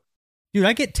dope. Dude,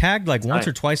 I get tagged like once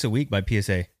or twice a week by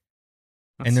PSA,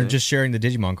 and they're just sharing the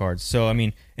Digimon cards. So I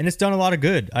mean, and it's done a lot of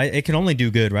good. It can only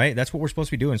do good, right? That's what we're supposed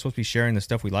to be doing. We're supposed to be sharing the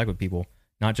stuff we like with people,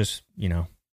 not just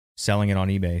selling it on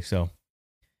eBay. So,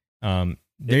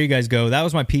 there you guys go. That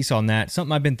was my piece on that.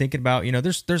 Something I've been thinking about.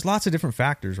 There's lots of different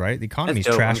factors, right? The economy's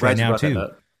trash right now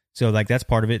too. So like that's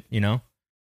part of it,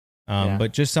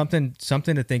 but just something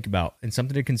to think about and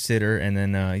something to consider. And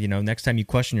then, next time you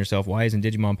question yourself, why isn't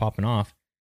Digimon popping off?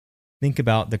 Think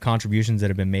about the contributions that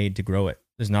have been made to grow it.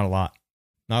 There's not a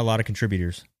lot of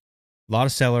contributors, a lot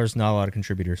of sellers, not a lot of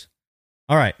contributors.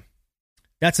 All right.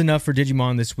 That's enough for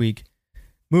Digimon this week.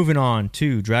 Moving on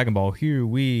to Dragon Ball. Here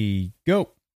we go.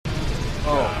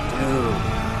 Oh,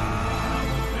 dude.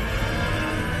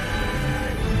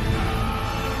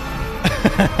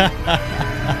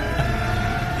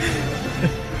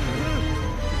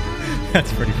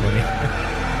 That's pretty funny.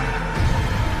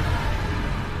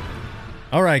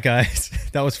 All right, guys.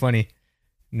 That was funny,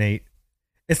 Nate.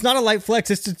 It's not a light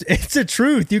flex. It's a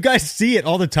truth. You guys see it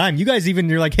all the time. You guys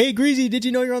you're like, hey, Greasy, did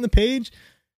you know you're on the page?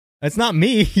 That's not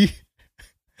me.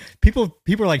 People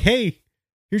are like, hey,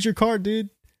 here's your card, dude.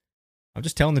 I'm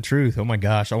just telling the truth. Oh my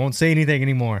gosh. I won't say anything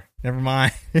anymore. Never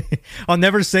mind. I'll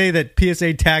never say that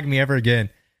PSA tagged me ever again.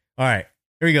 All right,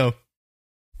 here we go.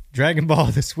 Dragon Ball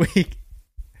this week.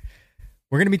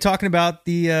 We're going to be talking about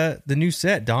the new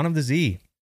set, Dawn of the Z.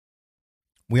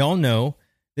 We all know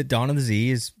that Dawn of the Z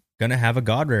is going to have a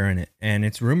God Rare in it, and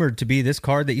it's rumored to be this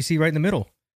card that you see right in the middle.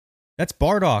 That's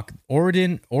Bardock,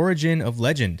 Origin of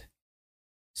Legend.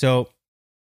 So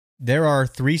there are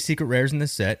 3 secret rares in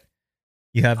this set.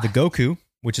 You have the Goku,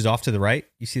 which is off to the right.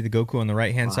 You see the Goku on the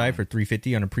right-hand side for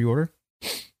 $350 on a pre-order.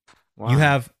 You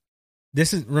have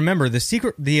remember the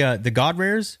secret the God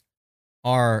Rares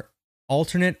are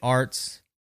alternate arts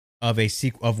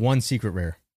of one secret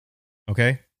rare.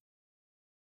 Okay?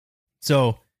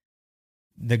 So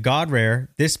the God Rare,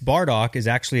 this Bardock is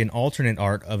actually an alternate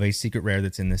art of a secret rare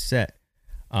that's in this set.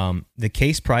 The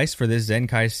case price for this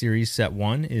Zenkai series set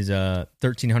 1 is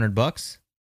 $1,300.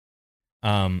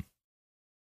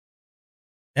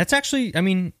 That's actually, I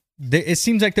mean, it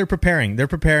seems like they're preparing. They're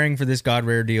preparing for this God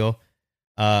Rare deal.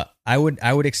 I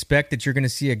would expect that you're going to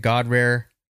see a God Rare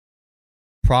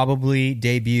probably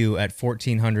debut at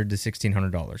 $1,400 to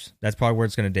 $1,600. That's probably where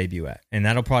it's going to debut at, and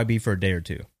that'll probably be for a day or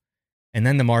two, and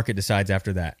then the market decides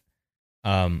after that.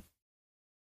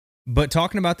 But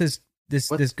talking about this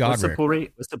God Rare,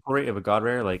 what's the pull rate of a God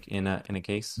Rare like in a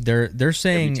case? They're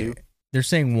saying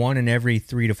 1 in every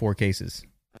 3 to 4 cases.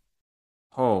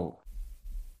 Oh.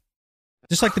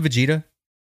 Just like the Vegeta.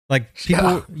 Like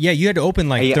people, you had to open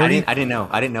like 30. I didn't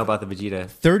know about the Vegeta.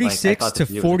 36 to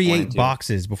 48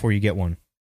 boxes before you get one.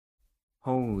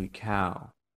 Holy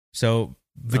cow! So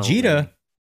Vegeta,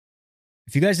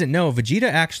 if you guys didn't know, Vegeta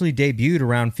actually debuted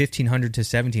around 1,500 to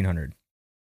 1,700.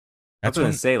 That's what I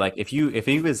was gonna say. Like if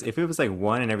it was like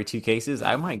 1 in every 2 cases,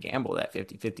 I might gamble that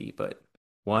 50-50. But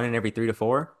 1 in every 3 to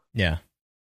 4. Yeah.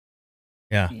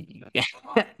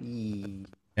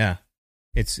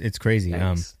 It's crazy.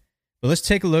 Thanks. But let's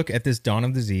take a look at this Dawn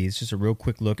of the Z. It's just a real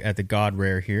quick look at the God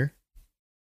Rare here.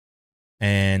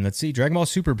 And let's see, Dragon Ball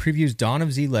Super previews Dawn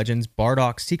of Z Legends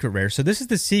Bardock Secret Rare. So this is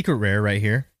the Secret Rare right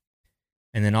here.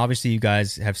 And then obviously you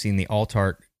guys have seen the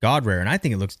Altart God Rare, and I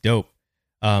think it looks dope.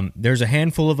 There's a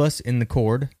handful of us in the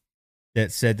Cord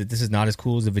that said that this is not as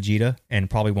cool as the Vegeta and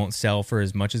probably won't sell for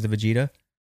as much as the Vegeta.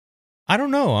 I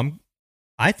don't know.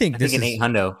 I think this is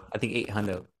 800. I think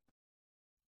 800.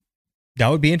 That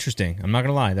would be interesting. I'm not going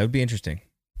to lie. That would be interesting.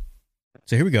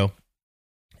 So here we go.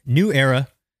 New era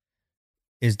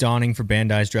is dawning for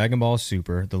Bandai's Dragon Ball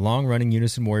Super. The long-running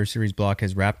Unison Warrior Series block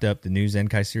has wrapped up the new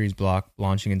Zenkai Series block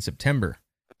launching in September.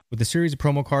 With the series of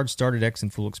promo cards, Started X,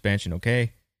 and full expansion,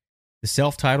 okay? The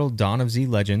self-titled Dawn of Z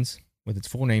Legends, with its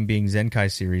full name being Zenkai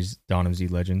Series Dawn of Z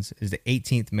Legends, is the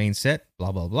 18th main set,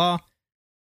 blah, blah, blah.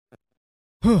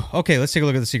 Okay, let's take a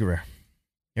look at the Secret Rare.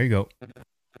 There you go.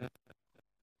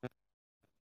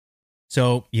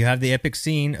 So you have the epic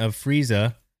scene of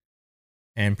Frieza,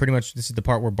 and pretty much this is the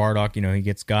part where Bardock,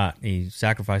 he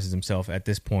sacrifices himself at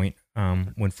this point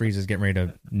when Frieza's getting ready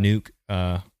to nuke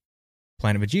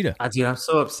Planet Vegeta. Dude, I'm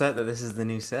so upset that this is the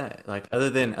new set. Like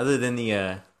other than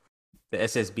the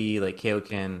SSB like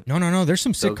Kaioken. No, there's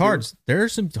some sick cards.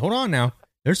 Hold on now.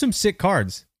 There's some sick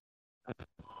cards.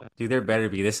 Dude, there better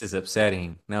be. This is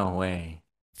upsetting. No way.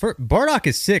 Bardock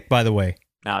is sick, by the way.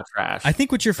 No, trash. I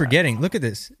think what you're forgetting. Look at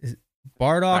this.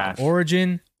 Bardock,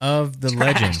 Origin of the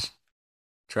Legend.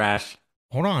 Trash.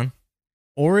 Hold on.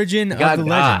 Origin of the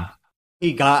Legend.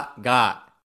 He got.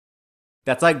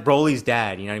 That's like Broly's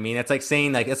dad. You know what I mean? That's like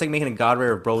saying that's like making a God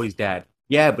Rare of Broly's dad.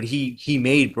 Yeah, but he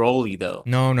made Broly though.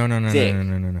 No.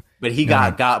 But he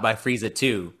got by Frieza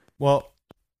too. Well,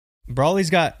 Broly's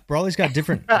got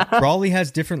different. Broly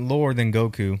has different lore than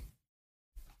Goku.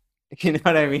 You know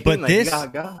what I mean? But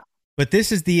But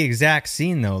this is the exact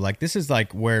scene though. Like this is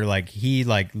like where like he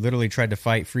like literally tried to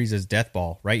fight Frieza's death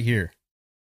ball right here.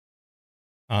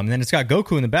 And then it's got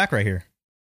Goku in the back right here.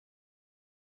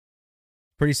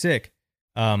 Pretty sick.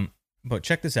 But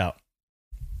check this out.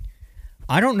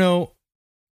 I don't know.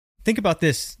 Think about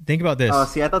this. Oh,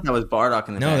 see, I thought that was Bardock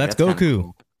in the back. No, that's Goku.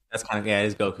 Cool. That's kind of it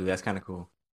is Goku. That's kind of cool.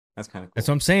 That's what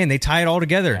I'm saying. They tie it all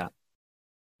together. Yeah.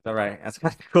 All right. That's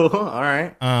kind of cool. All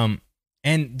right.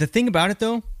 And the thing about it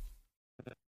though,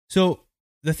 so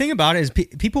the thing about it is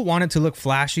people want it to look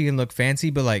flashy and look fancy,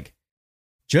 but like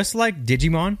just like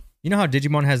Digimon, you know how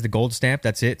Digimon has the gold stamp?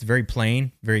 That's it. It's very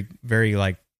plain, very, very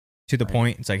like to the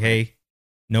point. It's like, hey,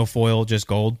 no foil, just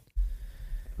gold.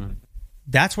 Mm-hmm.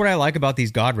 That's what I like about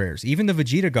these God Rares. Even the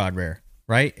Vegeta God Rare,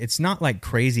 right? It's not like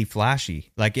crazy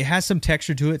flashy. Like it has some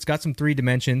texture to it. It's got some 3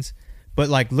 dimensions. But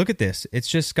like, look at this. It's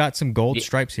just got some gold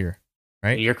stripes here,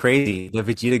 right? You're crazy. The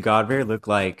Vegeta God Rare look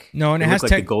like it has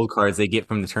like the gold cards they get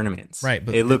from the tournaments, right?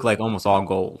 But it look like almost all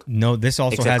gold. No, this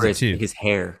also has it too. His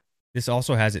hair. This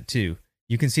also has it too.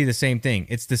 You can see the same thing.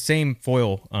 It's the same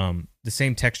foil, the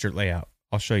same texture layout.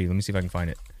 I'll show you. Let me see if I can find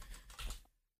it.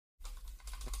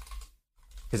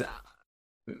 Because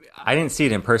I didn't see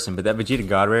it in person, but that Vegeta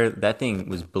God Rare, that thing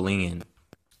was blinging.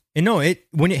 And no,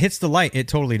 when it hits the light, it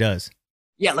totally does.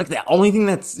 Yeah, like the only thing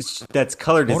that's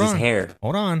colored is his hair.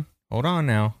 Hold on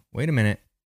now. Wait a minute.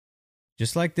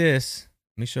 Just like this.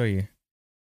 Let me show you.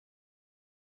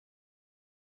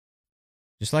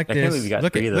 Just like I this. can't believe you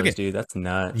got 3 of those, dude. That's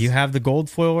nuts. You have the gold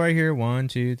foil right here. 1,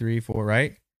 2, 3, 4,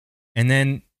 right? And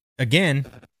then again,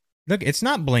 look, it's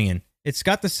not blinging. It's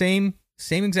got the same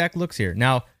exact looks here.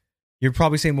 Now, you're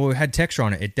probably saying, well, it had texture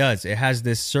on it. It does. It has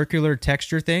this circular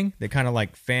texture thing that kind of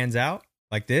like fans out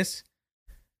like this.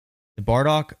 The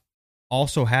Bardock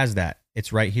also has that.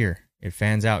 It's right here. It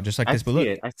fans out just like this. But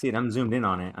look, I see it. I'm zoomed in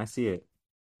on it. I see it.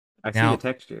 I see the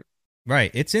texture. Right.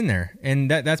 It's in there. And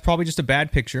that's probably just a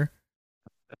bad picture.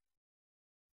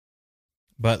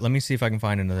 But let me see if I can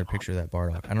find another picture of that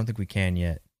Bardock. I don't think we can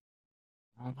yet.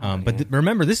 But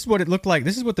remember, this is what it looked like.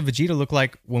 This is what the Vegeta looked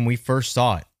like when we first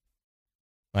saw it.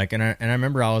 Like, and I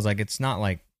remember I was like, it's not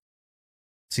like.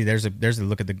 See, there's a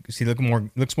look at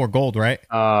looks more gold, right?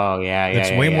 Oh yeah.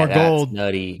 It's way more gold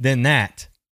than that.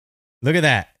 Look at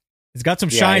that. It's got some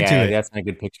shine to it. That's a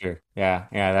good picture. Yeah,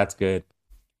 that's good.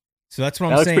 So that's what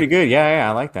I'm saying. That looks pretty good. Yeah,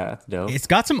 I like that. That's dope. It's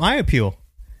got some eye appeal.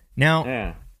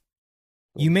 Now,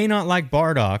 you may not like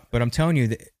Bardock, but I'm telling you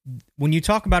that when you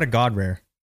talk about a God Rare,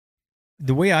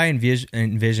 the way I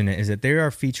envision it is that they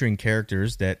are featuring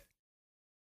characters that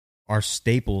are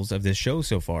staples of this show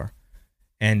so far.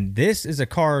 And this is a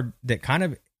card that kind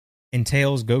of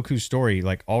entails Goku's story,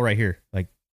 like all right here. Like,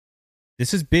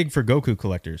 this is big for Goku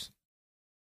collectors.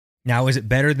 Now, is it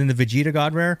better than the Vegeta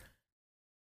God Rare?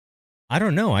 I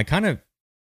don't know.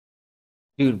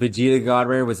 Dude, Vegeta God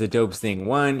Rare was the dopest thing.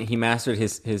 One, he mastered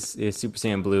his Super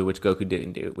Saiyan Blue, which Goku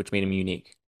didn't do, which made him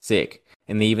unique. Sick.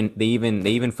 and they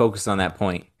even focused on that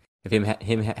point of him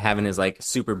having his like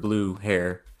super blue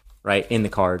hair right in the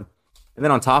card, and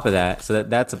then on top of that, so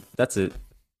that's a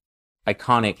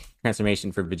iconic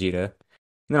transformation for Vegeta, and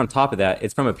then on top of that,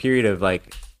 it's from a period of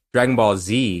like Dragon Ball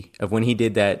Z of when he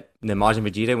did the Majin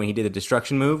Vegeta when he did the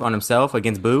destruction move on himself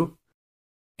against Buu,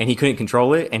 and he couldn't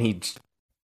control it, and he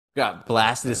got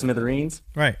blasted to smithereens.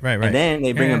 Right. And then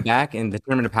they bring him back in the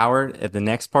Tournament of Power at the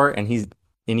next part, and he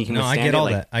can withstand I get all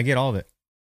that. I get all of it.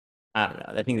 I don't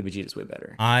know. I think the Vegeta's way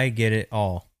better. I get it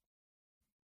all.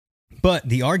 But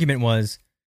the argument was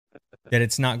that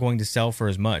it's not going to sell for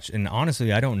as much, and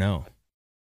honestly, I don't know.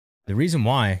 The reason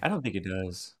why, I don't think it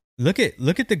does. Look at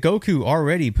the Goku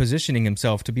already positioning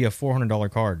himself to be a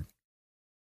 $400 card.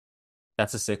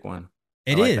 That's a sick one.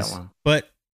 It I like is, that one. but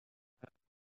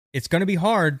it's going to be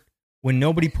hard when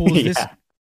nobody pulls this.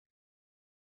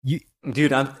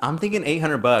 Dude, I'm thinking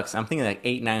 $800. I'm thinking like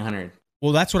 $800-900.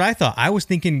 Well, that's what I thought. I was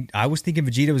thinking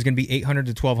Vegeta was going to be $800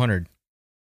 to $1,200.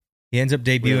 He ends up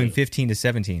debuting $15 to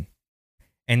 $17.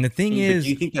 And the thing is, do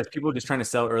you think that people are just trying to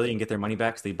sell early and get their money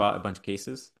back because they bought a bunch of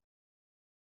cases?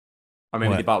 Or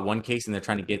maybe they bought one case and they're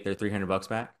trying to get their $300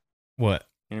 back? What?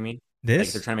 You know what I mean? This?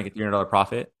 Like they're trying to make a $300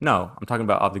 profit? No, I'm talking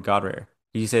about of the God Rare.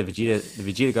 You said the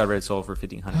Vegeta God Rare sold for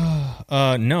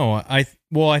 $1,500. No,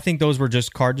 I think those were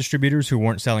just card distributors who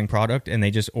weren't selling product and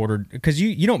they just ordered, because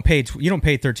you don't pay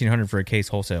 $1,300 for a case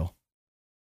wholesale.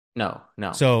 No.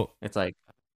 So it's like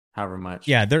however much.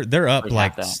 Yeah, they're up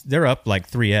like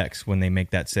 3x when they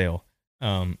make that sale.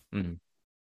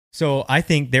 So I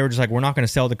think they were just like, we're not going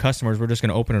to sell to customers. We're just going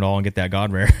to open it all and get that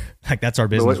God Rare. Like that's our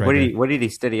business. What did he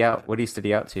steady out? What did he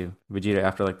steady out to Vegeta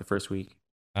after like the first week?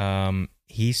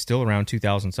 He's still around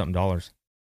 $2,000 something.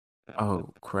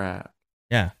 Oh crap!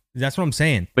 Yeah, that's what I'm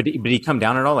saying. But did he come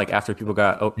down at all? Like after people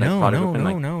got no.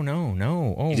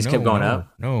 Oh, he just kept going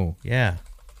up. No, yeah.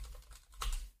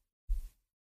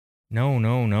 No.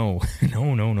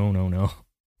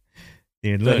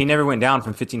 Dude, look. So he never went down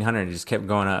from 1,500. It just kept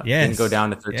going up. Yes. Didn't go down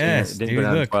to 13. Yes, didn't dude, go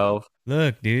down look. to 12.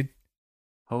 Look, dude.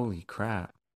 Holy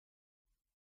crap!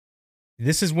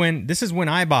 This is when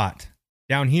I bought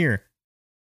down here,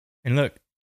 and look.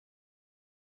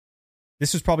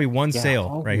 This was probably one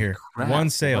sale right here. Crap. One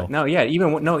sale. No, yeah,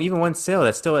 even one sale.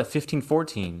 That's still at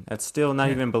 15-14. That's still not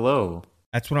even below.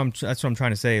 That's what I'm trying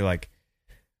to say. Like,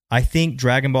 I think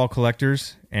Dragon Ball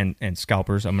collectors and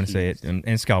scalpers, I'm going to say it,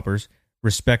 and scalpers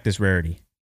respect this rarity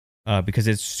because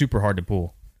it's super hard to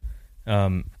pull.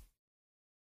 And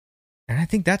I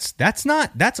think that's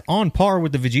on par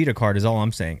with the Vegeta card. Is all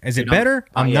I'm saying. Is it better?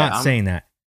 I'm not saying that.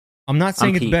 I'm not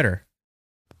saying it's better.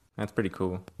 That's pretty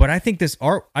cool. But I think this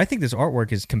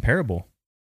artwork is comparable.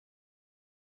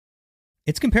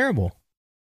 It's comparable.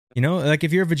 You know, like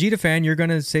if you're a Vegeta fan, you're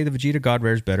gonna say the Vegeta God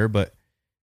Rare is better, but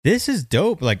this is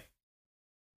dope. Like,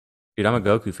 dude, I'm a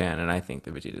Goku fan, and I think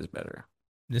the Vegeta is better.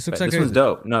 This one's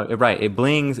dope. No, right. It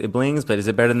blings, but is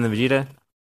it better than the Vegeta?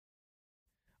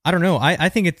 I don't know. I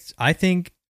think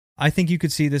you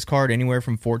could see this card anywhere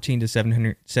from $1,400 to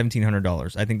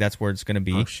 $1,700. I think that's where it's gonna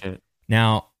be. Oh shit!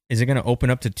 Now, is it gonna open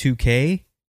up to 2K?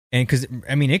 And because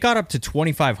I mean, it got up to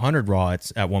 2,500 raw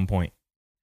at one point.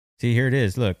 See, here it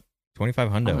is. Look.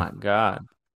 2,500. Oh my god!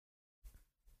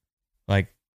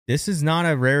 Like, this is not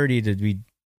a rarity to be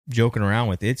joking around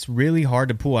with. It's really hard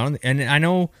to pull. And I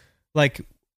know, like,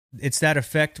 it's that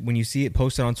effect when you see it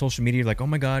posted on social media. Like, oh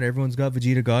my god, everyone's got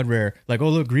Vegeta God Rare. Like, oh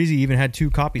look, Greasy even had 2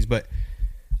 copies. But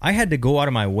I had to go out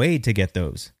of my way to get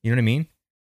those. You know what I mean?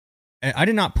 I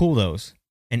did not pull those.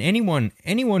 And anyone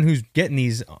who's getting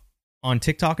these on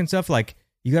TikTok and stuff, like,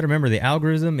 you got to remember the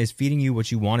algorithm is feeding you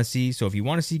what you want to see. So if you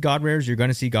want to see God Rares, you're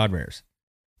going to see God Rares.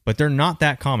 But they're not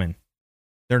that common.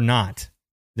 They're not.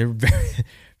 They're very,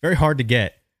 very hard to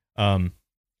get. I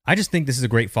just think this is a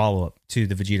great follow-up to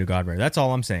the Vegeta God Rare. That's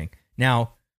all I'm saying.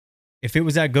 Now, if it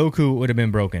was at Goku, it would have been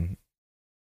broken.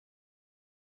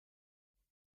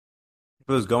 If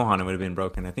it was Gohan, it would have been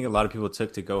broken. I think a lot of people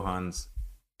took to Gohan's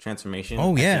transformation.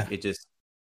 Oh yeah, it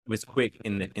was quick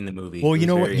in the movie. Well, you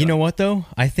know what though?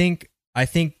 I think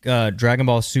Dragon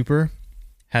Ball Super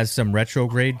has some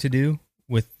retrograde to do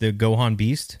with the Gohan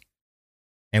Beast.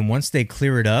 And once they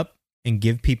clear it up and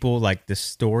give people like the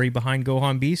story behind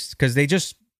Gohan Beast, because he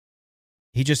just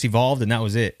evolved and that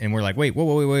was it. And we're like, wait,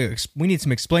 we need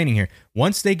some explaining here.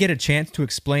 Once they get a chance to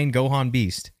explain Gohan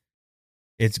Beast,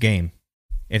 it's game.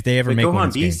 If they ever make Gohan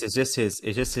one, Beast is just his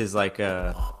like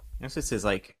it's just his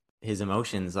like his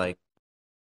emotions like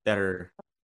that are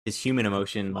his human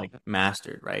emotion like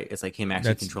mastered, right? It's like him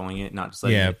actually controlling it, not just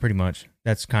like pretty much.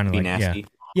 That's kind of like nasty.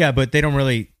 Yeah, but they don't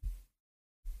really.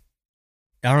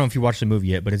 I don't know if you watched the movie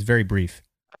yet, but it's very brief.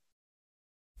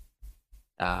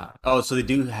 So they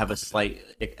do have a slight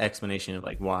explanation of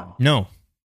like why. No,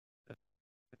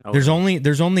 Okay. there's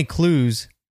only clues.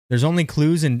 There's only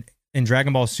clues in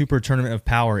Dragon Ball Super Tournament of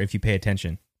Power if you pay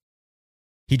attention.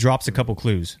 He drops a couple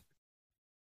clues,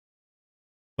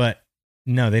 but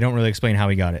no, they don't really explain how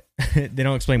he got it. They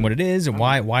don't explain what it is and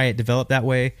why it developed that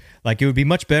way. Like, it would be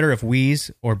much better if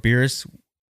Whis or Beerus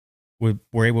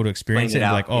were able to experience it and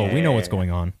be like, oh, we know what's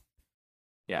going on.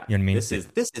 Yeah, you know what I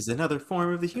mean. This is another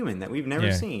form of the human that we've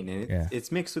never seen, and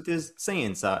it's mixed with his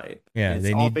Saiyan side. Yeah,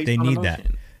 they need that.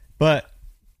 But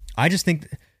I just think,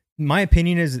 my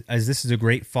opinion is this is a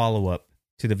great follow up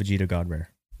to the Vegeta God Rare.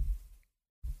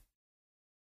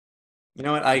 You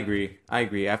know what? I agree.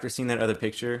 After seeing that other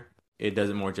picture, it does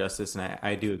it more justice, and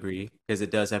I do agree, because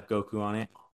it does have Goku on it,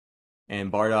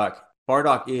 and Bardock.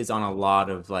 Bardock is on a lot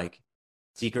of like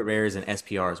secret rares and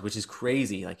SPRs, which is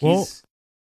crazy. Like, he's.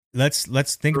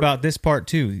 Let's think about this part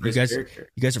too. You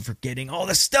guys are forgetting all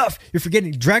this stuff. You're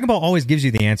forgetting. Dragon Ball always gives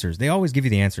you the answers. They always give you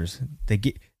the answers. They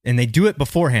do it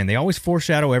beforehand. They always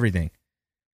foreshadow everything.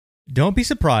 Don't be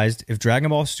surprised if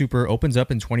Dragon Ball Super opens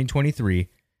up in 2023,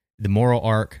 the Moral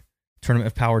Arc, Tournament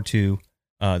of Power 2,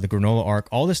 the Granola Arc,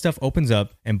 all this stuff opens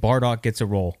up and Bardock gets a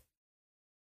role.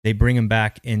 They bring him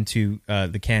back into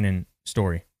the canon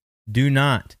story. Do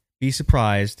not be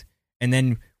surprised. And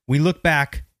then we look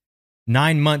back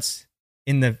 9 months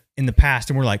in the past,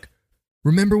 and we're like,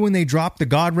 remember when they dropped the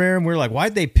God Rare? And we're like,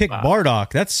 why'd they pick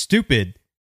Bardock? That's stupid.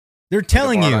 They're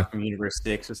telling you from Universe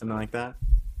 6 or something like that.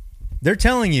 They're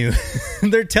telling you.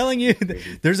 They're telling you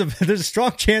there's a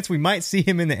strong chance we might see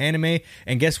him in the anime.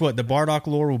 And guess what? The Bardock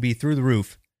lore will be through the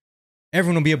roof.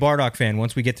 Everyone will be a Bardock fan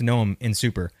once we get to know him in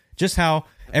Super. Just how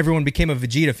everyone became a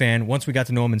Vegeta fan once we got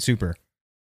to know him in Super.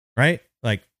 Right?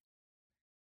 Like,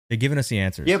 they're giving us the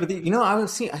answers. Yeah, but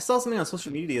I saw something on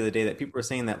social media the other day that people were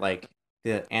saying that like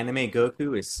the anime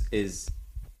Goku is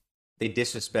they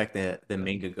disrespect the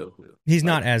manga Goku. He's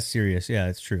not as serious. Yeah,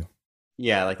 that's true.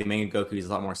 Yeah, like the manga Goku is a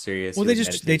lot more serious. Well,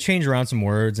 they change around some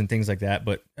words and things like that,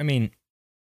 but I mean,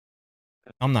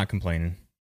 I'm not complaining.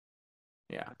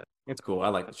 Yeah, it's cool. I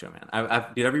like the show, man.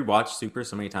 I've rewatched Super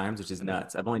so many times, which is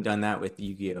nuts. I've only done that with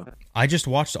Yu-Gi-Oh. I just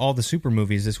watched all the Super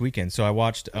movies this weekend. So I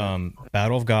watched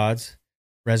Battle of Gods,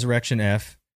 Resurrection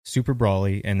F, Super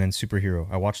Brawly, and then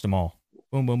Superhero. I watched them all.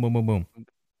 Boom, boom, boom, boom, boom.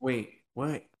 Wait,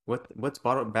 what? What's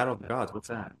Battle of Gods? What's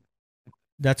that?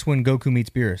 That's when Goku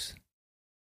meets Beerus.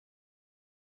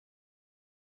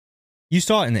 You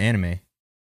saw it in the anime.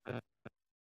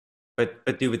 But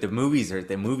dude, with the movies or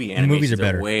the movie and animations the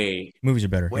movies are better. Movies are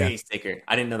better. Way sicker.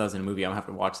 I didn't know that was in a movie. I'm gonna have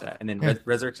to watch that. And then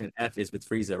Resurrection F is with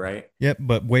Frieza, right? Yep,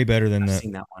 but way better than I've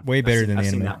seen that one. Way better than the anime.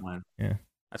 I've seen that one. Yeah,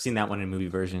 I've seen that one in movie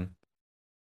version.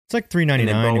 It's like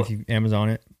 $3.99 if you Amazon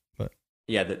it. But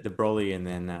yeah, the Broly, and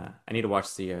then I need to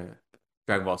watch the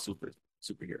Dragon Ball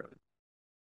Superhero.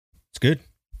 It's good.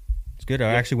 It's good.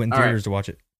 I actually went in theaters to watch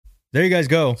it. There you guys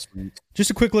go. Sweet.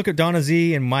 Just a quick look at Donna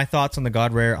Z and my thoughts on the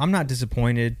God Rare. I'm not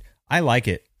disappointed. I like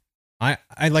it. I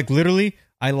like, literally,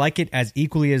 I like it as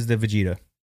equally as the Vegeta.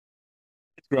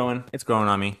 It's growing. It's growing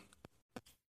on me.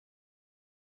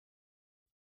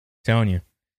 Telling you.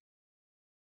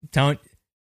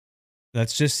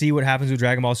 Let's just see what happens with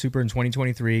Dragon Ball Super in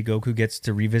 2023. Goku gets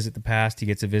to revisit the past. He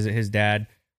gets to visit his dad.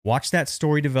 Watch that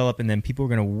story develop, and then people are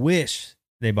going to wish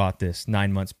they bought this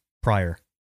 9 months prior.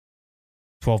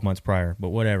 12 months prior, but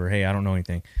whatever. Hey, I don't know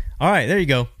anything. All right, there you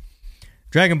go.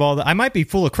 Dragon Ball. I might be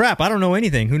full of crap. I don't know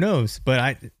anything. Who knows?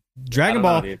 But Dragon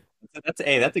Ball. Know, that's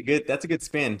a good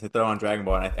spin to throw on Dragon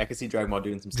Ball. And I can see Dragon Ball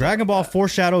doing some stuff. Dragon Ball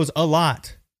foreshadows a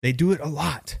lot. They do it a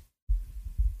lot.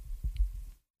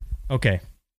 Okay,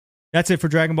 that's it for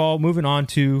Dragon Ball. Moving on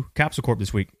to Capsule Corp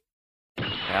this week.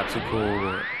 Capsule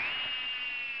Corp.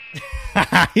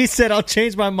 He said, "I'll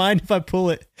change my mind if I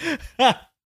pull it."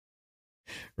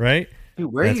 Right?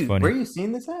 Dude, where are you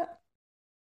seeing this at?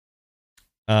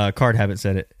 Card Habit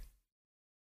said it.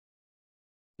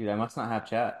 Dude, I must not have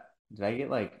chat. Did I get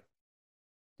like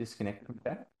disconnected from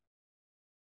chat?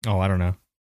 Oh, I don't know.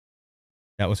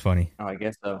 That was funny. Oh, I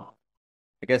guess so.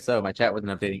 My chat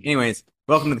wasn't updating. Anyways,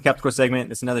 welcome to the Capsule Core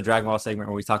segment. It's another Dragon Ball segment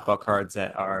where we talk about cards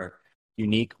that are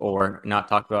unique or not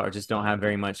talked about or just don't have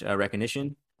very much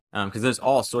recognition. Because there's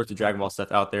all sorts of Dragon Ball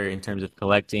stuff out there in terms of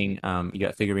collecting. You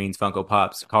got figurines, Funko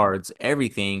Pops, cards,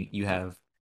 everything. You have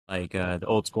like the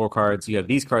old scorecards. You have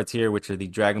these cards here, which are the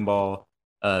Dragon Ball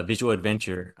Visual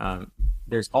Adventure.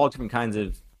 There's all different kinds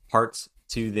of parts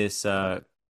to this to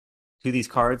these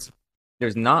cards.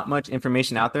 There's not much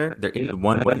information out there. There is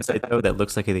one website though that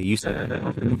looks like they used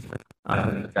to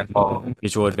Dragon Ball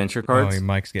Visual Adventure cards. Oh, your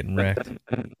mic's getting wrecked.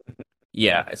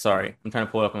 Yeah, sorry. I'm trying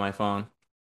to pull it up on my phone.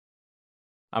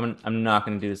 I'm not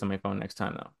gonna do this on my phone next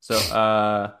time though. So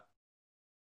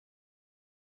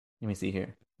let me see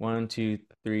here. 1, 2,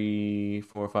 3,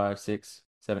 4, 5, 6,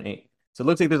 7, 8. So it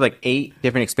looks like there's like 8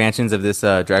 different expansions of this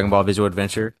Dragon Ball Visual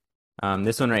Adventure.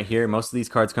 This one right here, most of these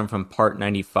cards come from Part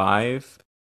 95,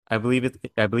 I believe it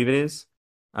is.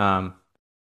 But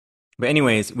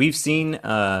anyways, we've seen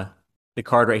the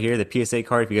card right here, the PSA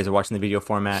card. If you guys are watching the video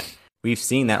format, we've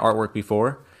seen that artwork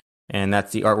before, and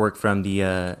that's the artwork from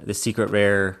the secret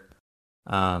rare,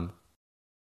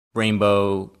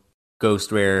 rainbow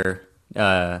ghost rare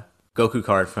Goku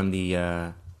card from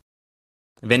the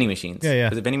vending machines. Yeah.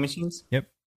 Was it vending machines? Yep.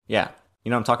 Yeah. You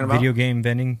know what I'm talking about? Video game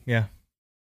vending. Yeah.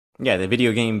 Yeah, the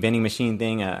video game vending machine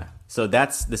thing. So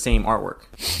that's the same artwork,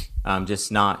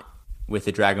 just not with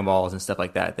the Dragon Balls and stuff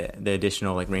like that. The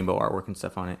additional like rainbow artwork and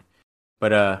stuff on it.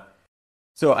 But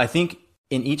so I think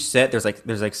in each set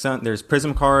there's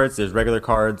Prism cards, there's regular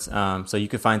cards. So you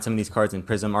could find some of these cards in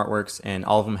Prism artworks, and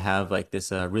all of them have like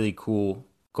this really cool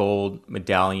gold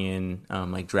medallion,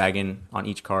 like dragon on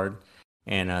each card,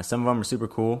 and some of them are super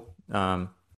cool.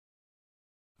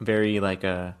 Very like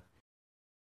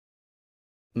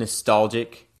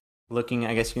nostalgic looking,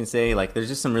 I guess you can say. Like there's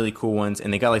just some really cool ones,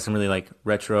 and they got like some really like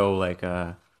retro, like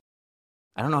I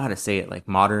don't know how to say it, like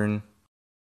modern,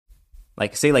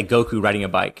 like say like Goku riding a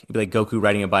bike. It'd be like Goku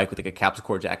riding a bike with like a Capsule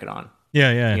Corps jacket on.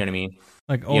 Yeah. You know what I mean?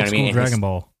 Like old school Dragon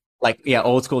Ball. Like yeah,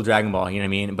 old school Dragon Ball. You know what I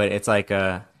mean? But it's like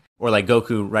or like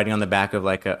Goku riding on the back of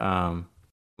like a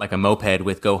moped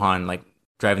with Gohan like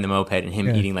driving the moped and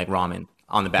him eating like ramen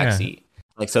on the back seat.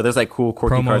 Like so, there's like cool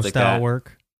quirky Promo cards like that. style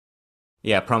work.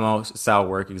 Yeah, promo style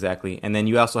work, exactly. And then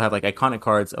you also have like iconic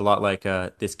cards, a lot like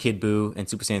this Kid Buu and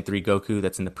Super Saiyan 3 Goku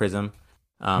that's in the Prism.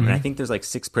 And I think there's like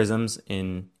 6 Prisms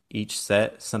in each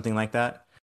set, something like that.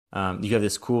 You have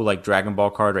this cool like Dragon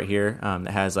Ball card right here that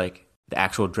has like the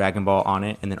actual Dragon Ball on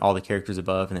it, and then all the characters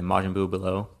above, and then Majin Buu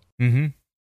below. Mm-hmm.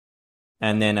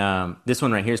 And then this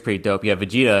one right here is pretty dope. You have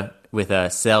Vegeta with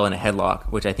a Cell and a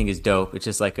headlock, which I think is dope. It's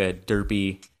just like a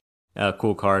derpy,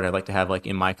 cool card I'd like to have like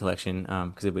in my collection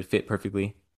because it would fit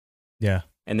perfectly. Yeah.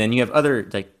 And then you have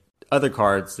other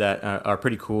cards that are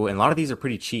pretty cool, and a lot of these are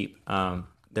pretty cheap.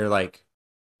 They're like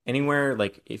anywhere,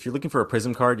 like if you're looking for a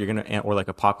Prism card, you're gonna, or like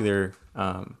a popular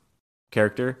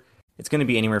character, it's gonna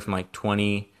be anywhere from like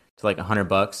 20 to like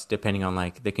 $100, depending on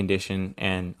like the condition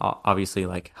and obviously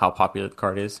like how popular the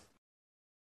card is.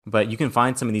 But you can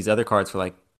find some of these other cards for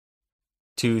like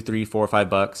 $2, $3, $4,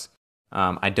 $5.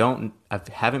 I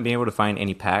haven't been able to find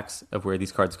any packs of where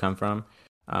these cards come from.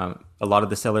 A lot of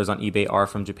the sellers on eBay are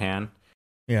from Japan.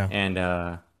 Yeah. And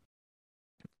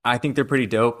I think they're pretty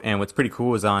dope. And what's pretty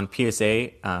cool is on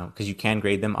PSA, because you can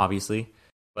grade them, obviously,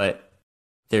 but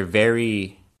they're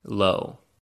very low.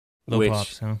 Low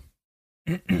pops, huh?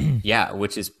 Yeah,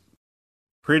 which is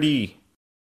pretty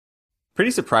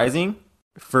surprising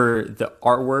for the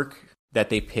artwork that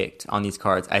they picked on these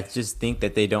cards. I just think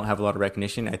that they don't have a lot of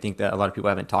recognition. I think that a lot of people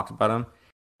haven't talked about them,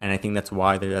 and I think that's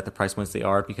why they're at the price points they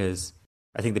are, because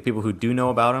I think the people who do know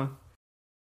about them,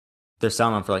 they're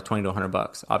selling them for like $20 to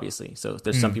 $100, obviously. So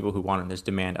there's some people who want them. There's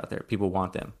demand out there. People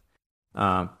want them.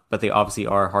 But they obviously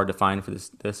are hard to find for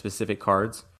the specific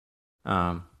cards.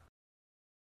 Well,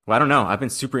 I don't know. I've been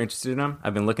super interested in them.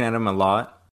 I've been looking at them a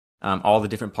lot. All the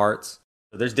different parts.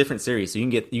 So there's different series. So you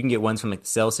can get ones from like the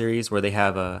Cell series where they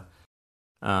have a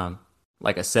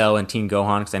like a Cell and Teen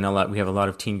Gohan, because I know we have a lot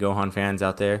of Teen Gohan fans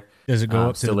out there. Does it go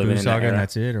up to the Buu Saga and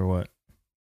that's it, or what?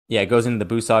 Yeah, it goes into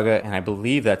the Buu Saga, and I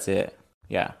believe that's it.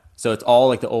 Yeah. So it's all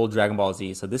like the old Dragon Ball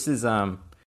Z. So this is called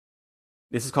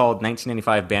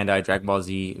 1995 Bandai Dragon Ball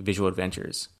Z Visual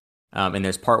Adventures. And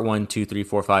there's part 1, 2, 3,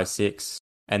 4, 5, 6,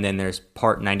 and then there's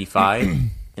part 95,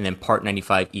 and then part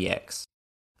 95 EX,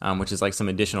 which is like some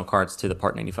additional cards to the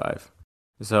part 95.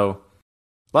 So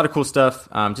a lot of cool stuff.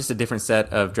 Just a different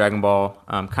set of Dragon Ball,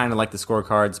 kind of like the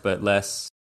scorecards, but less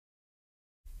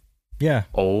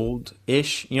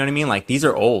old-ish. You know what I mean? Like these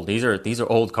are old. These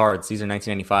are old cards. These are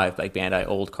 1995 like Bandai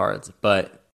old cards,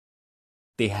 but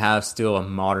they have still a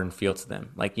modern feel to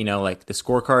them. Like, you know, like the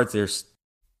scorecards,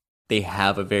 they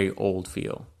have a very old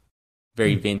feel,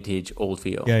 very vintage old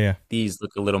feel. Yeah. These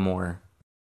look a little more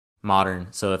modern.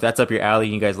 So if that's up your alley,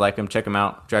 you guys like them, check them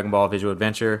out. Dragon Ball Visual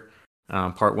Adventure,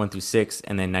 part 1 through 6,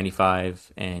 and then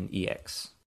 95 and EX.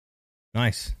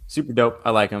 Nice. Super dope. I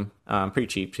like them. Pretty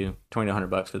cheap too. $20 to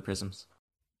 $100 for the Prisms.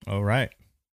 All right.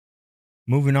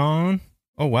 Moving on.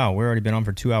 Oh, wow. We've already been on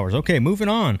for 2 hours. Okay, moving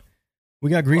on. We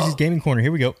got Greasy's Gaming Corner.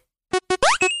 Here we go. All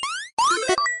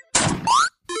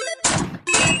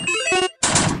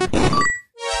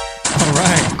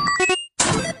right.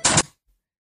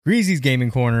 Greasy's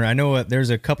Gaming Corner. I know there's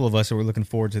a couple of us that were looking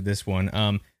forward to this one.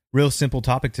 real simple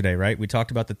topic today, right? We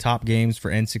talked about the top games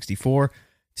for N64.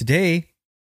 Today,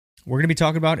 we're going to be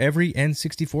talking about every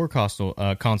N64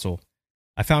 console.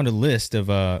 I found a list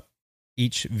of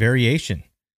each variation,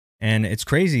 and it's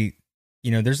crazy.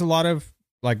 You know, there's a lot of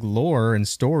like lore and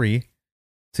story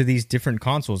to these different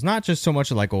consoles. Not just so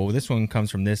much like, oh, this one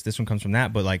comes from this one comes from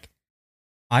that, but like,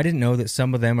 I didn't know that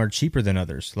some of them are cheaper than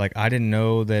others. Like, I didn't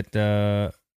know that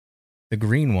the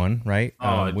green one, right?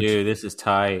 Dude, this is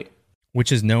tight.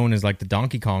 Which is known as like the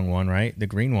Donkey Kong one, right? The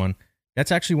green one.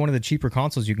 That's actually one of the cheaper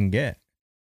consoles you can get.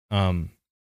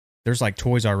 There's like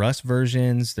Toys R Us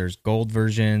versions. There's gold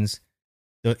versions.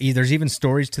 There's even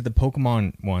stories to the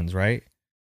Pokemon ones, right?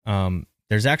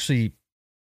 There's actually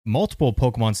multiple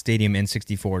Pokemon Stadium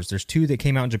N64s. There's 2 that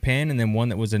came out in Japan, and then one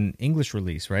that was an English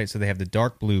release, right? So they have the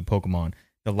dark blue Pokemon,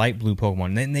 the light blue Pokemon,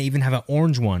 and then they even have an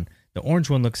orange one. The orange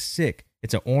one looks sick.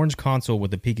 It's an orange console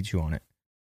with a Pikachu on it.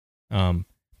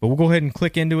 But we'll go ahead and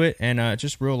click into it, and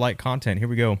just real light content. Here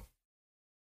we go.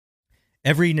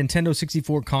 Every Nintendo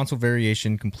 64 console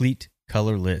variation complete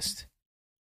color list.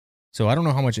 So I don't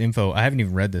know how much info. I haven't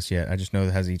even read this yet. I just know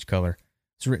it has each color.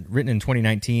 It's written in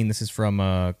 2019. This is from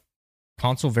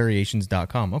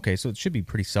consolevariations.com. Okay, so it should be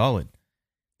pretty solid.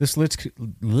 This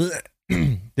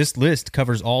list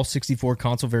covers all 64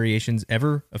 console variations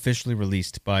ever officially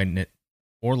released by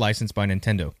or licensed by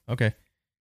Nintendo. Okay.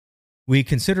 We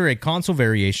consider a console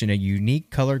variation a unique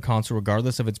colored console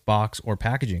regardless of its box or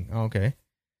packaging. Oh, okay.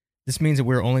 This means that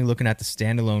we're only looking at the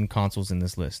standalone consoles in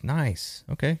this list. Nice.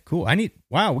 Okay, cool.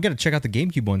 Wow, we got to check out the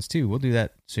GameCube ones too. We'll do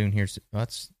that soon here.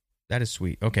 That is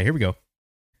sweet. Okay, here we go.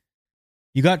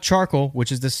 You got Charcoal,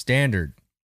 which is the standard.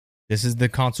 This is the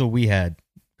console we had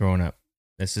growing up.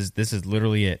 This is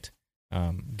literally it.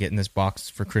 Getting this box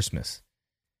for Christmas.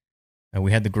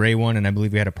 We had the gray one, and I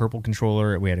believe we had a purple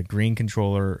controller. We had a green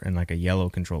controller and like a yellow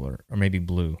controller, or maybe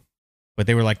blue. But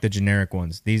they were like the generic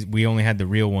ones. We only had the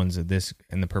real ones of this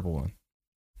and the purple one.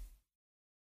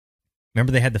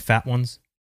 Remember they had the fat ones?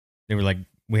 They were like,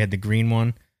 we had the green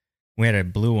one. We had a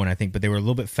blue one, I think, but they were a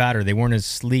little bit fatter. They weren't as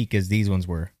sleek as these ones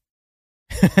were.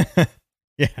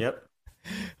 Yeah. Yep.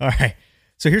 All right.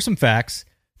 So here's some facts.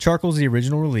 Charcoal's the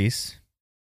original release.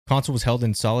 Console was held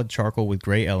in solid charcoal with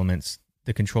gray elements.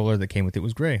 The controller that came with it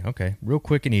was gray. Okay. Real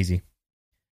quick and easy.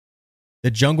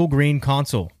 The Jungle Green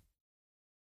console.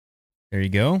 There you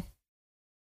go.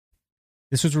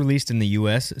 This was released in the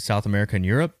US, South America, and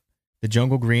Europe. The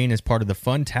Jungle Green is part of the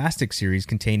Funtastic series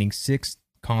containing 6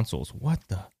 consoles. What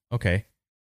the? Okay.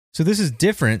 So this is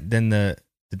different than the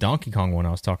Donkey Kong one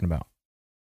I was talking about.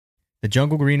 The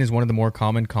Jungle Green is one of the more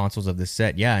common consoles of this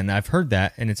set. Yeah, and I've heard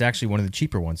that, and it's actually one of the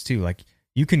cheaper ones too. Like,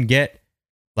 you can get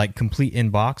like complete in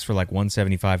box for like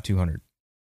 $175, $200.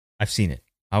 I've seen it.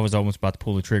 I was almost about to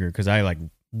pull the trigger because I'm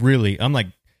like,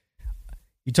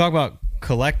 you talk about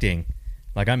collecting,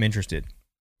 like I'm interested.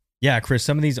 Yeah, Chris,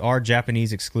 some of these are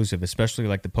Japanese exclusive, especially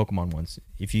like the Pokemon ones.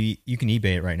 If you can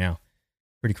eBay it right now.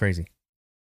 Pretty crazy.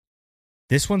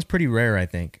 This one's pretty rare, I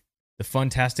think. The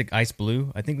Funtastic Ice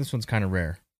Blue. I think this one's kind of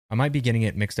rare. I might be getting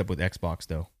it mixed up with Xbox,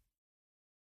 though.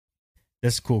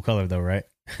 This is a cool color, though, right?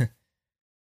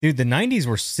 Dude, the 90s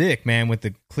were sick, man, with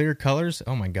the clear colors.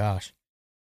 Oh, my gosh.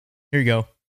 Here you go.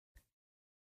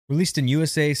 Released in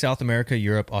USA, South America,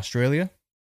 Europe, Australia,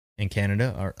 and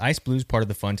Canada. Our Ice Blue is part of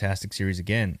the Funtastic series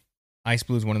again. Ice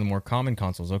Blue is one of the more common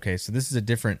consoles. Okay, so this is a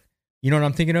different... You know what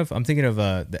I'm thinking of? I'm thinking of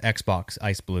the Xbox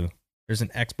Ice Blue. There's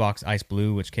an Xbox Ice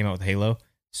Blue, which came out with Halo.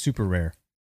 Super rare.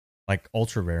 Like,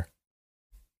 ultra rare.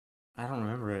 I don't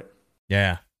remember it.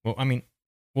 Yeah. Well, I mean,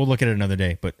 we'll look at it another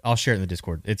day, but I'll share it in the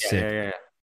Discord. It's sick. Yeah.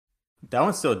 That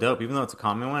one's still dope, even though it's a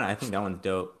common one. I think that one's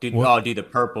dope. Dude, dude, the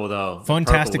purple, though.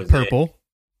 Funtastic purple.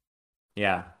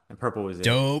 Yeah, the purple was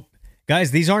dope.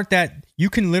 Guys, these aren't that... You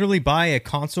can literally buy a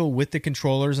console with the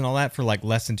controllers and all that for like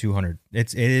less than $200.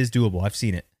 It is doable. I've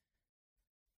seen it.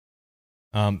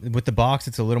 With the box,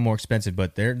 it's a little more expensive,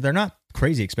 but they're not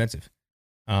crazy expensive.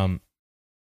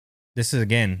 This is,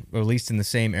 again, released in the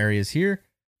same areas here.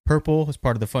 Purple is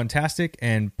part of the Funtastic,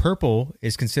 and purple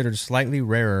is considered slightly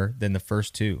rarer than the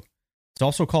first 2. It's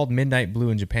also called Midnight Blue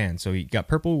in Japan. So you got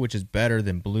purple, which is better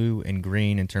than blue and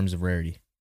green in terms of rarity.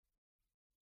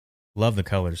 Love the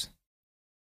colors.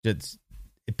 It's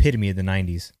epitome of the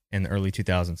 90s and the early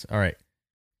 2000s. All right.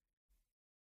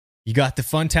 You got the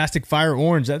Funtastic Fire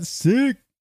Orange. That's sick.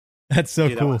 That's so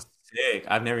cool. That was sick.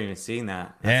 I've never even seen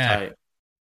that. That's tight.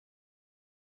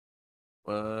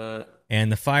 What?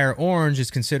 And the Fire Orange is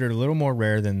considered a little more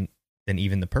rare than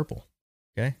even the purple.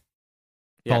 Okay?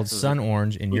 Yeah, called Sun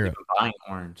Orange in Europe. Buying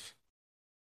orange.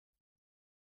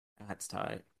 That's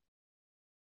tight.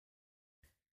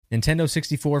 Nintendo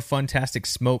 64 Funtastic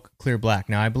Smoke Clear Black.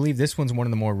 Now, I believe this one's one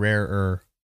of the more rarer.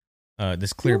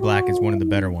 This Clear Black is one of the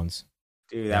better ones.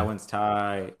 Dude, that one's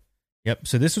tight. Yep.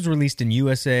 So this was released in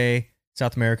USA,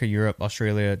 South America, Europe,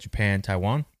 Australia, Japan,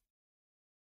 Taiwan.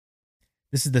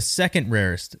 This is the second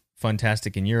rarest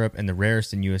Funtastic in Europe and the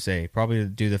rarest in USA, probably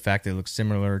due to the fact that it looks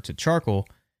similar to charcoal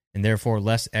and therefore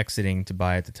less exiting to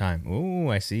buy at the time. Oh,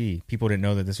 I see. People didn't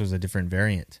know that this was a different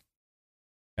variant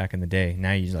back in the day.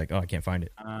 Now you're just like, oh, I can't find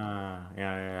it.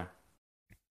 Yeah.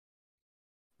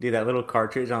 Dude, that little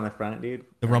cartridge on the front, dude.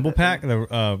 The Rumble Pack,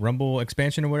 the Rumble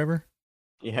expansion or whatever?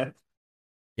 Yeah.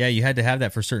 Yeah, you had to have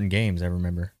that for certain games, I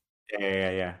remember.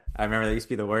 Yeah. I remember that used to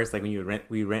be the worst. Like when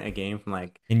we rent a game from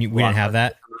like... And we didn't have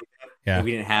that? Yeah. If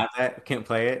we didn't have that, couldn't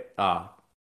play it. Oh,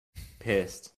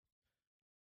 pissed.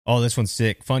 Oh, this one's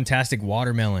sick. Funtastic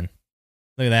Watermelon.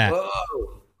 Look at that.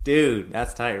 Whoa. Dude,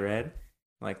 that's tight, Red.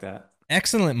 I like that.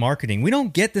 Excellent marketing. We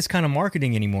don't get this kind of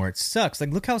marketing anymore. It sucks.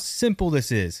 Like, look how simple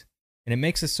this is. And it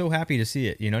makes us so happy to see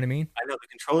it. You know what I mean? I know. The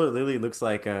controller literally looks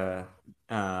like a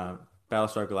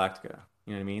Battlestar Galactica.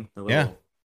 You know what I mean? The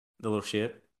little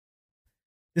ship.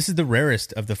 This is the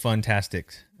rarest of the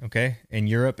Funtastics, okay? In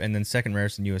Europe, and then second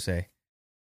rarest in USA.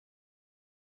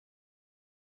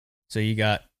 So you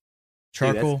got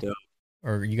charcoal, dude,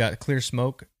 or you got clear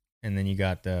smoke, and then you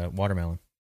got watermelon.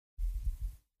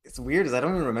 It's weird because I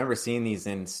don't even remember seeing these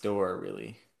in store,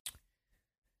 really.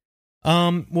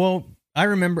 Well, I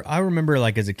remember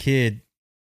like as a kid,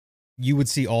 you would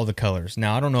see all the colors.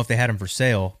 Now, I don't know if they had them for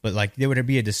sale, but like there would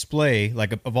be a display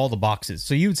like of all the boxes.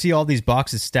 So you would see all these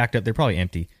boxes stacked up. They're probably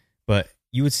empty, but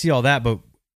you would see all that. But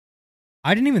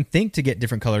I didn't even think to get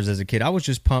different colors as a kid. I was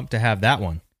just pumped to have that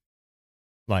one.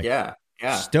 Like, yeah.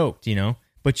 Stoked, you know?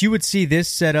 But you would see this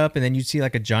set up, and then you'd see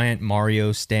like a giant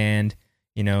Mario stand,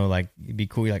 you know, like it'd be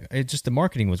cool. Like, it just, the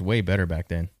marketing was way better back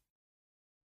then.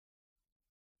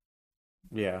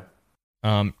 Yeah.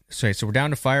 So we're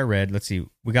down to fire red. Let's see.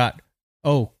 We got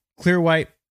clear white.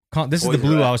 This is the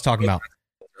blue I was talking about.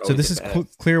 So this is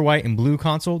clear white and blue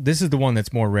console. This is the one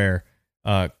that's more rare.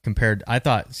 Compared, I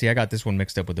got this one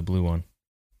mixed up with the blue one.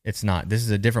 It's not. This is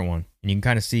a different one, and you can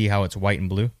kind of see how it's white and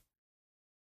blue.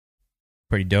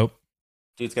 Pretty dope.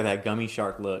 Dude, it's got that gummy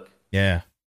shark look. Yeah.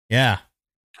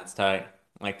 That's tight.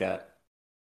 I like that.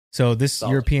 So this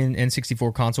European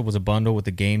N64 console was a bundle with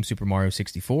the game Super Mario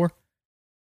 64.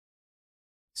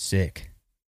 Sick.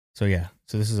 So yeah.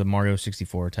 So this is a Mario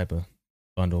 64 type of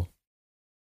bundle.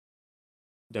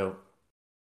 Dope.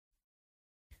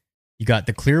 You got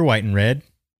the clear white and red.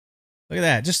 Look at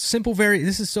that. Just simple,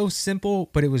 this is so simple,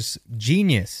 but it was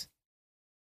genius.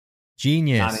 Not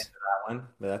into that one,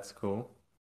 but that's cool.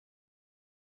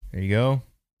 There you go.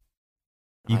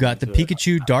 You got the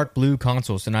Pikachu Dark Blue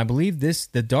consoles, and I believe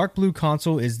the Dark Blue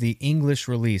console is the English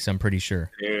release, I'm pretty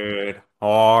sure. Dude,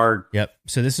 hard. Yep.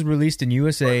 So this is released in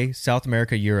USA, South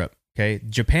America, Europe. Okay.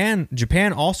 Japan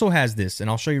also has this, and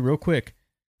I'll show you real quick.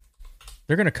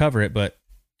 They're going to cover it, but...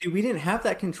 Dude, we didn't have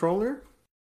that controller?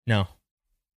 No.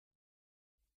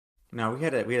 No, we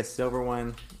had a silver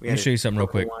one. Let me show you something real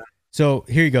quick. So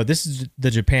here you go. This is the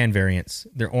Japan variants.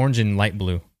 They're orange and light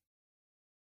blue.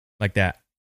 Like that.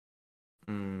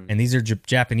 And these are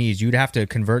Japanese. You'd have to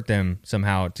convert them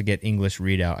somehow to get English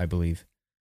readout, I believe,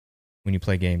 when you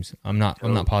play games. I'm not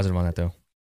positive on that though.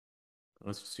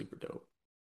 That's super dope.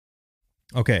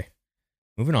 Okay,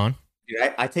 moving on.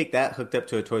 Dude, I take that hooked up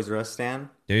to a Toys R Us stand.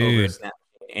 Dude, over a Snap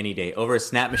any day. Over a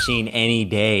Snap machine any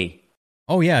day.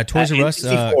 Oh yeah, Toys R Us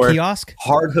kiosk.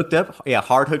 Hard hooked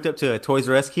up to a Toys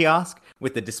R Us kiosk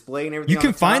with the display and everything. You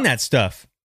can find that stuff.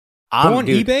 Go on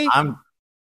eBay.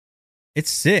 It's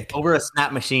sick. Over a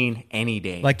Snap machine any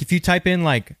day. Like if you type in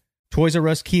like Toys R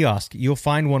Us kiosk, you'll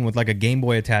find one with like a Game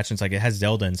Boy attached. And it's like it has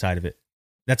Zelda inside of it.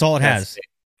 That's all it has. Sick.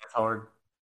 That's hard.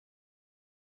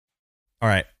 All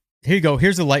right, here you go.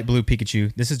 Here's the light blue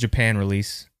Pikachu. This is Japan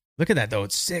release. Look at that though.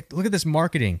 It's sick. Look at this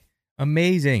marketing.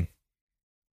 Amazing.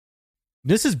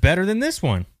 This is better than this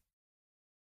one.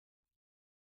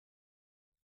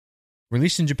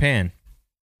 Released in Japan.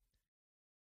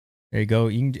 There you go.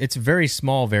 It's a very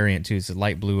small variant too. It's a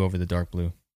light blue over the dark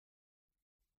blue.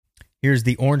 Here's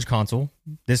the orange console.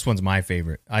 This one's my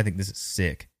favorite. I think this is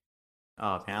sick.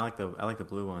 Oh man, I like the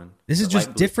blue one. This is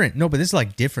just different. No, but this is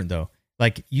like different though.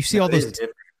 Like you see all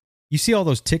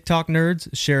those TikTok nerds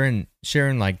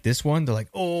sharing like this one. They're like,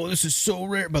 "Oh, this is so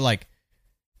rare," but like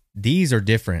these are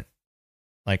different.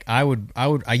 Like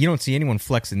you don't see anyone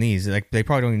flexing these. Like they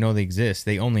probably don't even know they exist.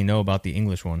 They only know about the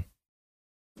English one.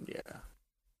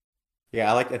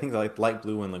 Yeah, I think the light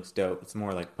blue one looks dope. It's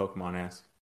more like Pokemon-esque.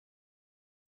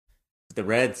 The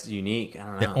red's unique. I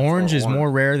don't know. The orange is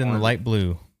more rare than the light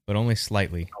blue, but only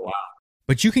slightly. Oh wow!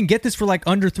 But you can get this for like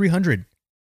under 300.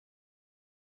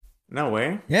 No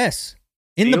way. Yes.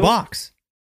 In the Deal? box.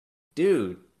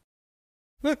 Dude.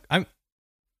 Look,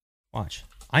 watch.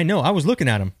 I know. I was looking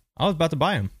at him. I was about to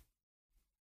buy him.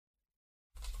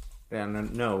 Yeah,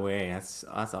 no way. That's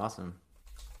awesome.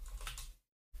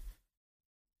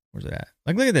 Where's it at?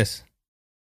 Like, look at this.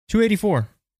 284.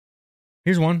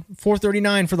 Here's one.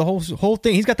 439 for the whole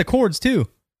thing. He's got the cords too.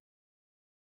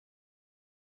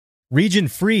 Region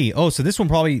free. Oh, so this one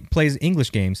probably plays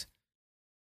English games.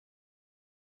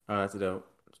 Oh, that's dope.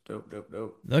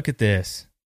 Dope. Look at this.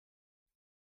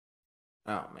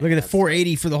 Oh man. Look at the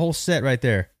 480 for the whole set right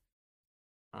there.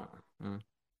 Mm.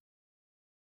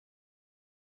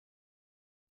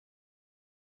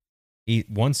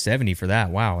 170 for that.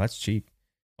 Wow, that's cheap.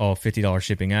 Oh, $50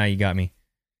 shipping. You got me.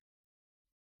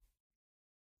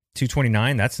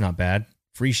 229. That's not bad.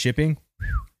 Free shipping.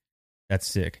 Whew. That's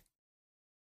sick.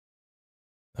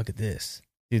 Look at this,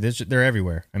 dude. They're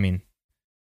everywhere. I mean,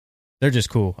 they're just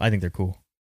cool. I think they're cool.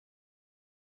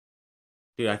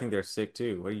 Dude, I think they're sick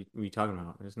too. What are you talking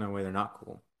about? There's no way they're not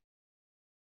cool.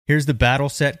 Here's the battle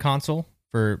set console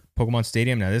for Pokemon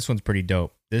Stadium. Now, this one's pretty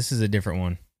dope. This is a different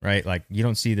one, right? Like, you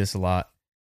don't see this a lot.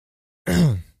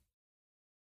 This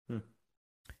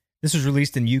was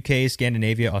released in UK,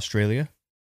 Scandinavia, Australia.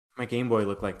 My Game Boy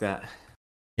looked like that.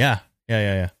 Yeah.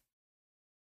 So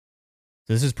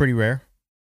this is pretty rare.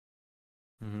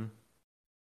 Mm-hmm.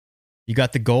 You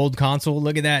got the gold console.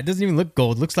 Look at that. It doesn't even look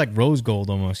gold. It looks like rose gold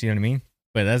almost. You know what I mean?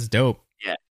 But that's dope.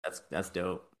 Yeah, that's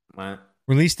dope. What?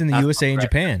 Released in the USA and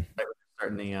Japan.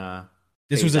 Certainly.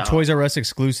 This was a Toys R Us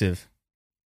exclusive.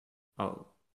 Oh,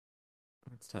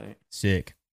 that's tight.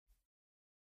 Sick.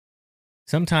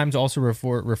 Sometimes also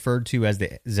referred to as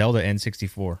the Zelda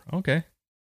N64. Okay.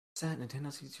 Is that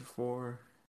Nintendo 64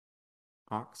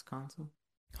 Hawks console?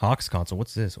 Hawks console.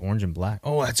 What's this? Orange and black.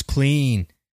 Oh, that's clean.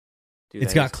 Dude,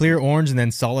 it's got clear orange and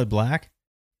then solid black.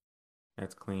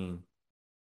 That's clean.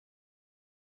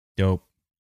 Dope.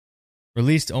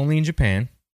 Released only in Japan.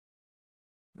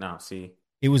 No, see.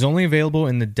 It was only available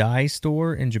in the Dai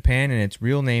store in Japan, and its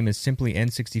real name is simply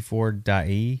N64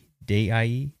 Dai.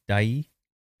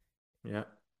 Yeah.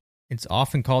 It's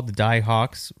often called the Dai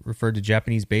Hawks, referred to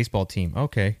Japanese baseball team.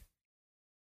 Okay.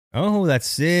 Oh, that's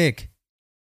sick.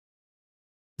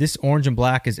 This orange and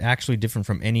black is actually different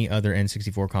from any other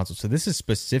N64 console. So this is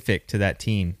specific to that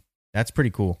team. That's pretty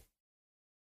cool.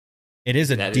 It is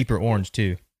a deeper orange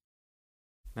too.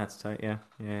 That's tight, yeah.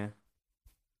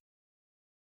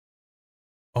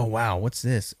 Oh, wow. What's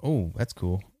this? Oh, that's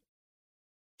cool.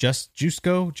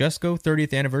 Jusco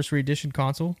 30th Anniversary Edition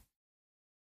console.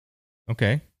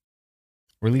 Okay.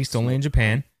 Released only in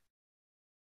Japan.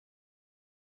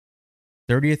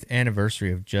 30th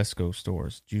anniversary of Jusco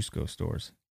stores.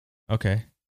 Okay.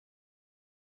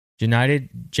 Japan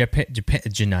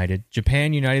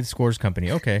United Scores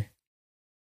Company. Okay.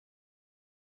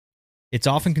 It's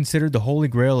often considered the holy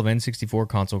grail of N64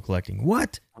 console collecting.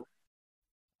 What?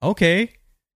 Okay.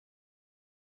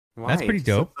 Why? That's pretty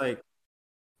dope. Like,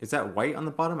 is that white on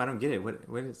the bottom? I don't get it. What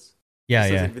is? Yeah.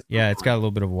 It's got a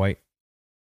little bit of white.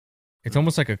 It's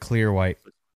almost like a clear white.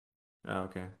 Oh,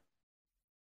 okay.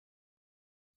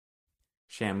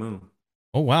 Shamu.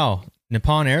 Oh, wow.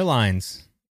 Nippon Airlines.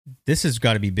 This has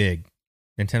got to be big.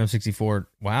 Nintendo 64.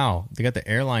 Wow. They got the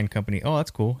airline company. Oh, that's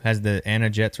cool. Has the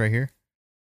Anna Jets right here.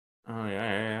 Oh,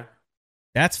 yeah.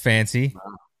 That's fancy.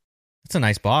 Wow. That's a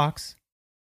nice box.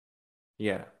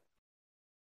 Yeah.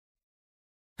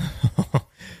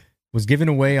 Was given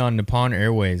away on Nippon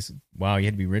Airways. Wow, you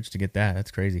had to be rich to get that.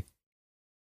 That's crazy.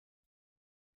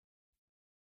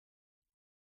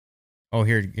 Oh,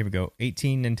 here we go.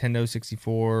 18 Nintendo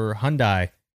 64 Hyundai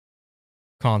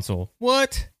console.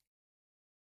 What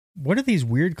are these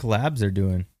weird collabs they're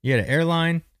doing? You had an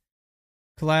airline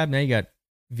collab. Now you got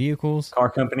vehicles. Car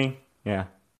company. Yeah.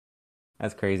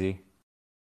 That's crazy.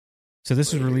 So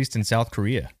this was released in South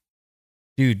Korea.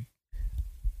 Dude,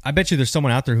 I bet you there's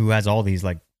someone out there who has all these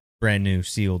like brand new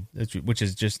sealed, which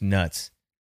is just nuts.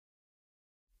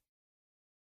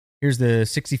 Here's the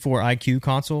 64 IQ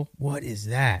console. What is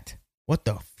that? What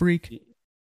the freak?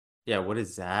 Yeah, what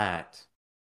is that?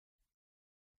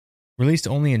 Released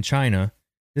only in China.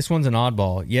 This one's an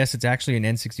oddball. Yes, it's actually an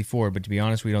N64, but to be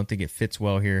honest, we don't think it fits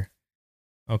well here.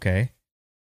 Okay.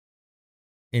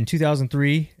 In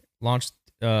 2003,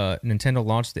 Nintendo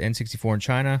launched the N64 in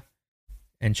China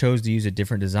and chose to use a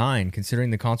different design.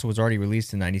 Considering the console was already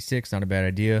released in 96, not a bad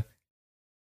idea.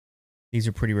 These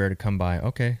are pretty rare to come by.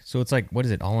 Okay, so it's like, what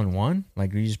is it, all in one?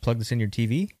 Like, you just plug this in your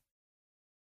TV?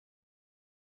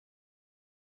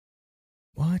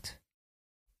 What?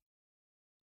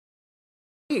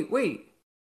 Wait.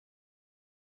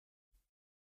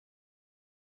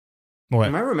 What?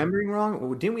 Am I remembering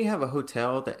wrong? Didn't we have a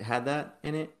hotel that had that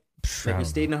in it? Like we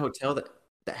stayed in a hotel that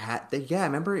had that. Yeah, I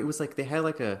remember it was like they had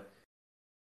like a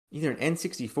either an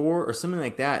N64 or something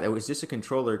like that. That was just a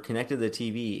controller connected to the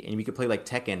TV, and we could play like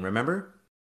Tekken. Remember?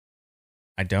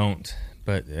 I don't,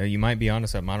 but you might be onto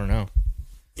something. I don't know.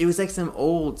 It was like some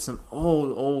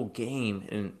old game,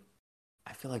 and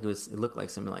I feel like it looked like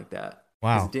something like that.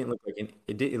 Wow. It didn't look like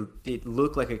it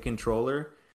looked like a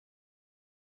controller.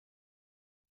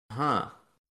 Huh.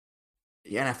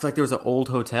 Yeah, and I feel like there was an old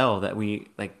hotel that we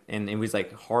like, and it was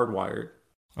like hardwired.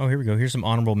 Oh, here we go. Here's some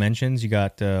honorable mentions. You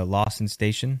got Lawson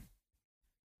Station.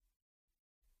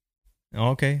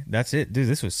 Okay, that's it. Dude,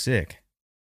 this was sick.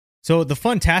 So the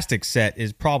Funtastic set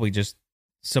is probably just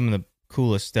some of the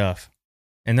coolest stuff.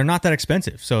 And they're not that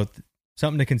expensive. So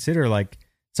something to consider, like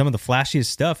some of the flashiest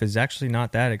stuff is actually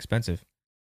not that expensive.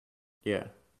 Yeah.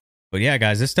 But yeah,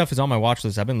 guys, this stuff is on my watch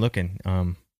list. I've been looking.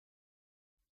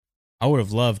 I would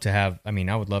have loved to have, I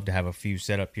would love to have a few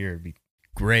set up here. It'd be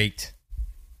great.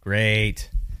 Great.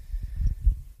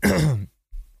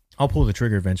 I'll pull the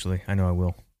trigger eventually. I know I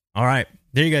will. All right.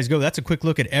 There you guys go. That's a quick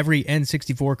look at every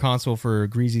N64 console for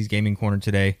Greasy's Gaming Corner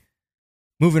today.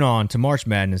 Moving on to March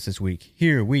Madness this week.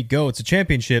 Here we go. It's a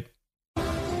championship.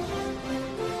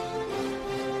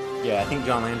 Yeah, I think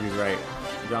John Landry's right.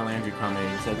 John Landry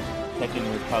commented. He said Tekken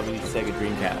was probably the Sega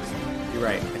Dreamcast. You're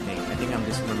right, I think I'm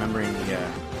just remembering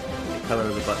the color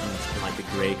of the buttons and like the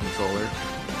gray controller,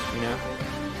 you know?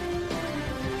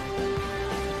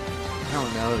 I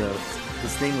don't know though.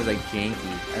 This thing was like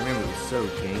janky. I remember it was so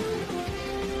janky.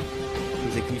 It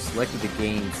was like you selected the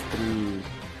games through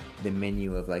the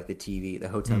menu of like the TV, the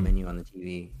hotel menu on the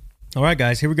TV. All right,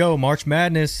 guys, here we go. March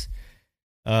Madness.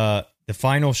 The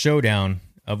final showdown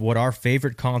of what our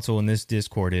favorite console in this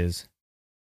Discord is.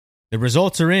 The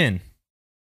results are in.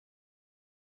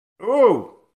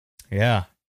 Oh! Yeah.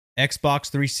 Xbox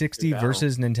 360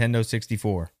 versus Nintendo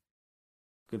 64.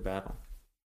 Good battle.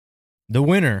 The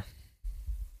winner,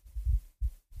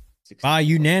 64. by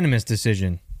unanimous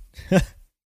decision.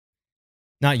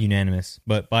 Not unanimous,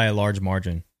 but by a large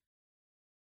margin.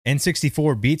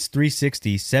 N64 beats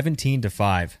 360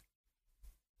 17-5.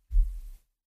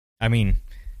 I mean,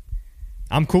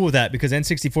 I'm cool with that because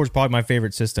N64 is probably my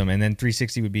favorite system, and then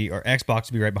 360 would be, or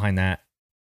Xbox would be right behind that.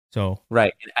 So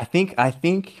right. I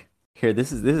think here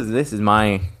this is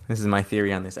my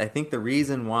theory on this. I think the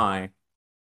reason why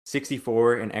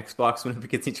 64 and Xbox went up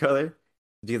against each other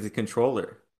is because of the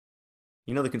controller.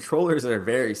 You know, the controllers are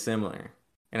very similar,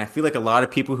 and I feel like a lot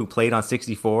of people who played on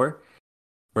 64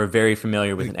 were very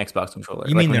familiar with an Xbox controller.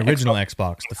 You mean the original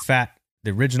Xbox,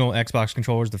 the original Xbox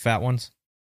controllers, the fat ones?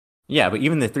 Yeah, but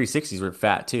even the 360s were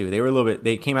fat too. They were a little bit.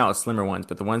 They came out with slimmer ones,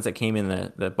 but the ones that came in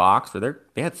the box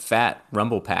they had fat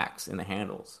rumble packs in the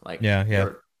handles. Like yeah, they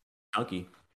were chunky.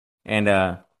 And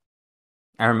I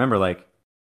remember like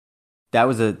that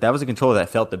was a controller that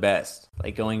felt the best.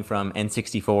 Like going from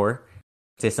N64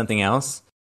 to something else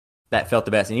that felt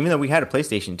the best. And even though we had a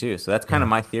PlayStation too, so that's kind of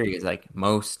my theory. Is like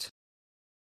most.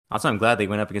 Also, I'm glad they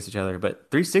went up against each other.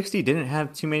 But 360 didn't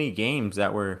have too many games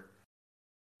that were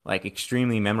like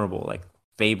extremely memorable, like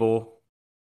Fable,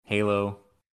 Halo.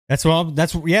 Well,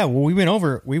 we went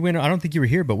over. I don't think you were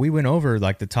here, but we went over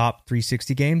like the top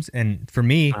 360 games, and for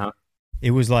me,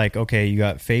 it was like, okay, you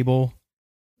got Fable,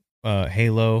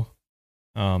 Halo.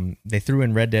 They threw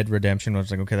in Red Dead Redemption. I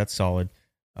was like, okay, that's solid.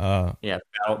 Yeah,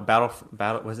 Battle.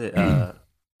 Was it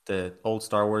the old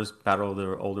Star Wars Battle of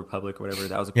the Old Republic or whatever?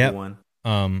 That was a cool one.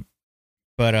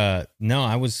 But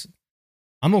no,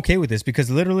 I'm okay with this because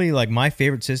literally, like, my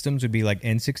favorite systems would be like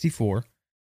N64,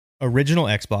 original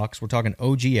Xbox. We're talking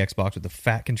OG Xbox with the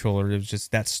fat controller. It was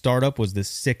just that startup was the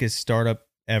sickest startup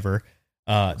ever.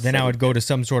 Then I would go to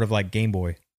some sort of like Game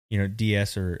Boy,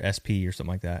 DS or SP or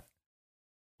something like that.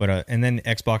 But and then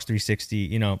Xbox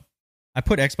 360. I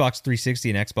put Xbox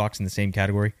 360 and Xbox in the same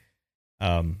category.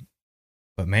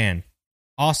 But man,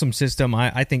 awesome system.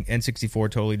 I think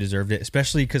N64 totally deserved it,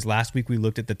 especially because last week we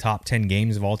looked at the top 10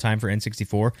 games of all time for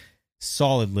N64.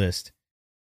 Solid list.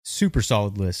 Super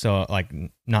solid list. So, like,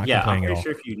 not complaining at all. I'm pretty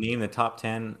sure if you name the top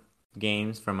 10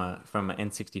 games from a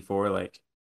N64, like,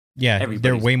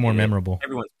 they're way more memorable.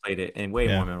 Everyone's played it and way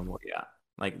more memorable. Yeah.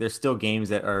 Like, there's still games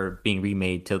that are being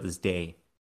remade till this day.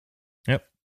 Yep.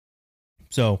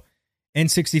 So,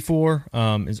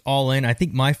 N64 is all in. I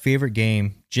think my favorite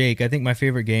game, Jake,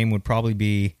 would probably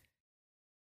be,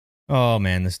 oh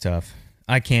man, this is tough.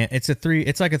 I can't.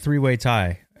 It's like a three-way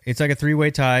tie. It's like a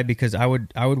three-way tie because I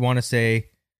would want to say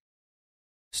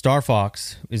Star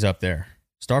Fox is up there.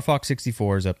 Star Fox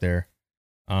 64 is up there.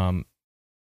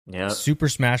 Yep. Super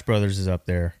Smash Brothers is up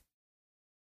there.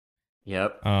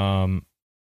 Yep.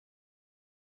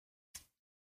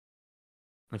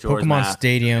 Majora's Mask.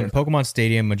 Pokemon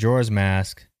Stadium, Majora's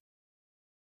Mask.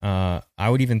 I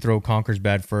would even throw Conker's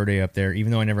Bad Fur Day up there,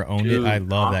 even though I never owned it. I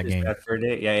love that game. Bad Fur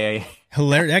Day? Yeah.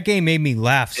 Hilarious. That game made me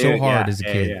laugh so hard as a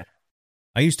kid. Yeah.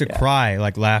 I used to cry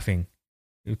like laughing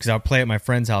because I'd play at my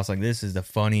friend's house like, this is the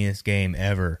funniest game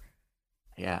ever.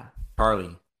 Yeah.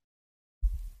 Charlie.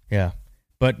 Yeah.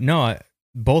 But no,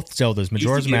 both Zeldas,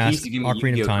 Majora's Mask,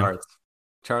 Ocarina of Time. Cards.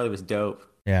 Charlie was dope.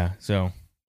 Yeah, so,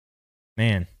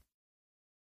 man.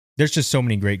 There's just so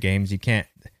many great games.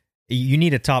 You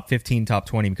need a top 15, top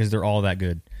 20 because they're all that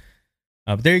good.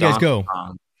 But there you guys go.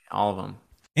 All of them.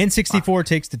 N64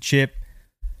 takes the chip.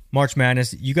 March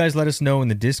Madness. You guys let us know in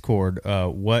the Discord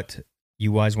what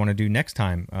you guys want to do next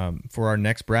time for our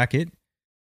next bracket.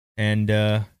 And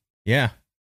yeah,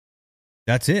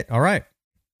 that's it. All right.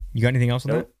 You got anything else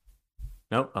on that?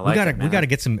 Nope. We gotta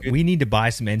get some. We need to buy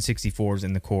some N64s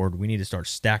in the cord. We need to start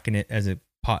stacking it as a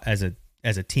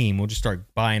team. We'll just start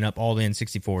buying up all the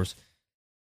N64s.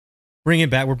 Bring it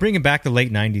back. We're bringing back the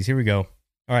late 90s. Here we go.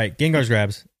 All right, Gengar's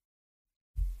grabs.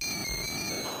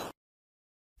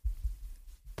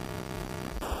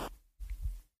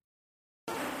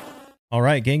 All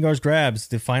right, Gengar's grabs,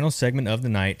 the final segment of the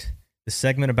night. The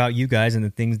segment about you guys and the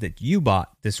things that you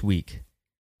bought this week.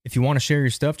 If you want to share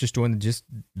your stuff, just join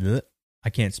I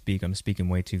can't speak. I'm speaking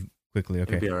way too quickly.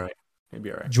 Okay. It'll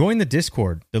be all right. Join the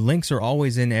Discord. The links are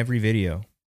always in every video.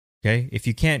 Okay? If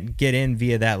you can't get in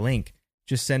via that link,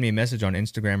 just send me a message on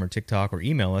Instagram or TikTok or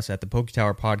email us at the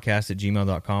PokeTower Podcast at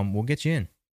gmail.com. We'll get you in.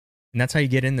 And that's how you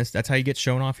get in this. That's how you get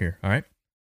shown off here. All right?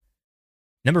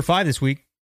 Number 5 this week.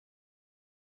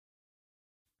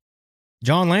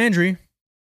 John Landry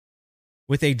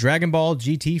with a Dragon Ball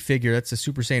GT figure. That's a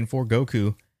Super Saiyan 4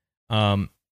 Goku. I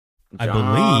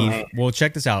believe, well,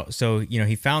 check this out. So,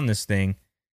 he found this thing,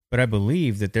 but I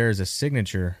believe that there is a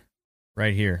signature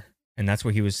right here. And that's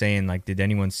what he was saying. Like, did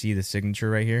anyone see the signature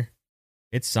right here?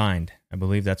 It's signed. I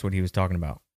believe that's what he was talking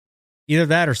about. Either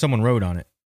that or someone wrote on it.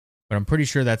 But I'm pretty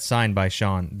sure that's signed by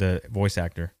Sean, the voice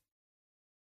actor.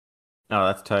 Oh,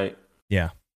 that's tight. Yeah.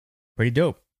 Pretty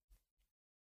dope.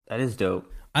 That is dope.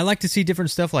 I like to see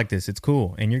different stuff like this. It's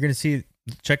cool. And you're going to see,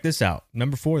 check this out.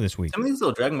 Number 4 this week. Some of these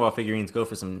little Dragon Ball figurines go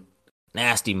for some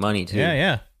nasty money, too.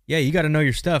 Yeah. Yeah, you got to know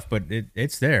your stuff, but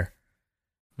it's there.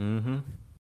 Mm-hmm.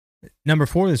 Number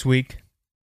 4 this week.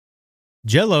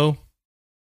 Jello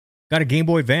got a Game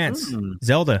Boy Advance.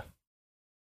 Zelda.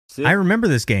 Sick. I remember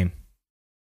this game.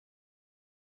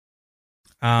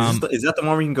 Is that the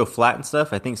one where you can go flat and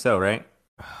stuff? I think so, right?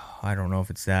 I don't know if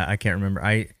it's that. I can't remember.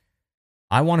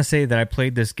 I want to say that I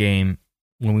played this game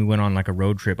when we went on like a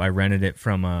road trip. I rented it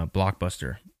from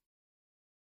Blockbuster.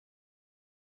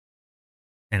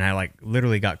 And I like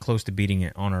literally got close to beating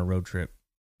it on our road trip.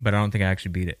 But I don't think I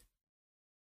actually beat it.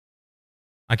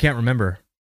 I can't remember.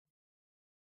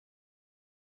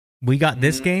 We got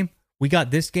this game.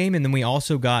 And then we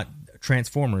also got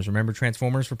Transformers. Remember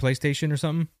Transformers for PlayStation or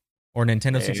something? Or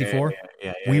Nintendo 64?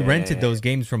 Yeah, we rented those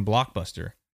games from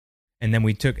Blockbuster. And then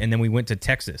we went to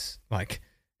Texas.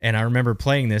 And I remember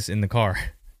playing this in the car.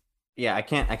 Yeah, I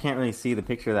can't really see the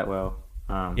picture that well.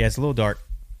 Yeah, it's a little dark.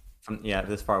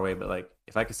 This far away, but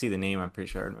if I could see the name, I'm pretty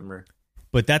sure I remember.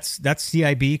 But that's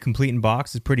CIB complete in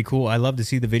box. It's pretty cool. I love to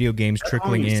see the video games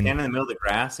trickling in. You stand in the middle of the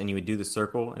grass and you would do the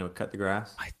circle and it would cut the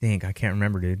grass. I can't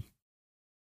remember, dude.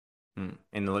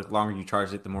 And the longer you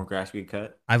charged it, the more grass you could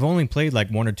cut. I've only played like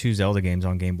 1 or 2 Zelda games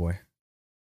on Game Boy.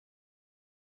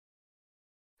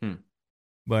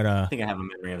 But I think I have a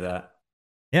memory of that.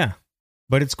 Yeah,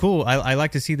 but it's cool. I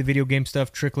like to see the video game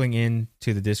stuff trickling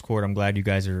into the Discord. I'm glad you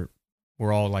guys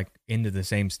we're all like into the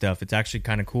same stuff. It's actually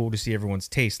kind of cool to see everyone's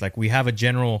taste. Like we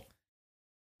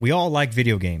all like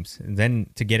video games. And then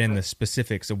to get in the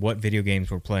specifics of what video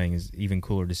games we're playing is even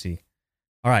cooler to see.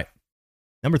 All right.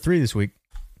 Number 3 this week.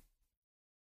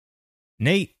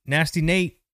 Nasty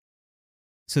Nate.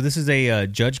 So this is a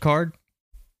judge card.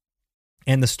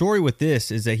 And the story with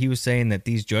this is that he was saying that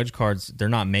these judge cards, they're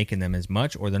not making them as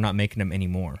much or they're not making them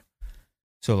anymore.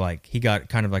 So like he got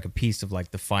kind of like a piece of like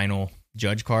the final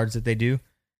judge cards that they do.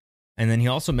 And then he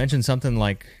also mentioned something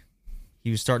like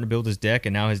he was starting to build his deck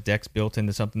and now his deck's built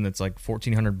into something that's like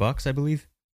 $1,400, I believe.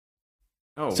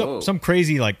 Oh, so, some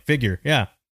crazy like figure. Yeah.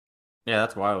 Yeah,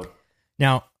 that's wild.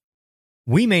 Now,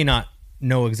 we may not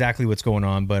know exactly what's going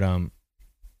on, but I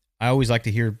always like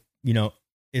to hear,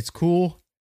 it's cool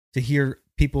to hear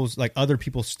other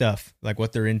people's stuff, like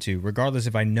what they're into, regardless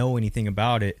if I know anything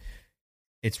about it.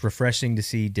 It's refreshing to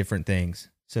see different things.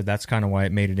 So that's kind of why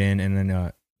it made it in. And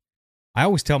then I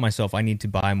always tell myself I need to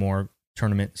buy more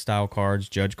tournament style cards,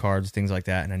 judge cards, things like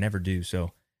that. And I never do.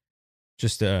 So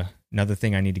just another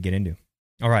thing I need to get into.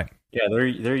 All right. Yeah,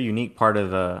 they're a unique part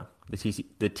of the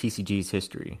TCG's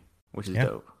history, which is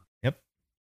dope. Yep.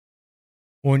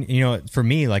 Well, for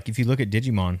me, like if you look at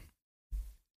Digimon,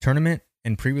 tournament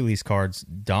and pre-release cards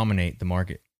dominate the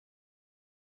market.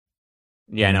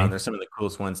 Yeah, I know. There's some of the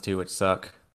coolest ones too, which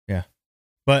suck. Yeah.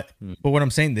 But what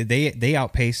I'm saying, they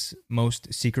outpace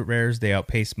most secret rares. They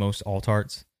outpace most alt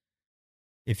arts.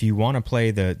 If you want to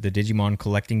play the Digimon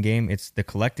collecting game, the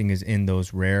collecting is in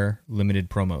those rare limited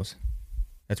promos.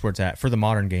 That's where it's at for the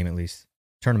modern game, at least.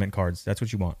 Tournament cards. That's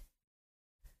what you want.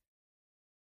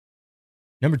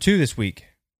 Number 2 this week.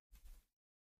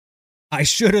 I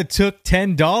should have took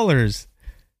 $10.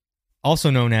 Also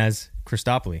known as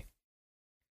Christopoly.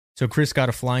 So Chris got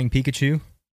a flying Pikachu.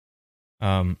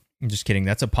 I'm just kidding.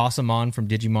 That's a Possumon from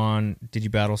Digimon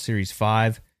Digibattle Series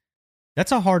 5.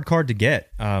 That's a hard card to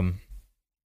get.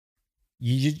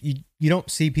 You don't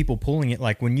see people pulling it.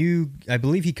 Like I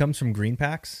believe he comes from Green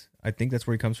Packs. I think that's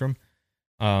where he comes from.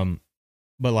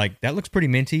 But like that looks pretty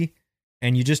minty,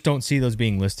 and you just don't see those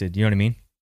being listed. You know what I mean?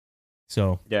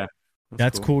 So yeah,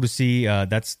 that's cool to see.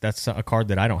 That's a card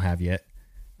that I don't have yet.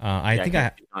 I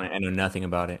know nothing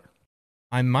about it.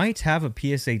 I might have a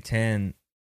PSA 10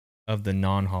 of the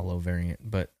non-holo variant,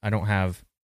 but I don't have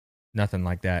nothing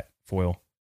like that foil.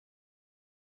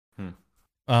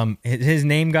 His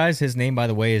name, guys, by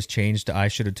the way, is changed to I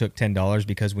should have took $10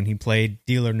 because when he played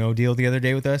Deal or No Deal the other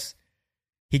day with us,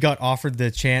 he got offered the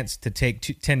chance to take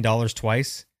 $10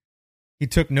 twice. He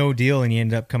took no deal and he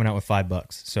ended up coming out with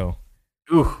 $5. So,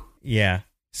 yeah.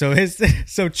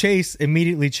 So Chase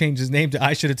immediately changed his name to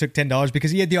I should have took $10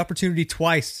 because he had the opportunity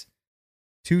twice,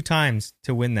 2 times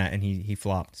to win that, and he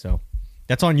flopped. So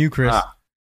that's on you, Chris.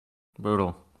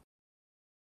 Brutal.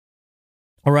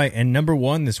 All right, and number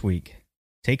 1 this week.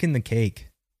 Taking the cake.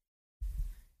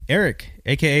 Eric,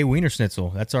 a.k.a. Wiener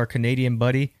Schnitzel. That's our Canadian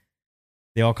buddy.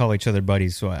 They all call each other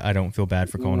buddies, so I don't feel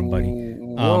bad for calling him buddy.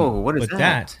 Whoa, what is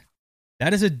that?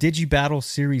 That is a Digibattle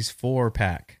Series 4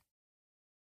 pack.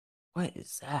 What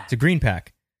is that? It's a green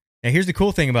pack. Now, here's the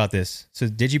cool thing about this. So,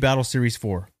 Digibattle Series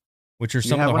 4, which are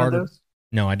some of the harder...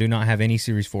 No, I do not have any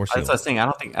Series 4 seals. That's what I was saying. I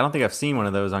don't think I've seen one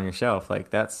of those on your shelf. Like,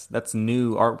 that's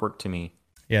new artwork to me.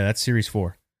 Yeah, that's Series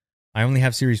 4. I only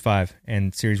have Series 5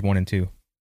 and Series 1 and 2.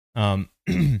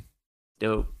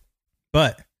 Dope.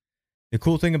 But the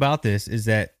cool thing about this is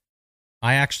that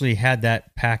I actually had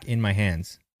that pack in my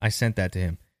hands. I sent that to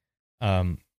him.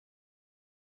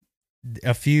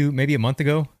 Maybe a month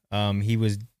ago, he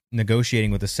was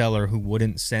negotiating with a seller who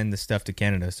wouldn't send the stuff to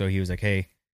Canada. So he was like, hey,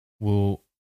 will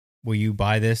you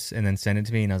buy this and then send it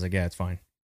to me? And I was like, yeah, it's fine.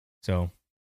 So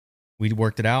we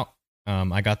worked it out.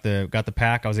 I got the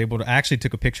pack. I was able to actually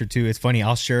took a picture too. It's funny.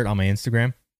 I'll share it on my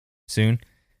Instagram soon.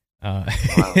 Wow.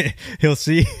 He'll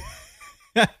see.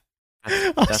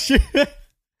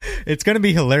 It's going to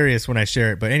be hilarious when I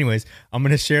share it. But anyways, I'm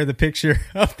going to share the picture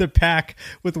of the pack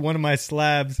with one of my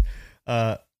slabs.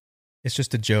 It's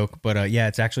just a joke, but yeah,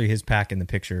 it's actually his pack in the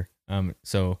picture.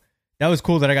 So that was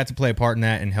cool that I got to play a part in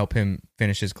that and help him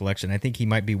finish his collection. I think he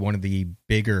might be one of the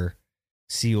bigger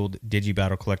sealed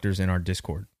Digibattle collectors in our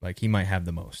Discord. Like he might have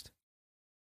the most.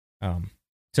 So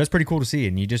that's pretty cool to see,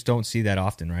 and you just don't see that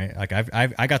often, right? Like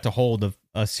I got to hold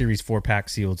a Series 4 pack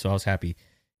sealed, so I was happy,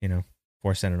 before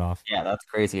I sent it off. Yeah, that's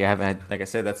crazy. I haven't had, like I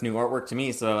said, that's new artwork to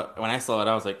me. So when I saw it,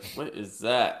 I was like, "What is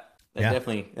that?" That's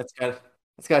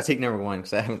got to take number 1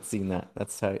 because I haven't seen that.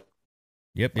 That's tight.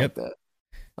 Yep. I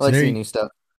like seeing new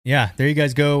stuff. Yeah, there you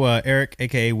guys go. Eric,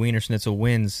 aka Wiener Schnitzel,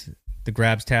 wins the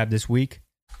grabs tab this week.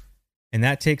 And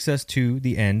that takes us to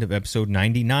the end of episode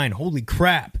 99. Holy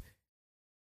crap.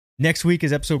 Next week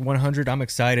is episode 100. I'm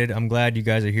excited. I'm glad you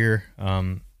guys are here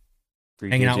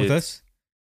hanging out with us.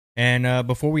 And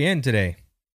before we end today,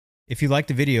 if you liked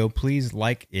the video, please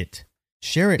like it.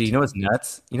 Share it. Do you know what's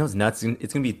nuts?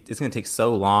 It's gonna take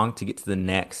so long to get to the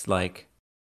next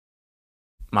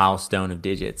milestone of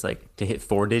digits, like to hit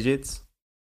 4 digits.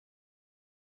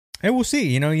 Hey, we'll see.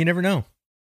 You never know.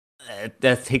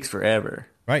 That takes forever.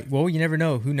 Right. Well, you never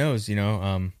know. Who knows?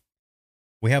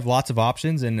 We have lots of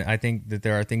options, and I think that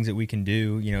there are things that we can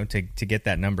do, to get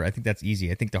that number. I think that's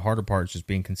easy. I think the harder part is just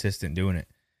being consistent doing it,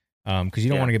 because you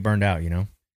don't want to get burned out,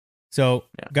 So,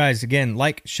 guys, again,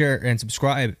 like, share, and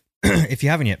subscribe. If you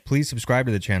haven't yet, please subscribe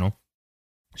to the channel.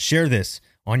 Share this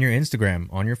on your Instagram,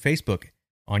 on your Facebook,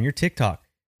 on your TikTok.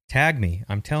 Tag me.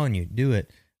 I'm telling you, do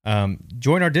it.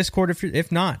 Join our Discord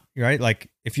if not, right?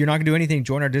 Like if you're not gonna do anything,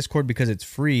 join our Discord because it's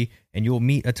free and you'll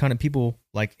meet a ton of people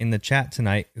like in the chat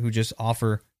tonight who just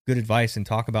offer good advice and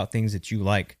talk about things that you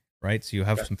like, right? So you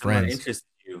have some friends. Interest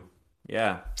you.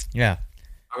 Yeah. Yeah.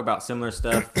 Talk about similar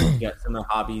stuff. You got similar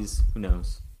hobbies. Who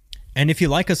knows? And if you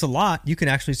like us a lot, you can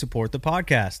actually support the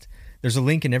podcast. There's a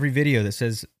link in every video that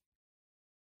says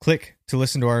click to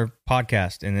listen to our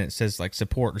podcast, and it says like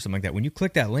support or something like that. When you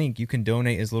click that link, you can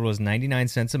donate as little as 99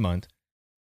 cents a month,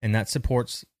 and that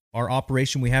supports our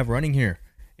operation we have running here.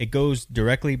 It goes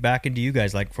directly back into you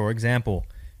guys. Like, for example,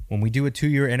 when we do a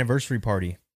 2-year anniversary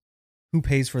party, who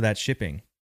pays for that shipping?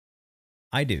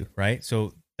 I do, right?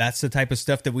 So that's the type of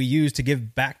stuff that we use to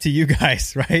give back to you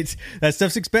guys, right? That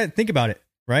stuff's expensive. Think about it,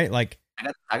 right? Like,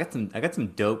 I got some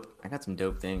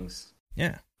dope things.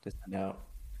 Yeah. Just to know.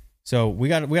 So we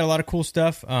got a lot of cool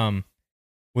stuff. We're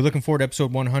looking forward to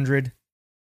episode 100,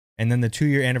 and then the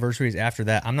 2-year anniversary is after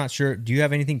that. I'm not sure. Do you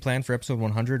have anything planned for episode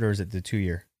 100, or is it the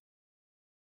 2-year?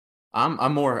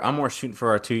 I'm more shooting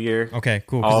for our 2-year. Okay,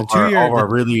 cool. All the 2-year, our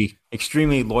really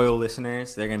extremely loyal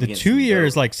listeners, they're gonna be the 2-year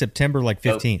is like September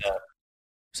 15th,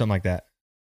 something like that.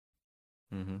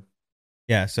 Mm-hmm.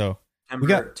 Yeah. So September, we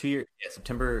got 2-year. Yeah,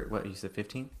 September. What you said,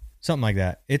 15th? Something like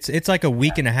that. It's like a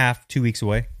week and a half, 2 weeks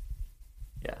away.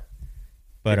 Yeah.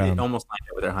 But it almost lined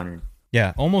up with our 100.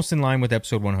 Yeah, almost in line with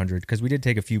episode 100, because we did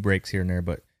take a few breaks here and there,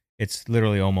 but it's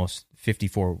literally almost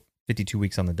 52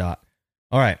 weeks on the dot.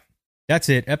 All right. That's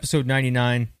it. Episode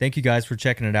 99. Thank you guys for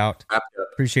checking it out.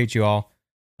 Appreciate you all.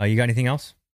 You got anything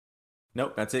else?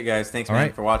 Nope. That's it, guys. Thanks, all man,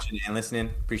 right. for watching and listening.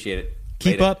 Appreciate it.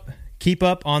 Keep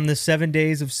up on the 7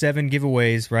 days of 7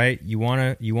 giveaways, right? You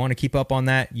wanna keep up on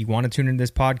that. You want to tune into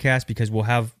this podcast, because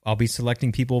I'll be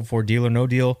selecting people for Deal or No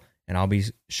Deal, and I'll be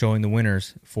showing the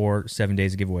winners for 7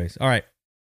 days of giveaways. All right.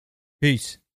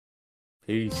 Peace.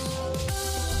 Peace.